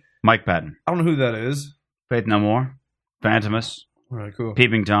like Mike Patton. I don't know who that is. Faith No More, Phantomus. All right, cool.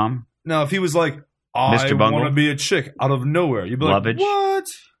 Peeping Tom. Now, if he was like, I want to be a chick out of nowhere, you'd be like, Lovage. what?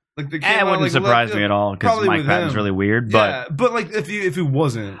 Like it wouldn't surprise me at all because Mike Patton's really weird. But but like if he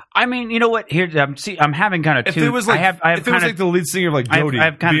wasn't, I mean, you know what? Here, I'm having kind of two. If it was like if it was like the lead singer of like Jody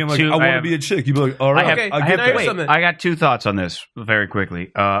being like, I want to be a chick, you'd be like, all right, I get that. I got two thoughts on this very quickly.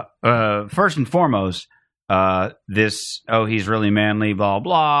 First and foremost, he's really manly, blah,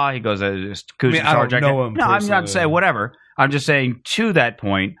 blah. He goes, I don't know him. No, I'm not saying whatever. I'm just saying to that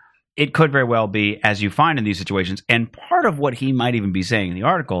point, it could very well be, as you find in these situations, and part of what he might even be saying in the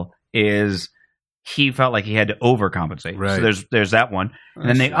article is he felt like he had to overcompensate. Right. So there's that one. And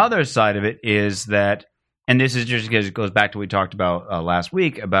then the other side of it is that, and this is just because it goes back to what we talked about last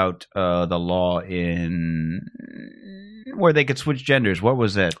week about the law in where they could switch genders. What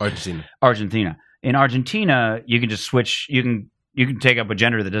was that? Argentina. In Argentina, you can just switch. You can take up a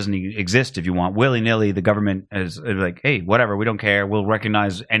gender that doesn't exist if you want, willy nilly. The government is like, hey, whatever, we don't care. We'll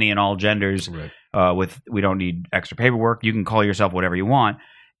recognize any and all genders. Right. We don't need extra paperwork. You can call yourself whatever you want,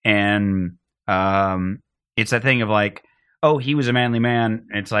 and it's that thing of like, oh, he was a manly man.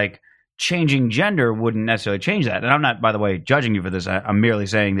 It's like changing gender wouldn't necessarily change that. And I'm not, by the way, judging you for this. I'm merely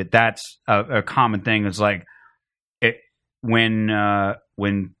saying that that's a common thing. It's like when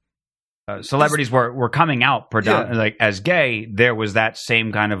celebrities were coming out like as gay, there was that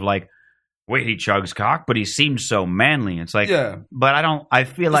same kind of like, wait, he chugs cock, but he seems so manly. It's like, but I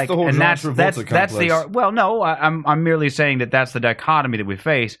feel like, and that's the, well, no, I'm merely saying that that's the dichotomy that we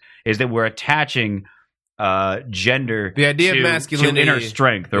face, is that we're attaching gender, the idea of masculinity, to inner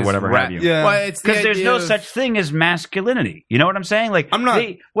strength or whatever have you. Yeah, well, because there's no such thing as masculinity. You know what I'm saying? Like, I'm not.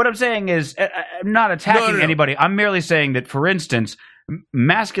 What I'm saying is, I'm not attacking anybody. I'm merely saying that, for instance,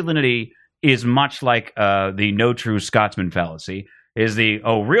 masculinity is much like the no true Scotsman fallacy. Is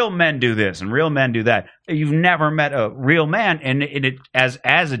real men do this and real men do that. You've never met a real man, and it as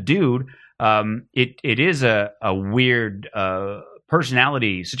a dude, it is a weird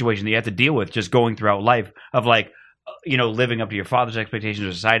personality situation that you have to deal with just going throughout life of like, living up to your father's expectations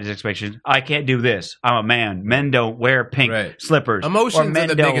or society's expectations. I can't do this. I'm a man. Men don't wear pink slippers. Emotions are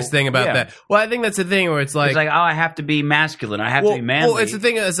the biggest thing about that. Well, I think that's the thing where it's like, oh, I have to be masculine. I have to be manly. Well, it's the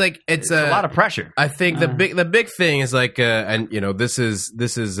thing. It's like it's a lot of pressure. I think the big thing is like, and this is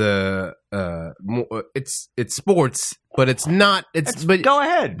it's sports. But it's not. But go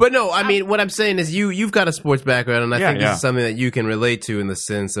ahead. But no, I mean, what I'm saying is you've got a sports background, and I think this is something that you can relate to in the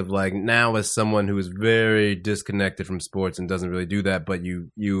sense of like, now as someone who is very disconnected from sports and doesn't really do that, but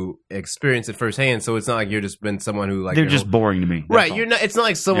you experience it firsthand. So it's not like you're just been someone who like they're just boring to me, right? You're not. It's not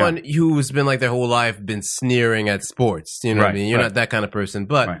like someone who's been like their whole life been sneering at sports. You know what I mean? You're not that kind of person,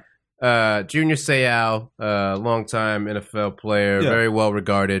 but. Right. Junior Seau, longtime NFL player, very well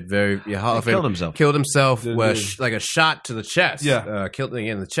regarded, Hall of Fame. Killed himself with like a shot to the chest. Killed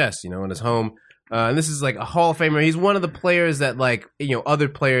in the chest, in his home. And this is like a Hall of Famer. He's one of the players that like, other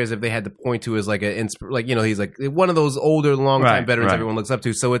players, if they had to point to as like he's like one of those older, longtime veterans everyone looks up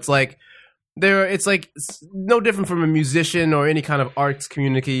to. So it's like, it's no different from a musician or any kind of arts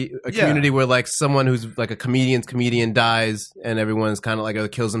community where like someone who's like a comedian dies and everyone's kind of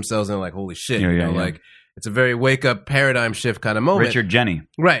like kills themselves and they're like, holy shit, like it's a very wake up paradigm shift kind of moment. Richard Jeni,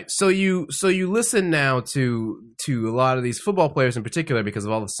 right? So you listen now to a lot of these football players in particular because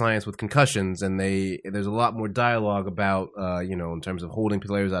of all the science with concussions, and there's a lot more dialogue about in terms of holding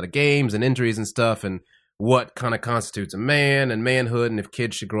players out of games and injuries and stuff, and what kind of constitutes a man and manhood, and if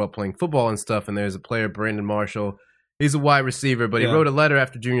kids should grow up playing football and stuff. And there's a player, Brandon Marshall. He's a wide receiver, but he wrote a letter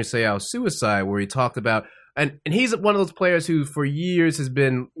after Junior Seau's suicide where he talked about, and he's one of those players who for years has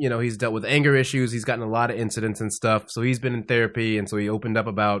been, he's dealt with anger issues. He's gotten a lot of incidents and stuff. So he's been in therapy, and so he opened up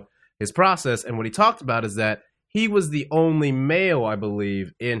about his process. And what he talked about is that he was the only male, I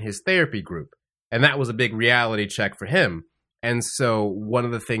believe, in his therapy group. And that was a big reality check for him. And so one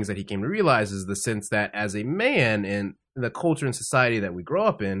of the things that he came to realize is the sense that as a man in the culture and society that we grow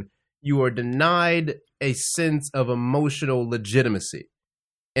up in, you are denied a sense of emotional legitimacy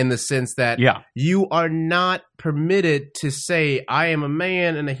in the sense that you are not permitted to say, I am a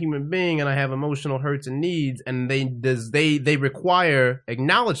man and a human being and I have emotional hurts and needs, and they require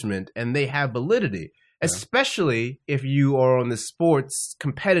acknowledgement and they have validity, especially if you are on the sports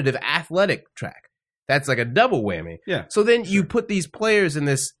competitive athletic track. That's like a double whammy. Yeah. So then you put these players in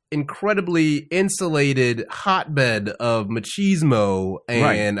this incredibly insulated hotbed of machismo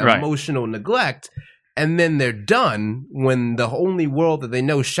and emotional neglect, and then they're done when the only world that they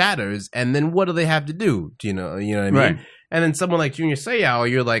know shatters. And then what do they have to do? You know what I mean? Right. And then someone like Junior Seau,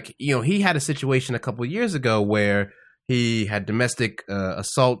 you're like, he had a situation a couple of years ago where he had domestic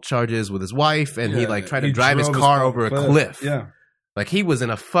assault charges with his wife, and he tried to drive his car over a cliff. Yeah. Like he was in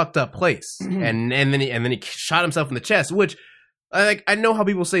a fucked up place, and then he shot himself in the chest. Which, I know how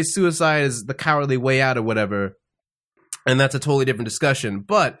people say suicide is the cowardly way out or whatever, and that's a totally different discussion.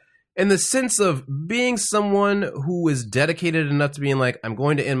 But in the sense of being someone who is dedicated enough to being like, I'm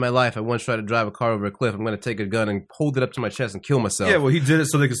going to end my life. I once tried to drive a car over a cliff. I'm going to take a gun and hold it up to my chest and kill myself. Yeah, well, he did it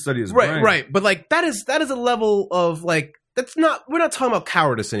so they could study his brain. Right. But like that is a level of like, we're not talking about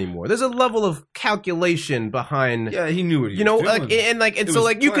cowardice anymore. There's a level of calculation behind. Yeah, he knew what he was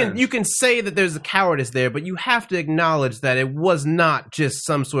doing. You can say that there's a cowardice there, but you have to acknowledge that it was not just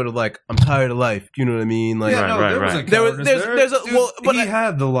some sort of like, I'm tired of life. Do you know what I mean? Like, he had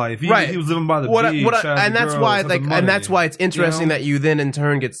the life. He was living by the beach, and that's why it's interesting that you then in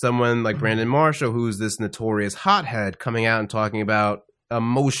turn get someone like Brandon Marshall, who's this notorious hothead, coming out and talking about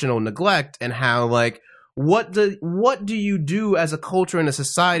emotional neglect and how like. What do you do as a culture in a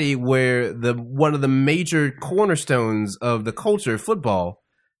society where one of the major cornerstones of the culture, football,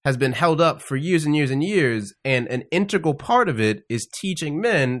 has been held up for years and years and years, and an integral part of it is teaching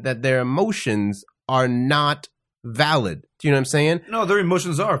men that their emotions are not valid. Do you know what I'm saying? No, their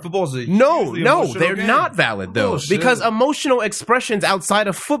emotions are. Football's a no, they're not valid though, because emotional expressions outside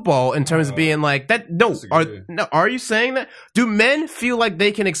of football, in terms of being like that, are you saying that? Do men feel like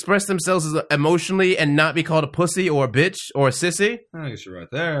they can express themselves emotionally and not be called a pussy or a bitch or a sissy? I guess you're right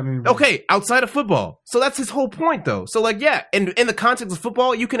there. I mean, okay, outside of football, so that's his whole point though. So like, yeah, in the context of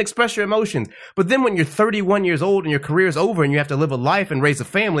football, you can express your emotions, but then when you're 31 years old and your career's over and you have to live a life and raise a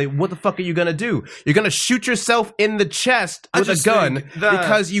family, what the fuck are you gonna do? You're gonna shoot yourself in the chest with a gun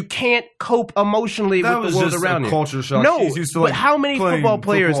because you can't cope emotionally with the world around you. Culture shock. No, but how many football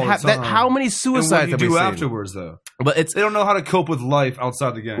players have that? How many suicides have we seen? What do you do afterwards, though? But they don't know how to cope with life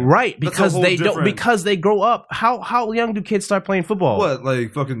outside the game, right? Because they don't. Because they grow up. How young do kids start playing football? What,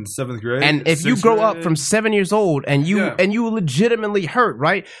 like fucking 7th grade? And if you grow up from 7 years old and you legitimately hurt,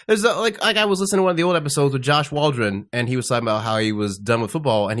 right? There's like I was listening to one of the old episodes with Josh Waldron, and he was talking about how he was done with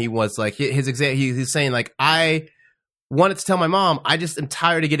football, and he was like he's saying like I wanted to tell my mom, I just am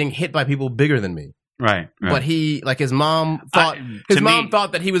tired of getting hit by people bigger than me. Right. But his mom thought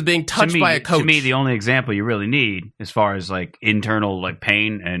that he was being touched by a coach. To me, the only example you really need as far as like internal like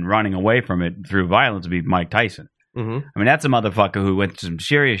pain and running away from it through violence would be Mike Tyson. Mm-hmm. I mean, that's a motherfucker who went to some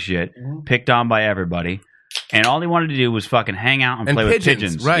serious shit, picked on by everybody, and all he wanted to do was fucking hang out and play with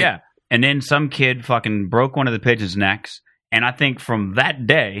pigeons. Right. Yeah. And then some kid fucking broke one of the pigeons' necks, and I think from that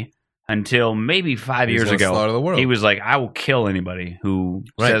day until maybe 5 years ago, he was like, I will kill anybody who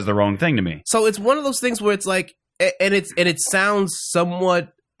says the wrong thing to me. So it's one of those things where it's like, and it sounds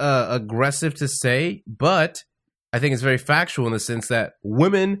somewhat aggressive to say, but I think it's very factual in the sense that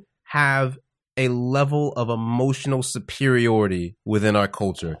women have a level of emotional superiority within our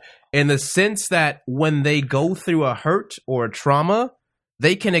culture, in the sense that when they go through a hurt or a trauma,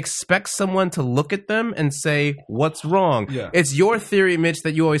 they can expect someone to look at them and say, what's wrong? Yeah. It's your theory, Mitch,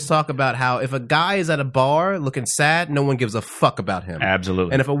 that you always talk about how if a guy is at a bar looking sad, no one gives a fuck about him.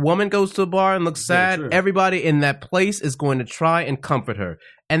 Absolutely. And if a woman goes to a bar and looks sad, everybody in that place is going to try and comfort her.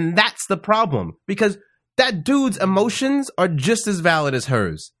 And that's the problem, because that dude's emotions are just as valid as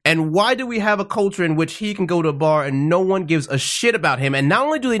hers. And why do we have a culture in which he can go to a bar and no one gives a shit about him? And not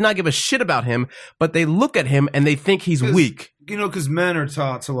only do they not give a shit about him, but they look at him and they think he's weak. You know, because men are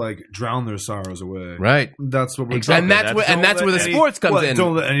taught to like drown their sorrows away. Right. That's what we're exactly. And that's where the sports comes in.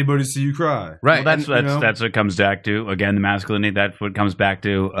 Don't let anybody see you cry. Right. Well, that's what it comes back to. Again, the masculinity. That's what comes back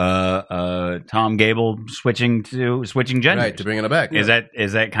to. Tom Gable switching genders. Right. To bring it back. Is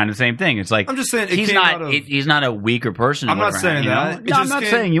that kind of the same thing? It's like I'm just saying he's not a weaker person. I'm not saying that. I'm not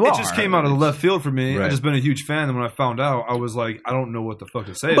saying you are. It just came out of the left field for me. I've just been a huge fan, and when I found out, I was like, I don't know what the fuck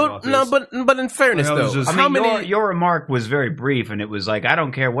to say about this. No, but in fairness, your remark was very brief, and it was like, I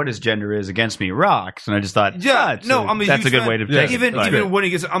don't care what his gender is, against me rocks. And I just thought, that's a good way to take it. Even when he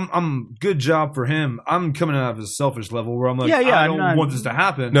gets, I'm good job for him. I'm coming out of a selfish level where I'm like, I don't want this to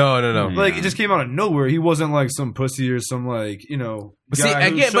happen. No. Like it just came out of nowhere. He wasn't like some pussy or some like look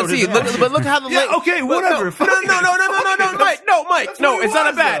how the okay, whatever.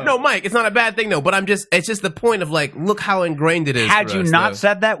 Mike, it's not a bad thing though. But it's just the point of like, look how ingrained it is. Had you not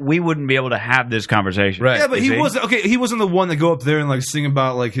said that, we wouldn't be able to have this conversation. Right. Yeah, but he wasn't okay. He wasn't the one to go up there and like sing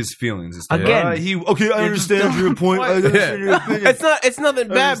about like his feelings and stuff. Again, I understand your point. I understand your opinion. It's nothing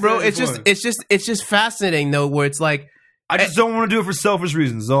bad, bro. It's just fascinating though, where it's like, I just don't want to do it for selfish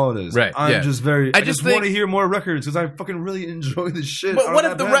reasons. Is all it is. Right. I just want to hear more records because I fucking really enjoy this shit. But what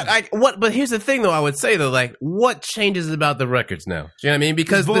if But here's the thing, though. I would say though, like, what changes about the records now? Do you know what I mean?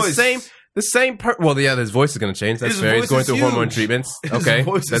 Because his voice is going to change. That's fair. He's going through hormone treatments. Okay,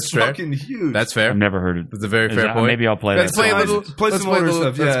 that's fair. Fucking huge. That's fair. I've never heard it. It's a very fair point. Maybe I'll play that. Let's play some older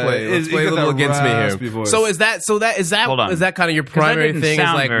stuff. Let's play a little against me here. So is that kind of your primary thing?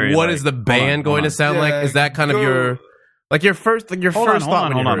 Is like, what is the band going to sound like? Is that kind of your Like your first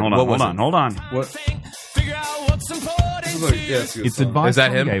thought. Hold on. What? It's advice Is that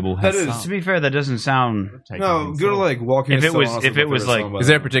from him? Gable That has is. To some. be fair, that doesn't sound No, go to like Walking If to it was- Solanas if is my it was favorite like- song by Is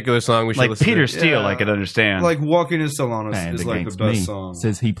there a them. particular song we should like listen Peter to? Steele. Yeah. I could understand. Like Walking to Solanas Band is like the Against best Me song.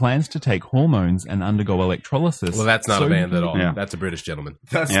 says he plans to take hormones and undergo electrolysis. Well, that's not so a band he- at all. Yeah. That's a British gentleman.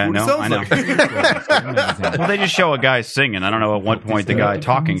 That's Yeah, what no, it sounds I know. like. well, they just show a guy singing. I don't know at what point the guy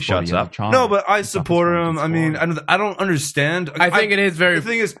talking shuts up. No, but I support him. I mean, I don't understand. I think it is very. The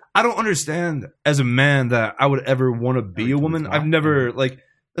thing is, I don't understand as a man that I would ever want to be a woman. I've never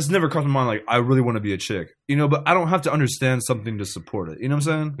that's never crossed my mind. Like I really want to be a chick, but I don't have to understand something to support it. You know what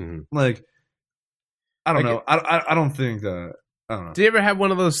I'm saying? Mm-hmm. Like, I don't know. I don't think that. I don't know. Do you ever have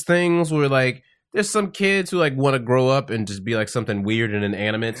one of those things where like there's some kids who like want to grow up and just be like something weird and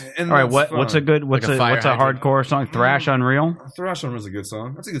inanimate? And All right, that's what's fine. a good what's Like a fire what's a hydrant. hardcore song? Thrash Unreal. Thrash on is a good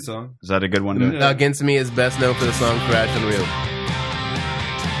song. That's a good song. Is that a good one? To, Yeah. Against Me is best known for the song Thrash Unreal.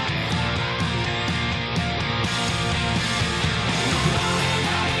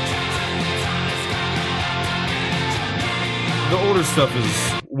 The older stuff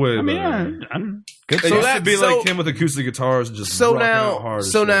is way I mean, better. I'm good. It So used to that- be so- like him with acoustic guitars and just So rocking now, out hard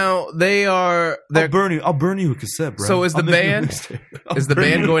as so shit. now they are. I'll burn you a cassette, bro. So is the I'll make you a band- mixtape. Is the I'll burn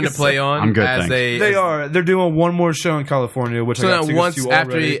band you a going to cassette. play on I'm good, as thanks. a? They as- are. They're doing one more show in California, which So I got now tickets once to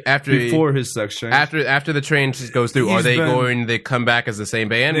after already he- after he- before his sex change. After the train goes through, are He's they been- going to come back as the same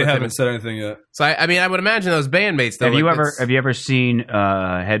band? they with him? haven't said anything yet. So I mean, I would imagine those bandmates. Though, Have you like, ever it's- have you ever seen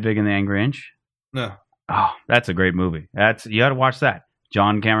Hedwig and the Angry Inch? No. Oh, that's a great movie. You got to watch that.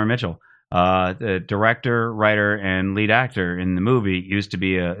 John Cameron Mitchell, the director, writer, and lead actor in the movie, used to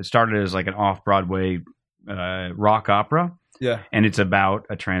be started as like an off-Broadway rock opera, Yeah. and it's about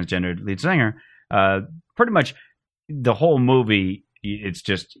a transgendered lead singer. Pretty much the whole movie, it's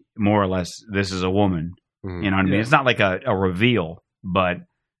just more or less this is a woman. Mhm. You know what I mean? Yeah. It's not like a reveal, but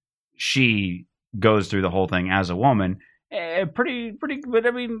she goes through the whole thing as a woman. Pretty. But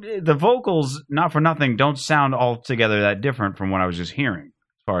I mean, the vocals, not for nothing, don't sound altogether that different from what I was just hearing,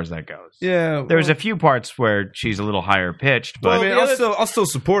 as far as that goes. Yeah. There's a few parts where she's a little higher pitched, but I mean, I'll still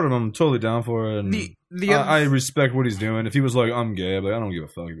support him. I'm totally down for it. And The other- I respect what he's doing. If he was like, I'm gay, but I don't give a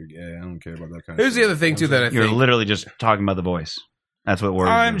fuck if you're gay. I don't care about that kind of Here's shit. the other thing too that I you're think. literally just talking about the voice. That's what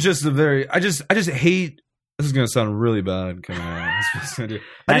worries I'm you. just I just hate. This is gonna sound really bad coming out. That's what I do.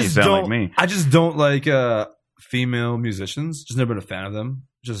 Now I you just sound don't. like me. I just don't like female musicians. Just never been a fan of them.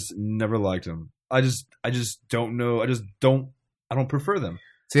 Just never liked them. I just don't know. I don't prefer them.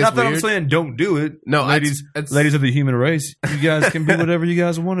 See, it's Not that I'm weird. saying don't do it. No, ladies, it's- ladies of the human race, you guys can be whatever you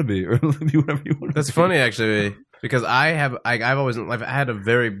guys want to be, or be whatever you want to be. That's funny actually, because I've always had a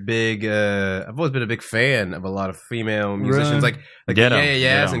very big. I've always been a big fan of a lot of female musicians, Really? like Get 'em, Yeah,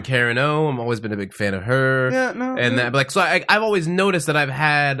 get 'em. and Karen O. I've always been a big fan of her. Yeah, no. And that, but like, so I've always noticed that I've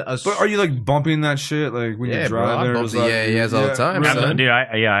had a. But are you like bumping that shit like when Yeah, you bro, drive I there? bump it's the like- yeah-yeahs all the time, really? son. Dude, I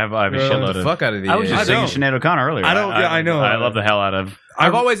have a Yeah. shitload the of. fuck out of the. I was just I singing don't. Sinead O'Connor earlier. I don't- yeah, I know. I love the hell out of.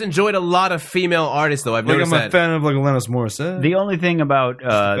 I've always enjoyed a lot of female artists, though. I've Like noticed I'm a that. fan of like Alanis Morissette. The only thing about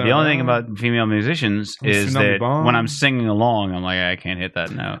female musicians is Tsunami that Bomb. when I'm singing along, I'm like, I can't hit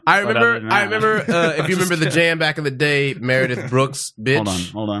that note. I But other remember. than that- If you remember the jam back in the day, Meredith Brooks,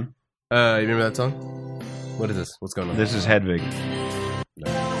 bitch. Hold on. You remember that song? What is this? What's going on? This is Hedwig.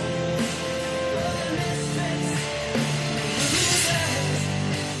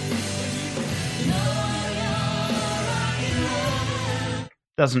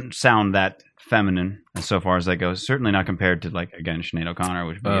 Doesn't sound that feminine as so far as that goes. Certainly not compared to, like, again, Sinead O'Connor,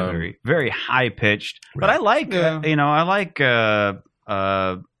 which would be a very, very high pitched. But I like,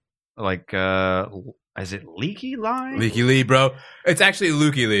 is it Leaky Lie? Leaky Lee, bro. It's actually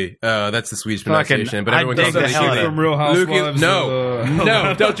Lukey Lee. That's the Swedish pronunciation, but I everyone dig calls it the hell Leaky out Lee. of from Real Housewives.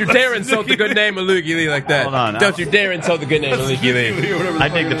 No, don't you dare insult the good name of Lukey Lee like that. Hold on. Don't you dare insult the good name of Leaky Lee. I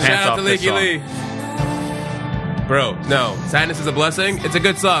dig the pants Shout out off to this Leaky song. Lee. Bro, no. Sadness is a Blessing. It's a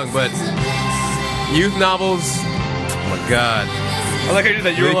good song, but youth novels, oh my god. I like how you did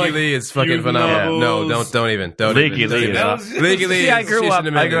that. You were Leaky like, Lee is fucking youth phenomenal. novels. No, don't even. Leaky Don't Lee even. is Leaky Lee. See, I grew up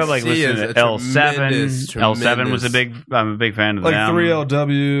like She listening is to a L7. tremendous, L7 was I'm a big fan of like them.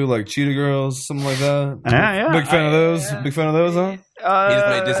 3LW, like Cheetah Girls, something like that. Yeah. Big fan of those. Big fan of those, huh? He just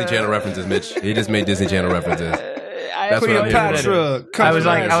made Disney Channel references, Mitch. He just made Disney Channel references. That's what I'm here for. Cleopatra. I was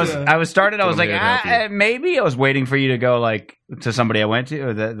like, I was I'm here to help you. maybe I was waiting for you to go like to somebody I went to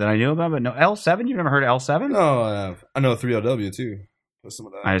or that I knew about, but no, L7. You've never heard of L7? No, I have. I know 3LW too. Some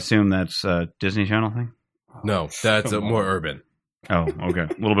of that. I assume that's a Disney Channel thing. No, that's more urban. Oh, okay,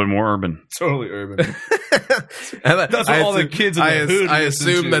 a little bit more urban. Totally urban. That's what all the kids in the hood I listen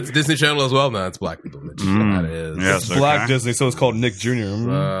assume to. that's Disney Channel as well. No, it's black people. That is. Yes, It's Black Disney, so it's called Nick Jr.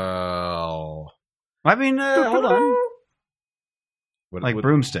 Well, I mean, hold on. what,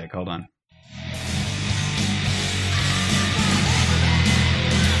 Broomstick. Hold on.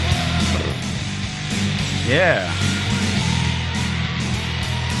 Yeah.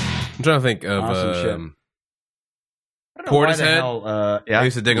 I'm trying to think of Awesome shit. Portishead. Yeah, I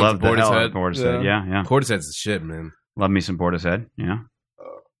used to dig up Love the hell out Portishead. of Portishead. Yeah. Portishead's the shit, man. Love me some Portishead. Yeah.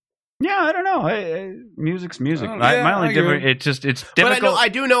 Yeah, I don't know. Music's music. Yeah, My only I different. agree. It's difficult. But I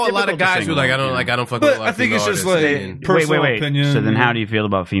do know a lot of difficult to guys sing who like along, I don't fuck But with a lot I of think it's female just artists. like And- personal wait. opinion. So then, how do you feel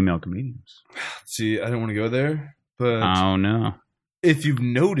about female comedians? See, I don't want to go there, but Oh no. if you've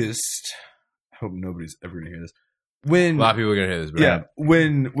noticed, I hope nobody's ever going to hear this. a When lot of people are gonna hear this, bro. yeah,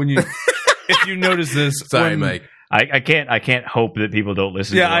 when you if you notice this, Sorry, when, Mike. I can't hope that people don't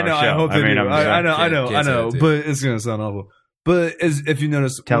listen Yeah, to our I know. show. I hope they mean, do. I'm I know. can't say that, too. But it's gonna sound awful. But if you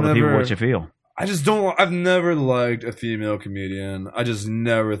notice, Tell the people whenever- what you feel. I just don't. I've never liked a female comedian. I just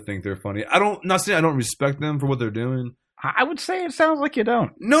never think they're funny. Not saying I don't respect them for what they're doing. I would say it sounds like you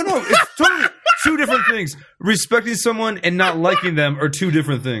don't. No, it's totally two different things. Respecting someone and not liking them are two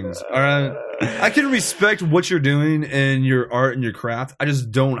different things. All right, I can respect what you're doing and your art and your craft. I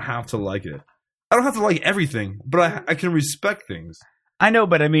just don't have to like it. I don't have to like everything, but I can respect things. I know,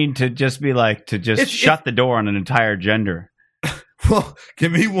 but I mean to just be like shut the door on an entire gender. Well,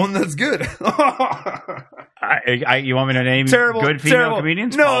 give me one that's good. You want me to name Terrible, good female terrible.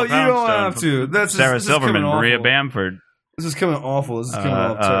 comedians? No, Paul you don't Poundstone, have to. That's Sarah this is coming Silverman, Maria awful. Bamford. This is coming awful. This is coming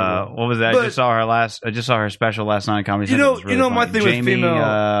off terrible. What was that? But- I just saw her special last night on Comedy You Central. know- It was really you know my funny. thing with Jamie,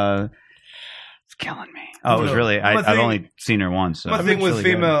 female- it's killing me. Oh, it was No, really. my I've thing- only seen her once. So My thing it's with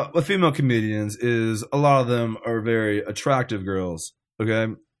really good. female comedians is a lot of them are very attractive girls.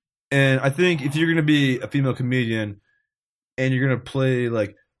 Okay, and I think if you're gonna be a female comedian and you're gonna play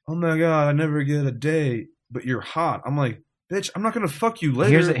like, oh my god, I never get a date, but you're hot. I'm like, bitch, I'm not gonna fuck you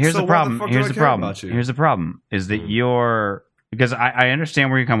later. Here's so the why problem. fuck do Here's I the care problem. about you? Here's the problem is that you're because I understand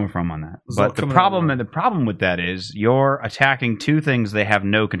where you're coming from on that, It's all but the coming problem out and the problem with that is you're attacking two things they have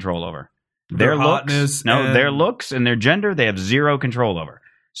no control over. Their hotness looks, their and- looks and their gender, they have zero control over.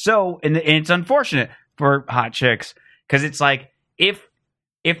 So, and it's unfortunate for hot chicks because it's like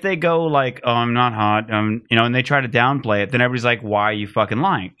if they go like, oh, I'm not hot, and they try to downplay it, then everybody's like, why are you fucking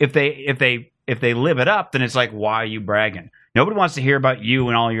lying? If they live it up, then it's like, why are you bragging? Nobody wants to hear about you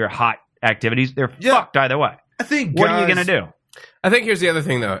and all your hot activities. They're fucked either way. I think. What are you guys- gonna do? I think here's the other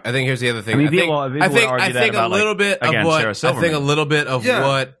thing, though. I think I mean, people would argue I that think about, a little like, bit of again, what Sarah I Silverman. think a little bit of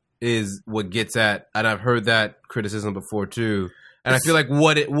Yeah. what gets at, and I've heard that criticism before too. And I feel like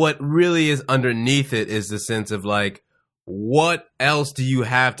what really is underneath it is the sense of like, what else do you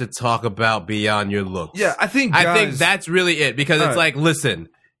have to talk about beyond your looks? Yeah, I think that's really it, because it's like, listen,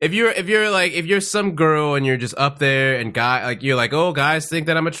 if you're some girl and you're just up there and you're like, oh, guys think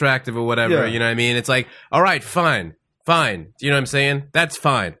that I'm attractive or whatever, Yeah. you know what I mean? It's like, all right, fine. You know what I'm saying? That's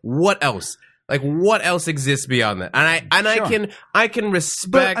fine. What else? Like, what else exists beyond that? And I can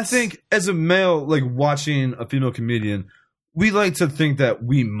respect. But I think as a male, like watching a female comedian, we like to think that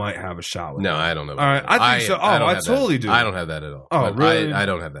we might have a shot with. No, her. I don't know. All right, I think so. Oh, don't I have totally that. do. I don't have that at all. Oh, But really? I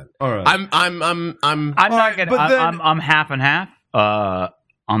don't have that. All right. I'm not right, gonna. but then- I'm half and half.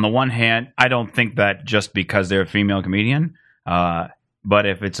 On the one hand, I don't think that just because they're a female comedian. But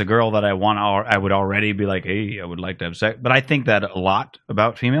if it's a girl that I want, I would already be like, hey, I would like to have sex. But I think that a lot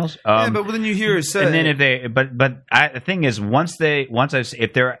about females. Yeah, but then you hear it said, and then if they, the thing is,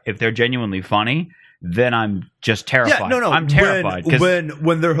 if they're genuinely funny, then I'm just terrified. Yeah, no, I'm terrified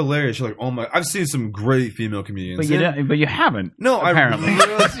when they're hilarious. You're like, oh my! I've seen some great female comedians. but you haven't. No, apparently.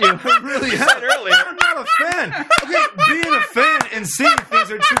 I really had earlier. I'm not a fan. Okay, being a fan and seeing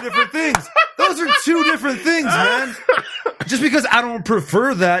things are two different things. Those are two different things, man. Just because I don't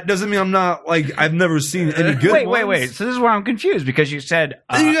prefer that doesn't mean I'm not like I've never seen any good ones. Wait. So this is where I'm confused because you said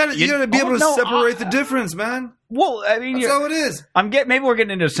You gotta be able to separate the difference, man. Well, I mean, that's how it is. Maybe we're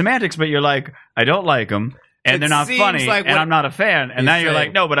getting into semantics, but you're like, I don't like them, and they're not funny, like and I'm not a fan. And now you're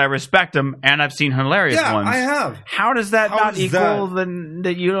like, no, but I respect them, and I've seen hilarious ones. I have. How does that not equal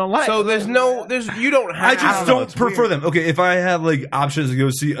that you don't like? So you don't have. I just don't prefer them. Okay, if I have like options to go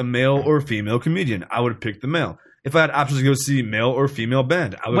see a male or female comedian, I would pick the male. If I had options to go see male or female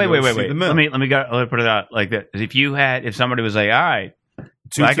band, I would see the male. Let me put it out like this. If somebody was like, all right,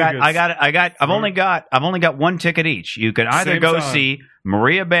 so I've only got one ticket each. You could either see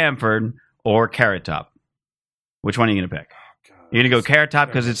Maria Bamford or Carrot Top. Which one are you going to pick? God. You're gonna go Carrot Top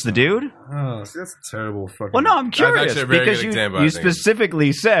because it's the dude? Oh, see, that's a terrible fucking. Well, no, I'm curious actually a very because good you example, I think.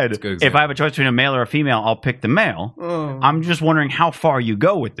 specifically said if I have a choice between a male or a female, I'll pick the male. I'm just wondering how far you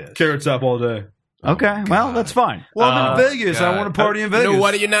go with this. Carrot Top all day. Okay, well, that's fine. Well, I'm in Vegas. I want to party in Vegas. No,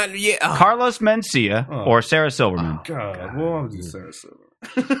 what are you not? Yeah. Carlos Mencia or Sarah Silverman? God, well, I'm just Sarah Silverman.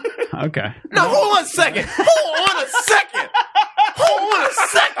 Okay. No, hold on a second. Hold on a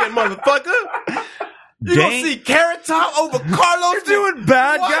second, motherfucker. You gonna see Carrot Top over Carlos? You're doing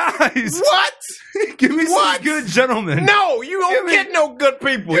bad guys. What? Give me some good gentlemen. No, you don't get no good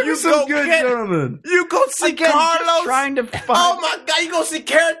people. Give me You some good gentlemen. You go see Carlos. Trying to find. Oh my God! You gonna see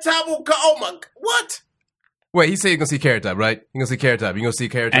Carrot Top? Oh my! What? Wait, he said he's gonna see Carrot Top, right? You gonna see Carrot Top? You gonna see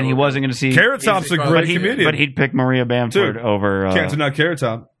Carrot Top? And he wasn't gonna see Carrot Top's a great comedian, but he'd pick Maria Bamford over. Can't deny Carrot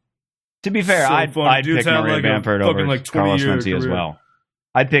Top. To be fair, So I'd funny. pick Dude's had Maria like a Bamford fucking over like 20 Carlos year Mencia as career. well.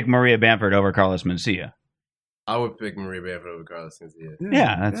 I'd pick Maria Bamford over Carlos Mencia. I would pick Maria Bamford over Carlos Mencia.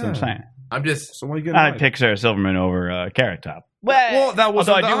 Yeah, that's what I'm saying. I'm just. So why you getting I'd pick Sarah Silverman over Carrot Top. Well, that was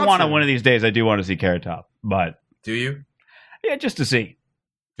although I do want to one of these days. I do want to see Carrot Top, but do you? Yeah, just to see.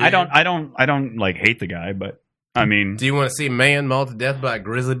 I don't like hate the guy, but I mean, do you want to see a man mauled to death by a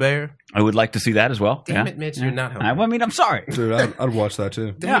grizzly bear? I would like to see that as well. Damn it, Mitch, you're not helping. I mean, I'm sorry, dude. I'd watch that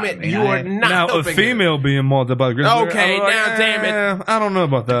too. Damn it, you are not now helping. A female being mauled by a grizzly bear. Okay, now damn it. I don't know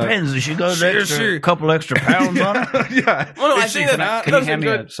about that. Depends. If she goes a couple extra pounds on it. Yeah. Well, no, I think those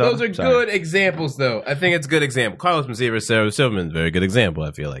are Sorry. good examples, though. I think it's a good example. Carlos Mencia versus Sarah Silverman is a very good example.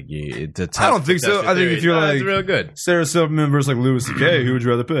 I feel like it's a tough, I don't think so. I think if you're like it's real good. Sarah Silverman versus like Louis C.K., who would you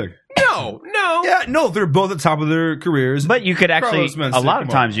rather pick? No. Yeah, no, they're both at the top of their careers. But you could actually, Carlos Mencia, a lot of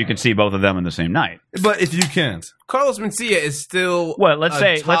come times on. you could see both of them in the same night. But if you can't, Carlos Mencia is still well. Let's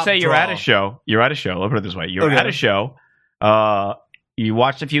say you're draw. at a show. You're at a show. I'll put it this way: you're Okay. at a show. You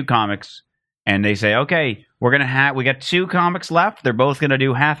watched a few comics, and they say, "Okay, we got 2 comics left. They're both going to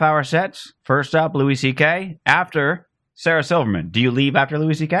do half-hour sets. First up, Louis C.K. After Sarah Silverman. Do you leave after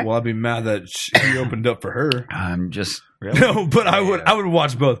Louis C.K.? well, I'd be mad that he opened up for her. I'm just really. No, but I would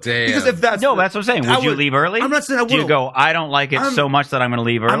watch both. Damn. Because if that's No, that's what I'm saying. Would you leave early? I'm not saying I Do you wouldn't. go, I don't like it so much that I'm going to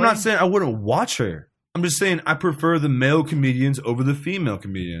leave early? I'm not saying I wouldn't watch her. I'm just saying I prefer the male comedians over the female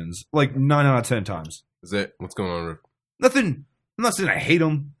comedians. Like 9 out of 10 times. Is it? What's going on, Rick? Nothing. I'm not saying I hate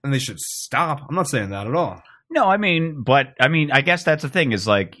them and they should stop. I'm not saying that at all. No, I guess that's the thing is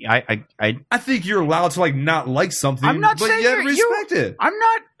like, I think you're allowed to like not like something. I'm not but saying yet you're- respect it. I'm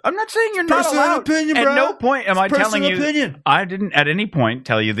not saying you're not Personal allowed. opinion, At bro. no point am I It's telling personal you. opinion. I didn't at any point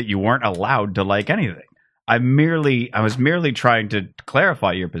tell you that you weren't allowed to like anything. I was merely trying to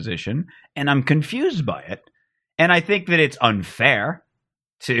clarify your position, and I'm confused by it. And I think that it's unfair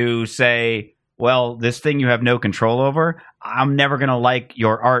to say, well, this thing you have no control over, I'm never going to like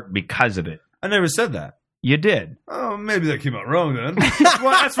your art because of it. I never said that. You did. Oh, maybe that came out wrong then.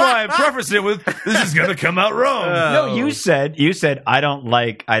 That's why I prefaced it with, this is going to come out wrong. No, you said I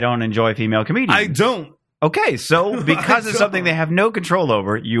don't enjoy female comedians. I don't. Okay, so because it's something they have no control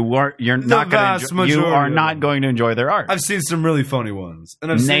over, you're not going to enjoy their art. I've seen some really funny ones.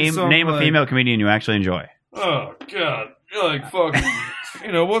 And I've seen some, name a like, female comedian you actually enjoy. Oh, God. You're like, fucking,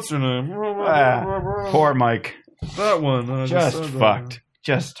 what's her name? Poor Mike. That one. Just fucked.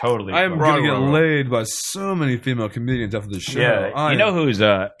 Just totally. I'm fucked. going to get laid by so many female comedians after this show. Yeah, you know who's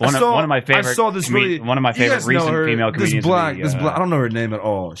one of my favorite. I saw this really one of my favorite recent female comedians. This black. I don't know her name at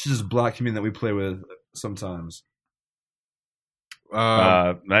all. She's this black comedian that we play with sometimes.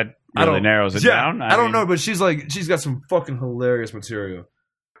 That really narrows it down. I don't know, but she's got some fucking hilarious material.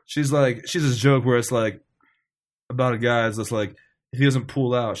 She's this joke where it's like about a guy that's like, if he doesn't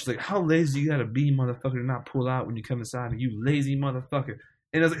pull out, she's like, how lazy you gotta be, motherfucker, to not pull out when you come inside, and you lazy motherfucker.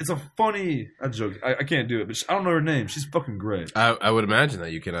 And it's a funny joke. I can't do it, but I don't know her name. She's fucking great. I would imagine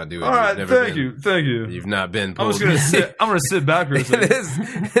that you cannot do it. All right, thank you. You've not been I'm pulled. gonna sit back for a second.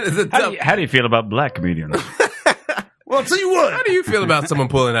 It is a tough. How do you feel about black comedians? Well, I'll tell you what. How do you feel about someone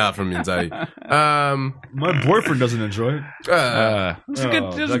pulling out from inside you? My boyfriend doesn't enjoy it. It's good.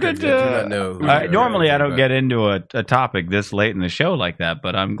 Normally, I don't get into a topic this late in the show like that,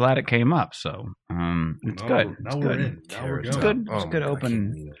 but I'm glad it came up. So it's good. Now we're in. Now we're It's going. good. It's good.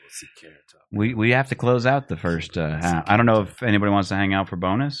 Open. We have to close out the first half. I don't know if anybody wants to hang out for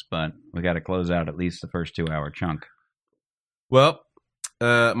bonus, but we got to close out at least the first 2 hour chunk. Well,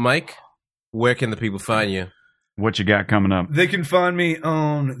 Mike, where can the people find you? What you got coming up? They can find me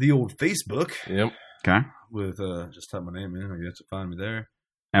on the old Facebook. Yep. Okay. With just type my name in. You have to find me there.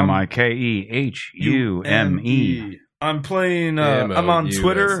 MikeHUME. I'm playing. I'm on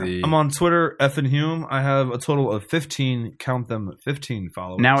Twitter. I'm on Twitter. Hume. I have a total of 15. Count them. 15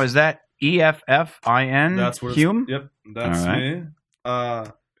 followers. Now is that EFFIN. That's what Hume. Yep, that's me.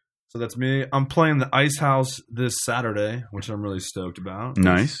 So that's me. I'm playing the Ice House this Saturday, which I'm really stoked about.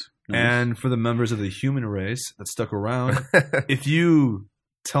 Nice. And for the members of the human race that stuck around, if you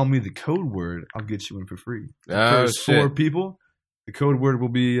tell me the code word, I'll get you in for free. The first 4 people, the code word will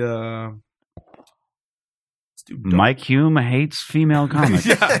be Mike Hume hates female comics.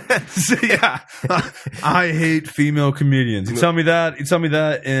 yeah. I hate female comedians. You tell me that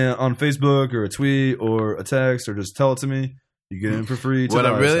on Facebook or a tweet or a text or just tell it to me. You get in for free. What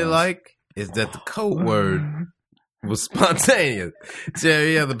I really like is that the code word was spontaneous. So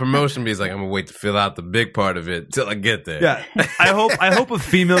yeah, the promotion is like, I'm gonna wait to fill out the big part of it till I get there. Yeah, I hope a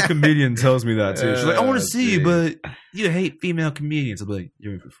female comedian tells me that too. She's like, I want to see you, but you hate female comedians. I'll be like,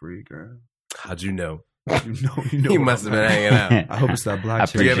 you're in for free, girl. How'd you know? You know. You must have been hanging out. I hope it's that black.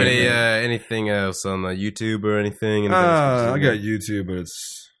 Do you have anything else on YouTube or anything? I got YouTube, but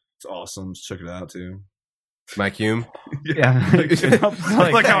it's awesome. Just check it out too. Mike Hume. Yeah,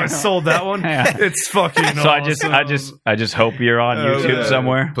 like how I sold that one. Yeah. It's fucking. So awesome. I just hope you're on YouTube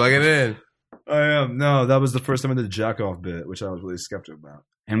somewhere. Plug it in. I am. No, that was the first time I did the jack off bit, which I was really skeptical about.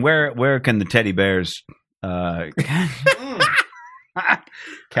 And where can the teddy bears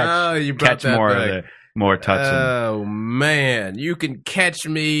catch more Tutson? Oh man, you can catch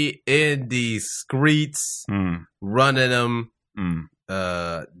me in the streets, running them.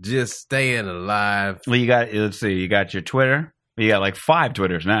 Just staying alive. Well, you got you got your Twitter. You got like 5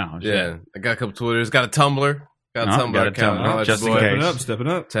 Twitters now. Yeah, I got a couple Twitters. Got a Tumblr. Got a Tumblr account. Just in case. Stepping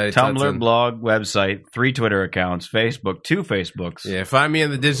up. Tumblr, blog, website, 3 Twitter accounts, Facebook, 2 Facebooks. Yeah, find me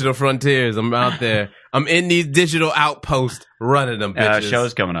in the digital frontiers. I'm out there. I'm in these digital outposts running them bitches.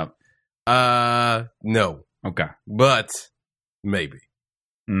 Show's coming up. No. Okay. But maybe.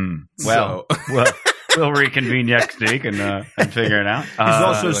 Well, we'll reconvene next week and figure it out. He's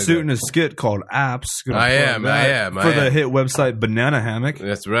also shooting a skit called Apps. I am. For the hit website Banana Hammock.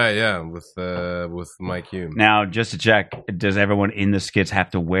 That's right, yeah, with Mike Hume. Now, just to check, does everyone in the skits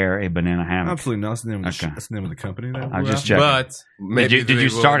have to wear a banana hammock? Absolutely not. That's the name of the company. I'm just checking. But maybe did you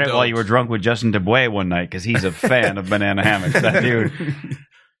start it while you were drunk with Justin DuBois one night? Because he's a fan of banana hammocks. That dude.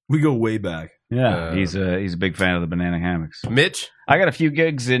 We go way back. Yeah, he's a big fan of the banana hammocks. Mitch? I got a few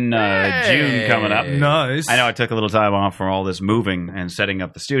gigs in June coming up. Nice. I know I took a little time off from all this moving and setting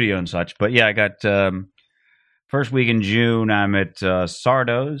up the studio and such. But yeah, I got first week in June, I'm at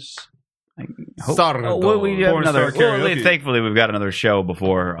Sardo's. Thankfully, we've got another show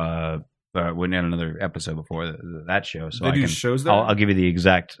before. We had another episode before that show. So they do shows there? I'll give you the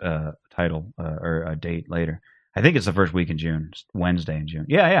exact title or date later. I think it's the first week in June. It's Wednesday in June.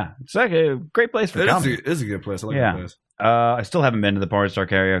 Yeah. It's like a great place for comedy. It is a good place. I like that place. I still haven't been to the Porn Star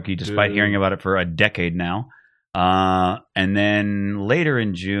Karaoke, despite hearing about it for a decade now. And then later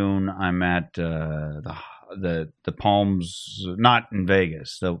in June, I'm at the Palms, not in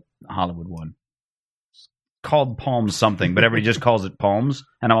Vegas, the Hollywood one. It's called Palms something, but everybody just calls it Palms.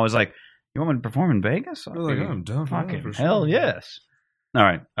 And I'm always like, you want me to perform in Vegas? I'm down for that. For hell yes. All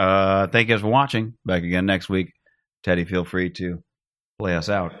right. Thank you guys for watching. Back again next week. Teddy, feel free to play us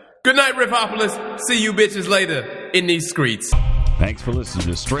out. Good night, Riffopolis. See you bitches later in these streets. Thanks for listening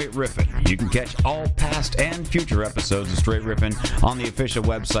to Straight Riffin'. You can catch all past and future episodes of Straight Riffin' on the official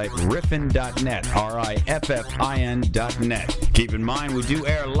website riffin.net, riffin.net. Keep in mind, we do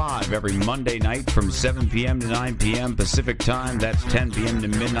air live every Monday night from 7 p.m. to 9 p.m. Pacific Time. That's 10 p.m. to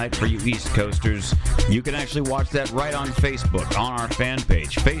midnight for you East Coasters. You can actually watch that right on Facebook, on our fan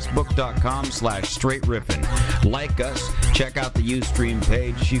page, facebook.com/straightriffin'. Like us, check out the Ustream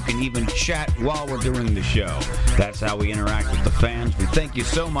page. You can even chat while we're doing the show. That's how we interact with the fans. We thank you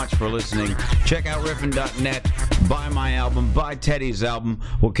so much for listening. Check out riffin.net. Buy my album. Buy Teddy's album.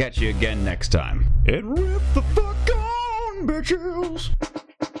 We'll catch you again next time. And riff the fuck on, bitches!